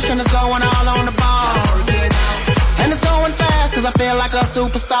cash and it's going all on the ball. And it's going fast 'cause I feel like a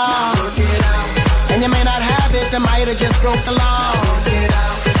superstar. And you may not have it, I might have just broke the law.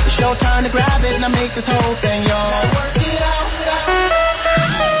 It's your turn to grab it and I make this whole thing yours. Work it out.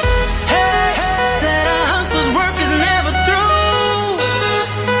 Said our hustle's work is never through.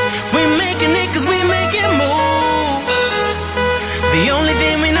 We making it 'cause we make it move. The only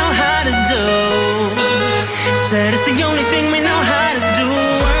thing we know how to do. Said it's the only thing we know how to do.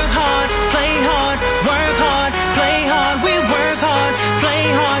 Work hard, play hard, work hard, play hard. We work hard, play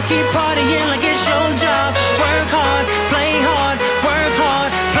hard, keep partying like it's your job. Work hard, play hard, work hard,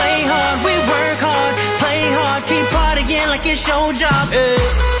 play hard. We work hard, play hard, keep partying like it's your job.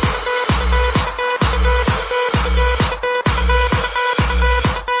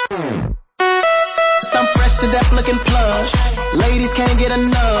 Some fresh to death looking plush. Ladies can't get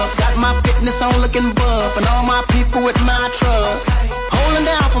enough. Got my fitness on looking buff. And all my people with my trust. Holding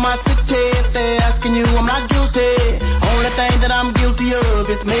down for my city. If they're asking you, I'm not guilty. Only thing that I'm guilty of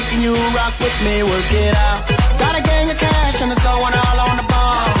is making you rock with me. Work it out. Got a gang of cash and it's going all on the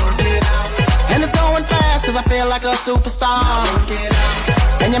ball. And it's going fast 'cause I feel like a superstar.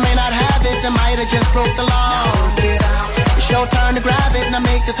 And you may not have it, I might have just broke the law. It's your turn to grab it and I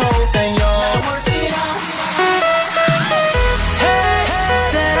make this whole thing yours.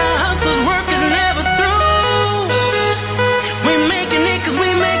 Said our hustle's work is never through. We making it 'cause we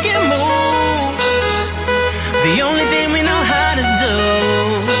make it move. The only thing we know how to do.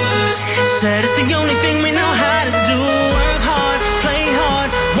 Said it's the only thing we know how to do. Work hard, play hard,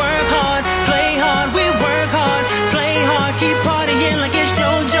 work hard, play hard. We work hard, play hard, keep partying like it's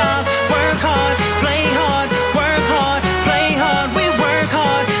your job. Work hard, play hard, work hard, play hard. We work hard.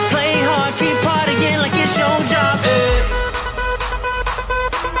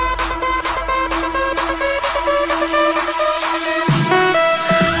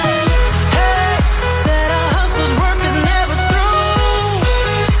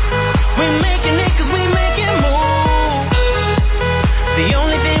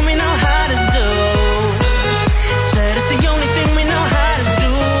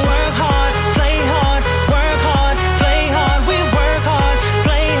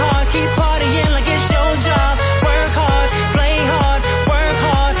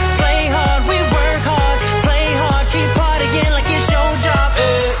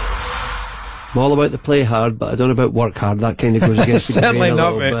 all about the play hard, but I don't know about work hard. That kind of goes against the Certainly grain a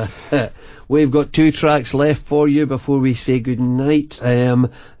not, little bit. We've got 2 tracks left for you before we say good night. We're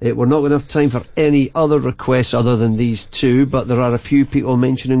not going to have time for any other requests other than these 2, but there are a few people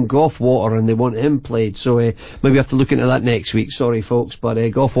mentioning Gough Water and they want him played, so maybe have to look into that next week. Sorry folks, but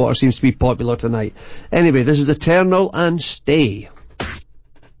Gough Water seems to be popular tonight. Anyway, this is Eternal and Stay.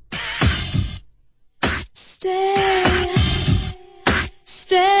 Stay.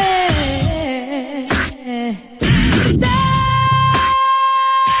 Stay.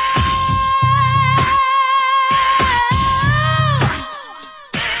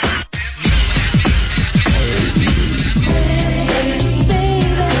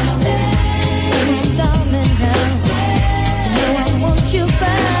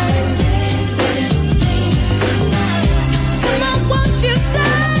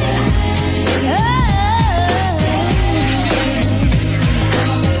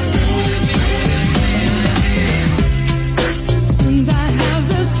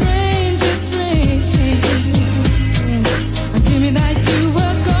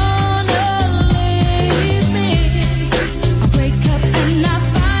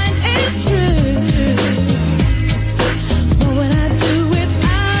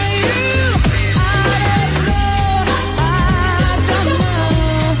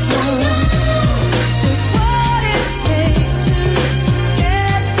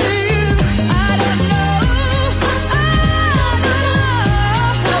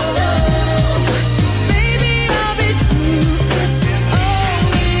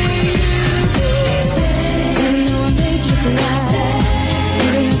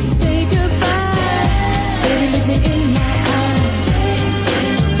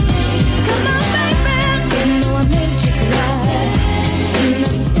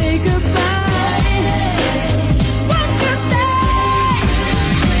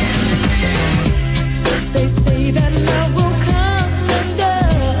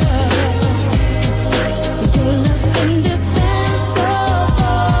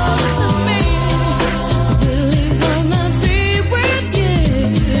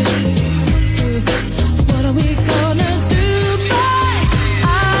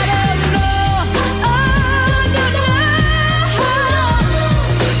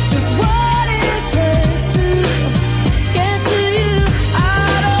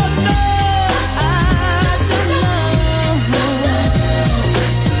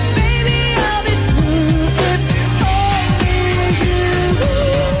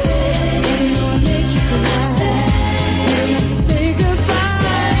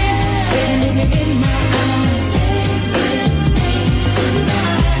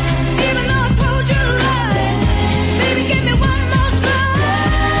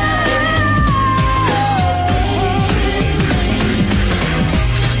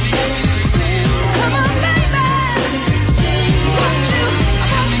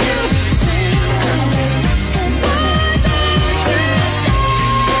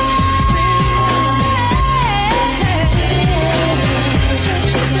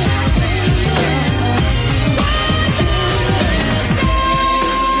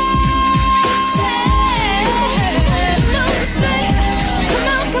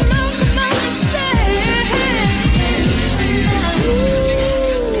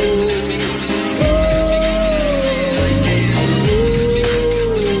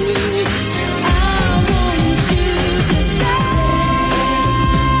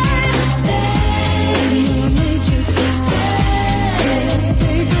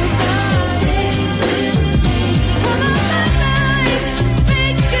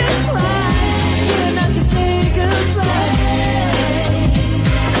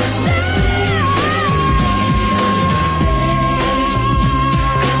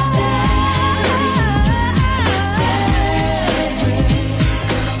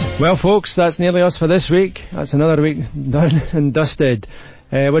 Well, folks, that's nearly us for this week. That's another week done and dusted.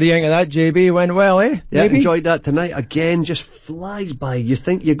 What do you think of that, JB? Went well, eh? Yeah, Maybe? enjoyed that tonight. Again, just flies by. You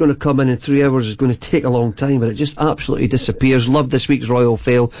think you're going to come in 3 hours is going to take a long time, but it just absolutely disappears. Love this week's Royal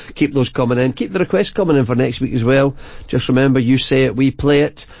Fail. Keep those coming in. Keep the requests coming in for next week as well. Just remember, you say it, we play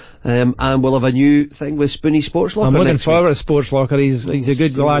it. And we'll have a new thing with Spoonie Sports Locker. I'm looking next forward week. to Sports Locker. He's a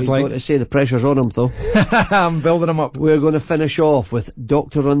good lad, I've like. got to say the pressure's on him though. I'm building him up. We're going to finish off with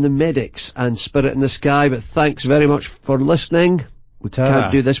Doctor on the Medics and Spirit in the Sky, but thanks very much for listening. We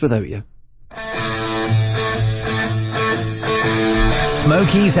can't do this without you.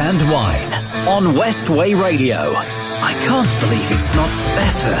 Smokies and Wine on Westway Radio. I can't believe it's not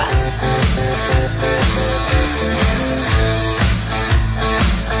better.